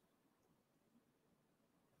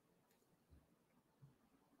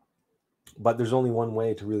 But there's only one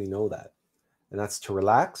way to really know that, and that's to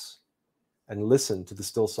relax and listen to the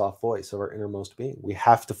still soft voice of our innermost being. We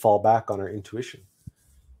have to fall back on our intuition.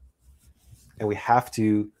 And we have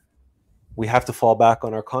to fall back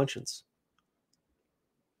on our conscience.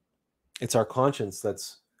 It's our conscience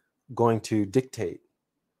that's going to dictate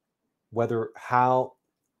whether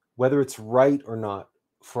it's right or not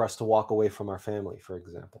for us to walk away from our family, for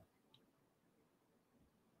example.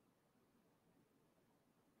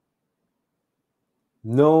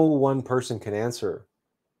 No one person can answer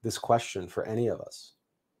this question for any of us.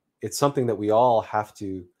 It's something that we all have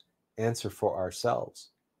to answer for ourselves.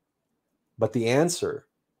 But the answer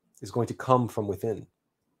is going to come from within.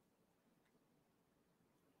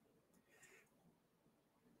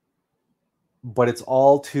 But it's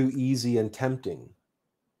all too easy and tempting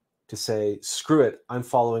to say, screw it, I'm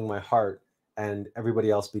following my heart and everybody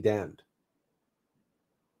else be damned.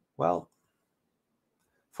 Well,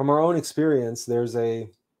 from our own experience,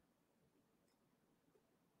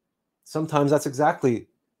 sometimes that's exactly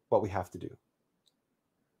what we have to do.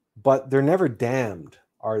 But they're never damned,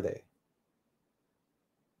 are they?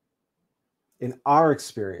 In our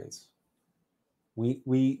experience,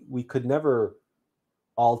 we could never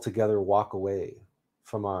altogether walk away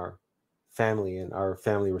from our family and our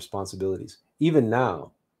family responsibilities. Even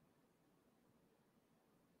now,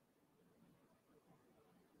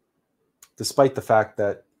 despite the fact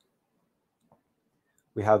that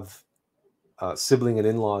we have sibling and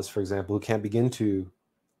in-laws, for example, who can't begin to,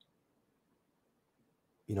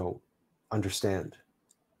 understand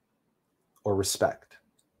or respect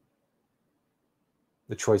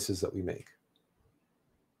the choices that we make.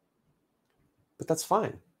 But that's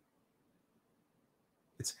fine.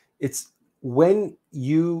 It's when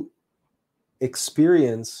you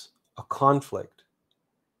experience a conflict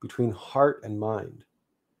between heart and mind,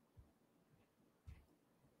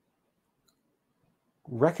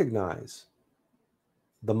 recognize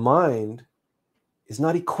the mind is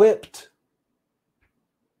not equipped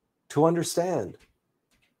to understand.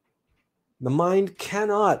 The mind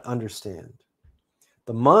cannot understand.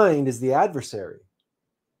 The mind is the adversary.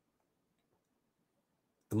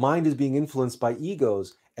 The mind is being influenced by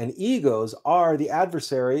egos, and egos are the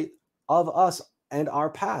adversary of us and our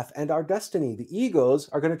path and our destiny. The egos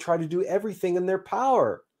are going to try to do everything in their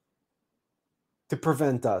power to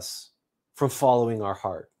prevent us from following our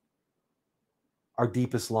heart, our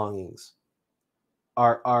deepest longings,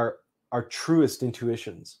 our truest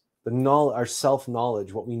intuitions, our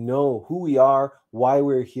self-knowledge, what we know, who we are, why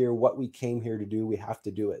we're here, what we came here to do. We have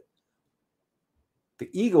to do it. The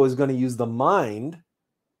ego is going to use the mind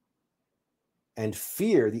and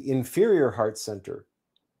fear, the inferior heart center,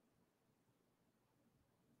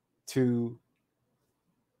 to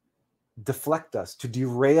deflect us, to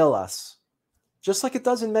derail us, just like it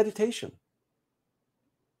does in meditation.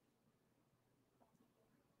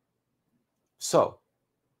 So,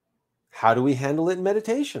 how do we handle it in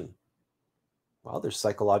meditation? Well, there's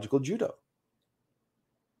psychological judo.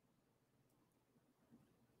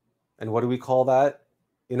 And what do we call that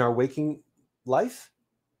in our waking life?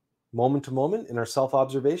 Moment to moment, in our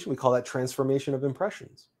self-observation, we call that transformation of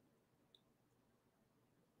impressions.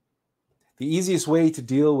 The easiest way to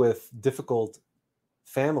deal with difficult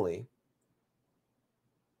family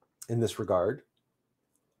in this regard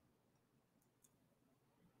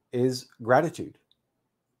is gratitude.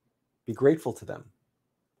 Be grateful to them.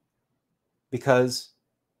 Because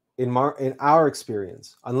in our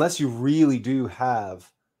experience, unless you really do have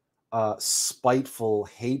spiteful,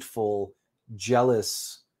 hateful,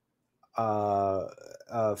 jealous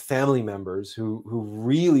family members who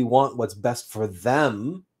really want what's best for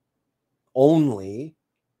them only,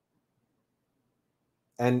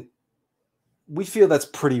 and we feel that's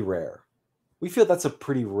pretty rare. We feel that's a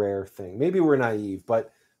pretty rare thing. Maybe we're naive,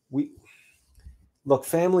 but look,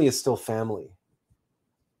 family is still family.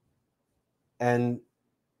 And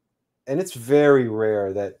it's very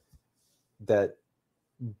rare that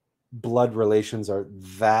blood relations are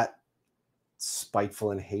that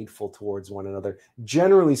spiteful and hateful towards one another.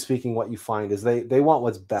 Generally speaking, what you find is they want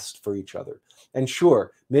what's best for each other. And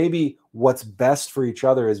sure, maybe what's best for each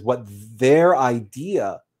other is what their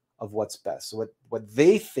idea of what's best, so what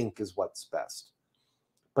they think is what's best.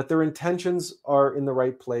 But their intentions are in the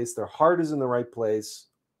right place. Their heart is in the right place.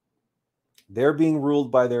 They're being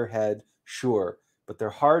ruled by their head, sure, but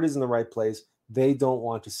their heart is in the right place. They don't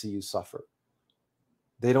want to see you suffer.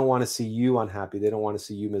 They don't want to see you unhappy. They don't want to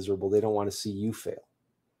see you miserable. They don't want to see you fail.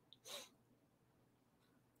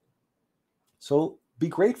 So be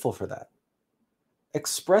grateful for that.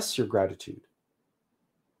 Express your gratitude.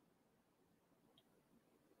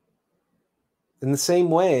 In the same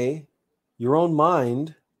way, your own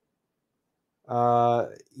mind,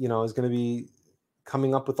 is going to be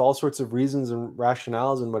coming up with all sorts of reasons and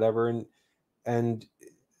rationales and whatever, and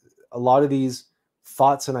a lot of these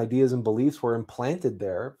thoughts and ideas and beliefs were implanted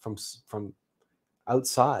there from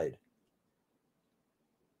outside.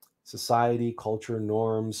 Society, culture,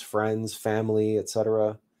 norms, friends, family,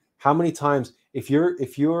 etc. How many times, if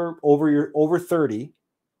you're over 30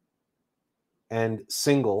 and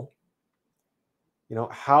single,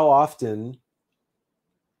 how often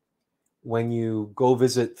when you go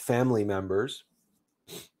visit family members,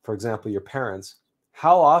 for example, your parents,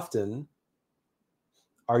 how often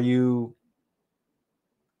are you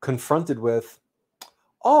confronted with,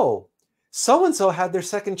 oh, so-and-so had their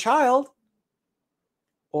second child?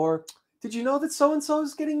 Or, did you know that so-and-so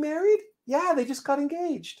is getting married? Yeah, they just got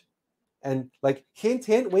engaged. And like, hint,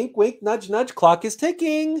 hint, wink, wink, nudge, nudge, clock is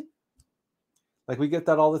ticking. Like, we get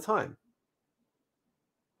that all the time.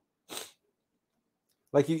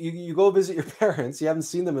 Like, you go visit your parents, you haven't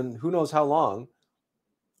seen them in who knows how long,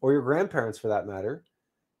 or your grandparents for that matter,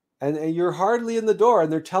 and you're hardly in the door,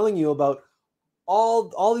 and they're telling you about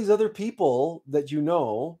all these other people that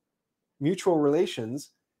mutual relations,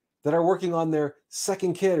 that are working on their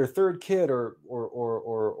second kid or third kid,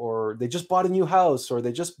 or they just bought a new house, or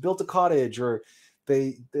they just built a cottage, or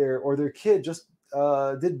their kid just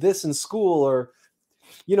did this in school, or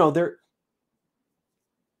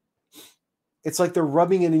it's like they're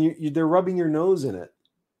rubbing it in they're rubbing your nose in it.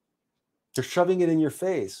 They're shoving it in your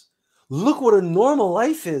face. Look what a normal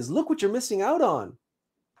life is. Look what you're missing out on.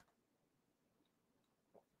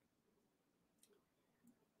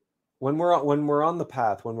 When we're on the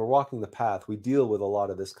path, when we're walking the path, we deal with a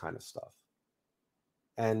lot of this kind of stuff.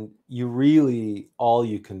 And all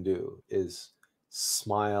you can do is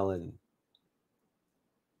smile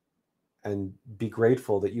and be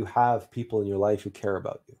grateful that you have people in your life who care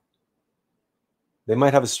about you. They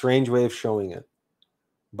might have a strange way of showing it,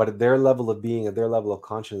 but at their level of being, at their level of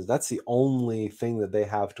consciousness, that's the only thing that they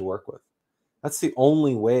have to work with. That's the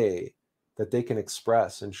only way that they can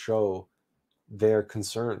express and show their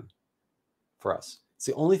concern for us. It's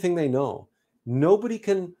the only thing they know. Nobody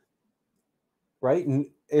can, right?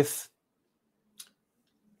 If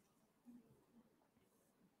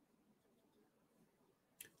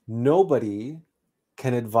nobody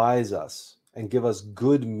can advise us and give us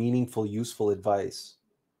good, meaningful, useful advice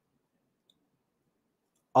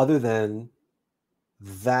other than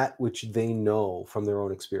that which they know from their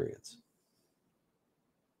own experience.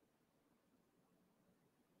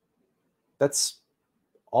 That's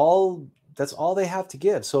all they have to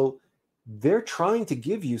give. So they're trying to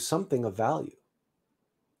give you something of value,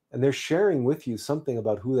 and they're sharing with you something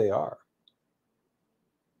about who they are.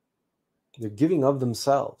 They're giving of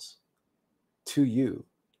themselves to you.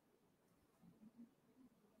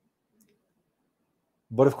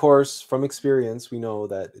 But of course, from experience, we know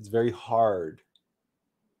that it's very hard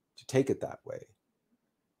to take it that way.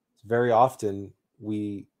 Very often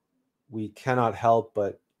we cannot help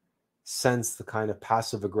but sense the kind of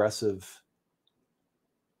passive aggressive,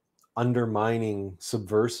 undermining,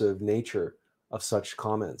 subversive nature of such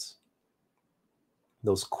comments.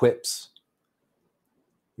 Those quips,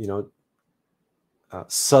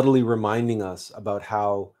 subtly reminding us about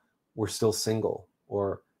how we're still single,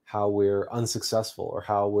 or how we're unsuccessful, or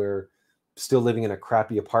how we're still living in a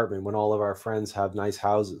crappy apartment when all of our friends have nice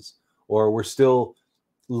houses, or we're still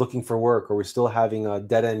looking for work, or we're still having a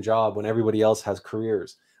dead-end job when everybody else has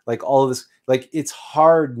careers. Like, all of this, like, it's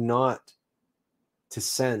hard not to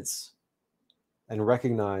sense and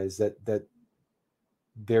recognize that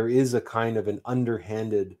there is a kind of an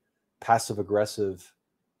underhanded, passive aggressive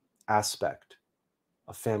aspect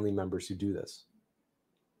of family members who do this.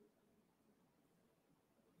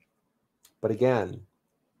 But again,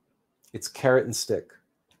 it's carrot and stick.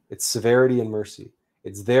 It's severity and mercy.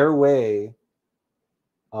 It's their way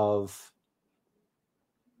of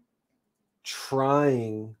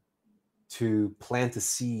trying to plant a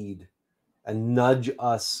seed and nudge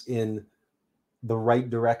us in the right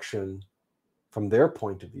direction from their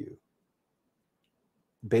point of view,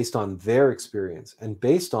 based on their experience and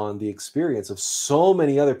based on the experience of so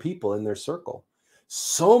many other people in their circle,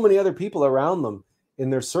 so many other people around them in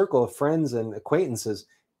their circle of friends and acquaintances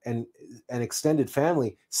and extended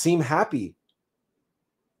family seem happy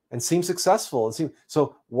and seem successful and seem,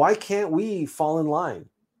 so why can't we fall in line?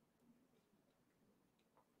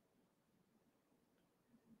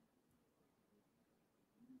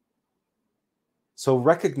 So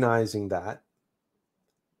recognizing that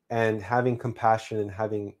and having compassion and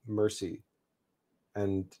having mercy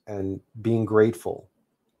and being grateful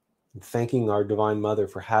and thanking our Divine Mother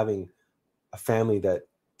for having a family that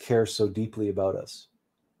cares so deeply about us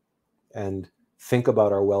and think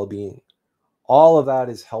about our well-being. All of that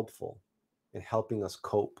is helpful in helping us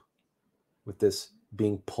cope with this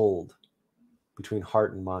being pulled between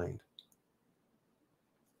heart and mind.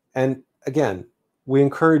 And again, we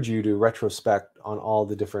encourage you to retrospect on all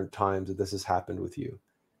the different times that this has happened with you.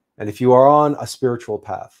 And if you are on a spiritual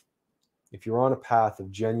path, if you're on a path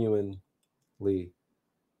of genuinely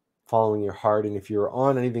following your heart, and if you're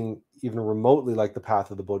on anything even remotely like the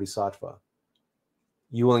path of the Bodhisattva,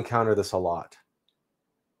 you will encounter this a lot.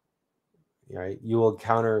 Right? You will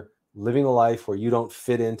encounter living a life where you don't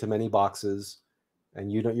fit into many boxes,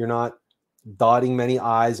 and you're not dotting many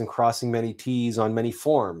I's and crossing many T's on many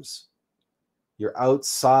forms. You're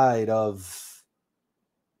outside of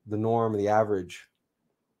the norm, the average,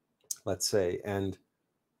 let's say, and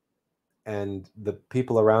the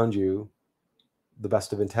people around you, the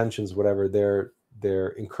best of intentions, whatever, they're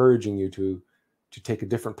encouraging you to take a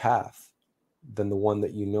different path than the one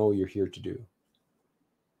that you know you're here to do.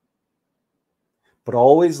 But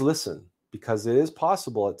always listen, because it is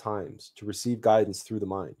possible at times to receive guidance through the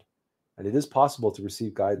mind. And it is possible to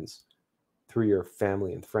receive guidance through your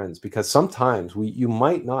family and friends, because sometimes you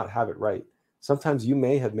might not have it right. Sometimes you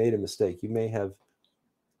may have made a mistake. You may have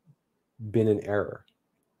been in error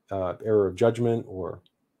of judgment, or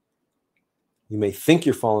you may think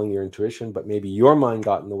you're following your intuition, but maybe your mind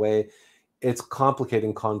got in the way. It's complicated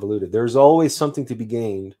and convoluted. There's always something to be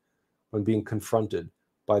gained when being confronted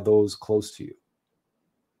by those close to you.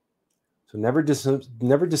 So never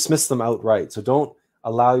dismiss them outright. So don't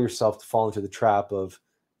allow yourself to fall into the trap of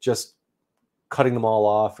just cutting them all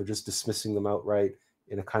off or just dismissing them outright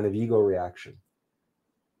in a kind of ego reaction.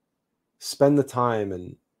 Spend the time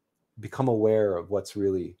and become aware of what's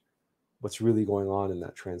really going on in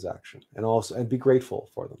that transaction, and be grateful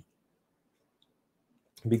for them.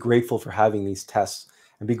 Be grateful for having these tests,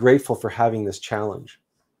 and be grateful for having this challenge,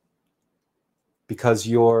 because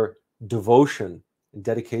your devotion and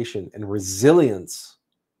dedication and resilience,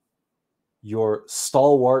 your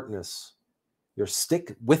stalwartness, your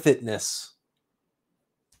stick-with-itness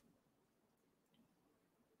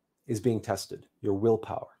is being tested. Your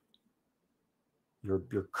willpower, your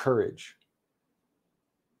courage,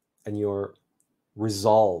 and your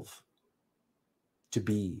resolve to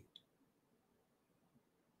be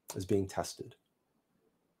is being tested.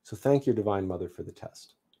 So thank your Divine Mother for the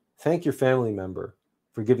test. Thank your family member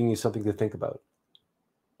for giving you something to think about.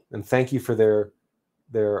 And thank you for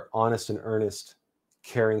their honest and earnest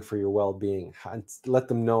caring for your well-being. And let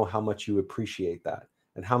them know how much you appreciate that,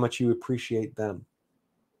 and how much you appreciate them,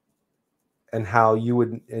 and how you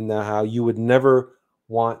would never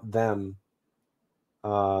want them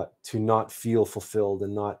to not feel fulfilled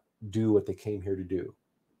and not do what they came here to do.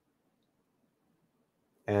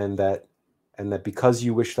 And that because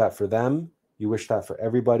you wish that for them, you wish that for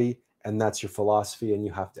everybody, and that's your philosophy,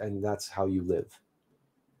 and that's how you live.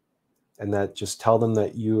 And that just tell them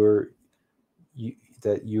that you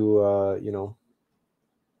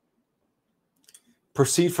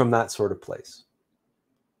proceed from that sort of place.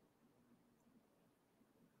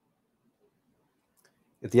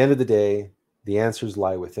 At the end of the day, the answers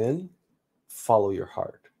lie within. Follow your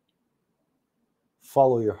heart.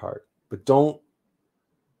 Follow your heart, but don't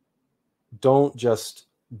just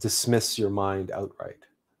dismiss your mind outright.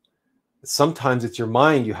 Sometimes it's your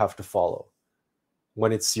mind you have to follow.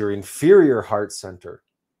 When it's your inferior heart center,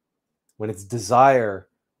 when it's desire,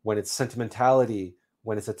 when it's sentimentality,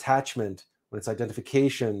 when it's attachment, when it's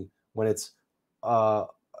identification, when it's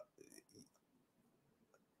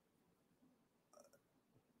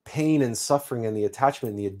pain and suffering, and the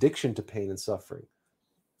attachment and the addiction to pain and suffering,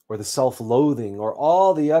 or the self-loathing, or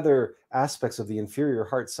all the other aspects of the inferior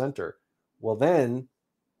heart center, well then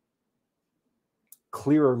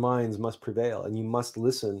clearer minds must prevail, and you must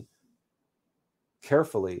listen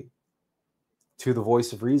carefully to the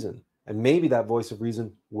voice of reason. And maybe that voice of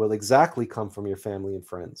reason will exactly come from your family and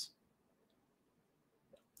friends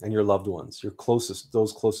and your loved ones, your closest,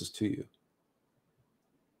 those closest to you.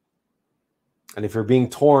 And if you're being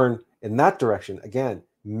torn in that direction, again,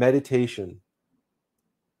 meditation,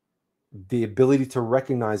 the ability to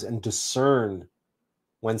recognize and discern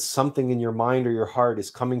when something in your mind or your heart is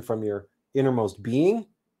coming from your innermost being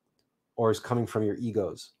or is coming from your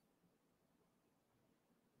egos.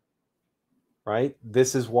 Right?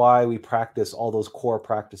 This is why we practice all those core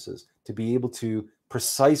practices, to be able to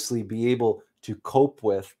precisely be able to cope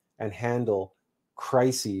with and handle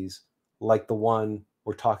crises like the one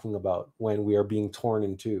we're talking about when we are being torn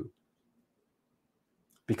in two.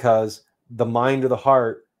 Because the mind or the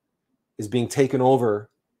heart is being taken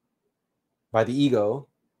over by the ego,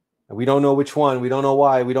 and we don't know which one, we don't know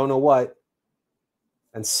why, we don't know what.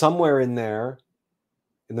 And somewhere in there,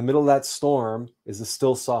 in the middle of that storm, is the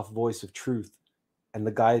still soft voice of truth and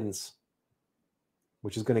the guidance,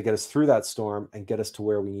 which is going to get us through that storm and get us to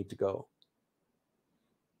where we need to go.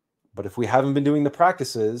 But if we haven't been doing the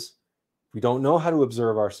practices, we don't know how to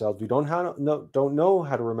observe ourselves, we don't know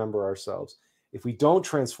how to remember ourselves, if we don't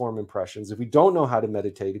transform impressions, if we don't know how to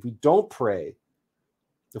meditate, if we don't pray,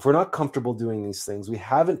 if we're not comfortable doing these things, we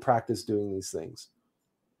haven't practiced doing these things,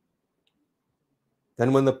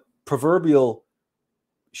 then when the proverbial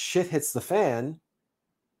shit hits the fan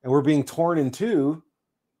and we're being torn in two,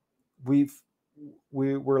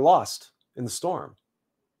 we're lost in the storm.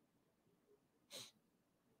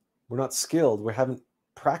 We're not skilled. We haven't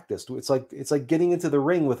practiced. It's like getting into the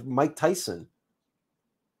ring with Mike Tyson,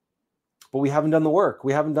 but we haven't done the work.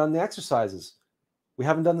 We haven't done the exercises. We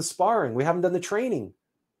haven't done the sparring. We haven't done the training.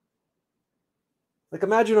 Like,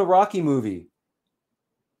 imagine a Rocky movie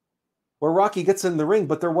where Rocky gets in the ring,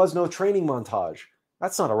 but there was no training montage.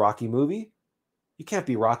 That's not a Rocky movie. You can't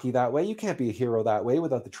be Rocky that way. You can't be a hero that way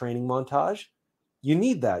without the training montage. You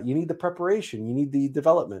need that. You need the preparation. You need the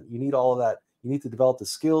development. You need all of that. You need to develop the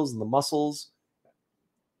skills and the muscles,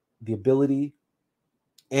 the ability,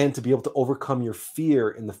 and to be able to overcome your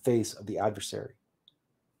fear in the face of the adversary.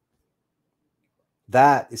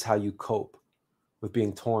 That is how you cope with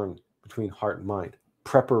being torn between heart and mind.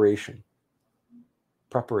 Preparation.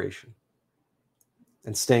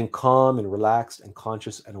 And staying calm and relaxed and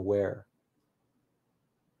conscious and aware.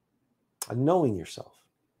 And knowing yourself.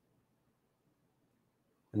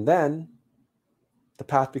 And then the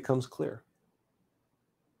path becomes clear.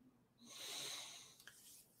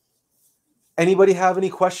 Anybody have any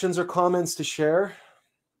questions or comments to share?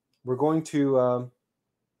 We're going to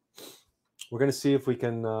see if we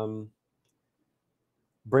can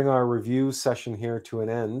bring our review session here to an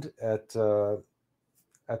end at the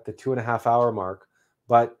 2.5 hour mark.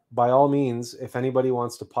 But by all means, if anybody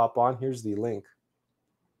wants to pop on, here's the link.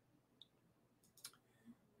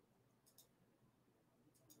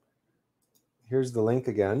 Here's the link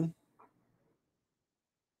again.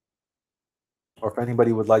 Or if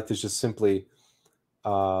anybody would like to just simply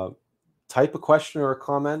type a question or a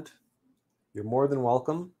comment, you're more than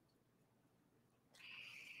welcome.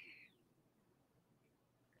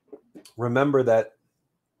 Remember that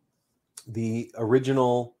the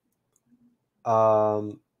original,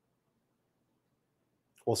 well,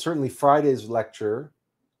 certainly Friday's lecture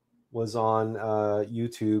was on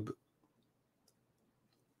YouTube.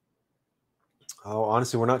 Oh,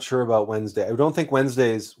 honestly, we're not sure about Wednesday. I don't think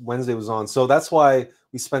Wednesday was on. So that's why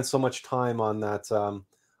we spent so much time on that,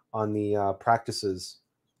 on the practices.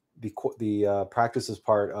 The practices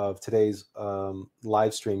part of today's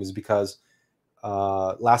live stream is because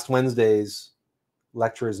last Wednesday's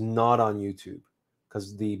lecture is not on YouTube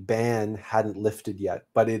because the ban hadn't lifted yet,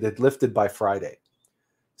 but it had lifted by Friday.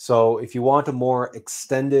 So if you want a more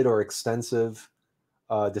extended or extensive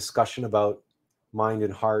discussion about mind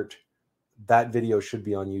and heart, that video should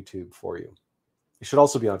be on YouTube for you. It should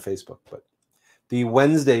also be on Facebook, but the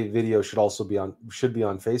Wednesday video should be on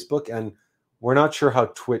Facebook. And we're not sure how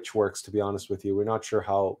Twitch works, to be honest with you. We're not sure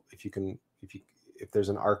how if there's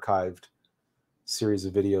an archived series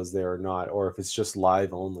of videos there or not, or if it's just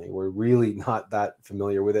live only. We're really not that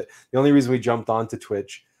familiar with it. The only reason we jumped onto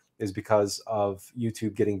Twitch is because of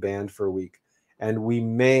YouTube getting banned for a week, and we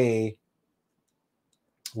may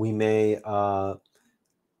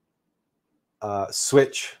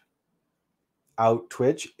switch out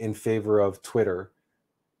Twitch in favor of Twitter,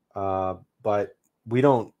 but we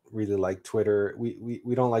don't really like Twitter.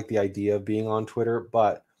 We don't like the idea of being on Twitter,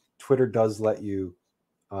 but Twitter does let you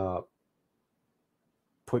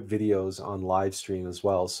put videos on live stream as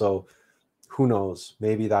well. So who knows?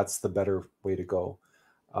 Maybe that's the better way to go.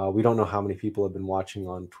 We don't know how many people have been watching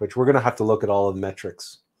on Twitch. We're going to have to look at all of the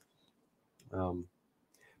metrics.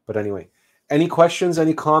 But anyway, any questions,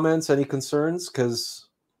 any comments, any concerns? Because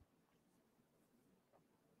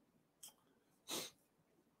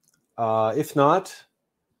if not,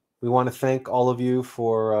 we want to thank all of you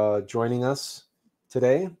for joining us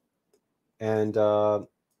today. And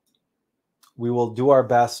we will do our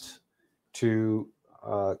best to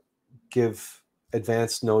give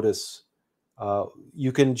advanced notice.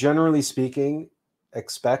 You can, generally speaking,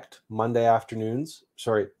 expect Monday afternoons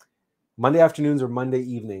or Monday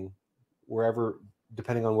evening, wherever,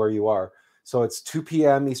 depending on where you are. So it's 2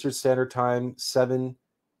 p.m. Eastern Standard Time, 7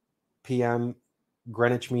 p.m.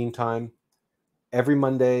 Greenwich Mean Time. Every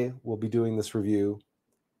Monday, we'll be doing this review.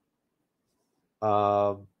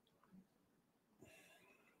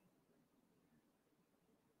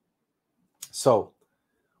 So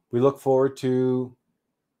we look forward to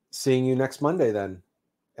seeing you next Monday then.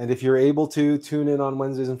 And if you're able to tune in on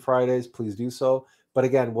Wednesdays and Fridays, please do so. But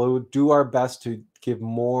again, we'll do our best to give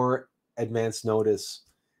more advance notice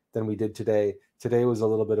than we did today. Today was a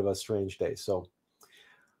little bit of a strange day. So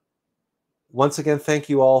once again, thank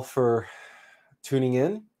you all for tuning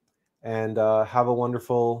in, and have a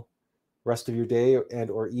wonderful rest of your day and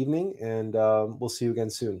or evening. And we'll see you again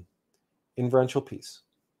soon. Inferential peace.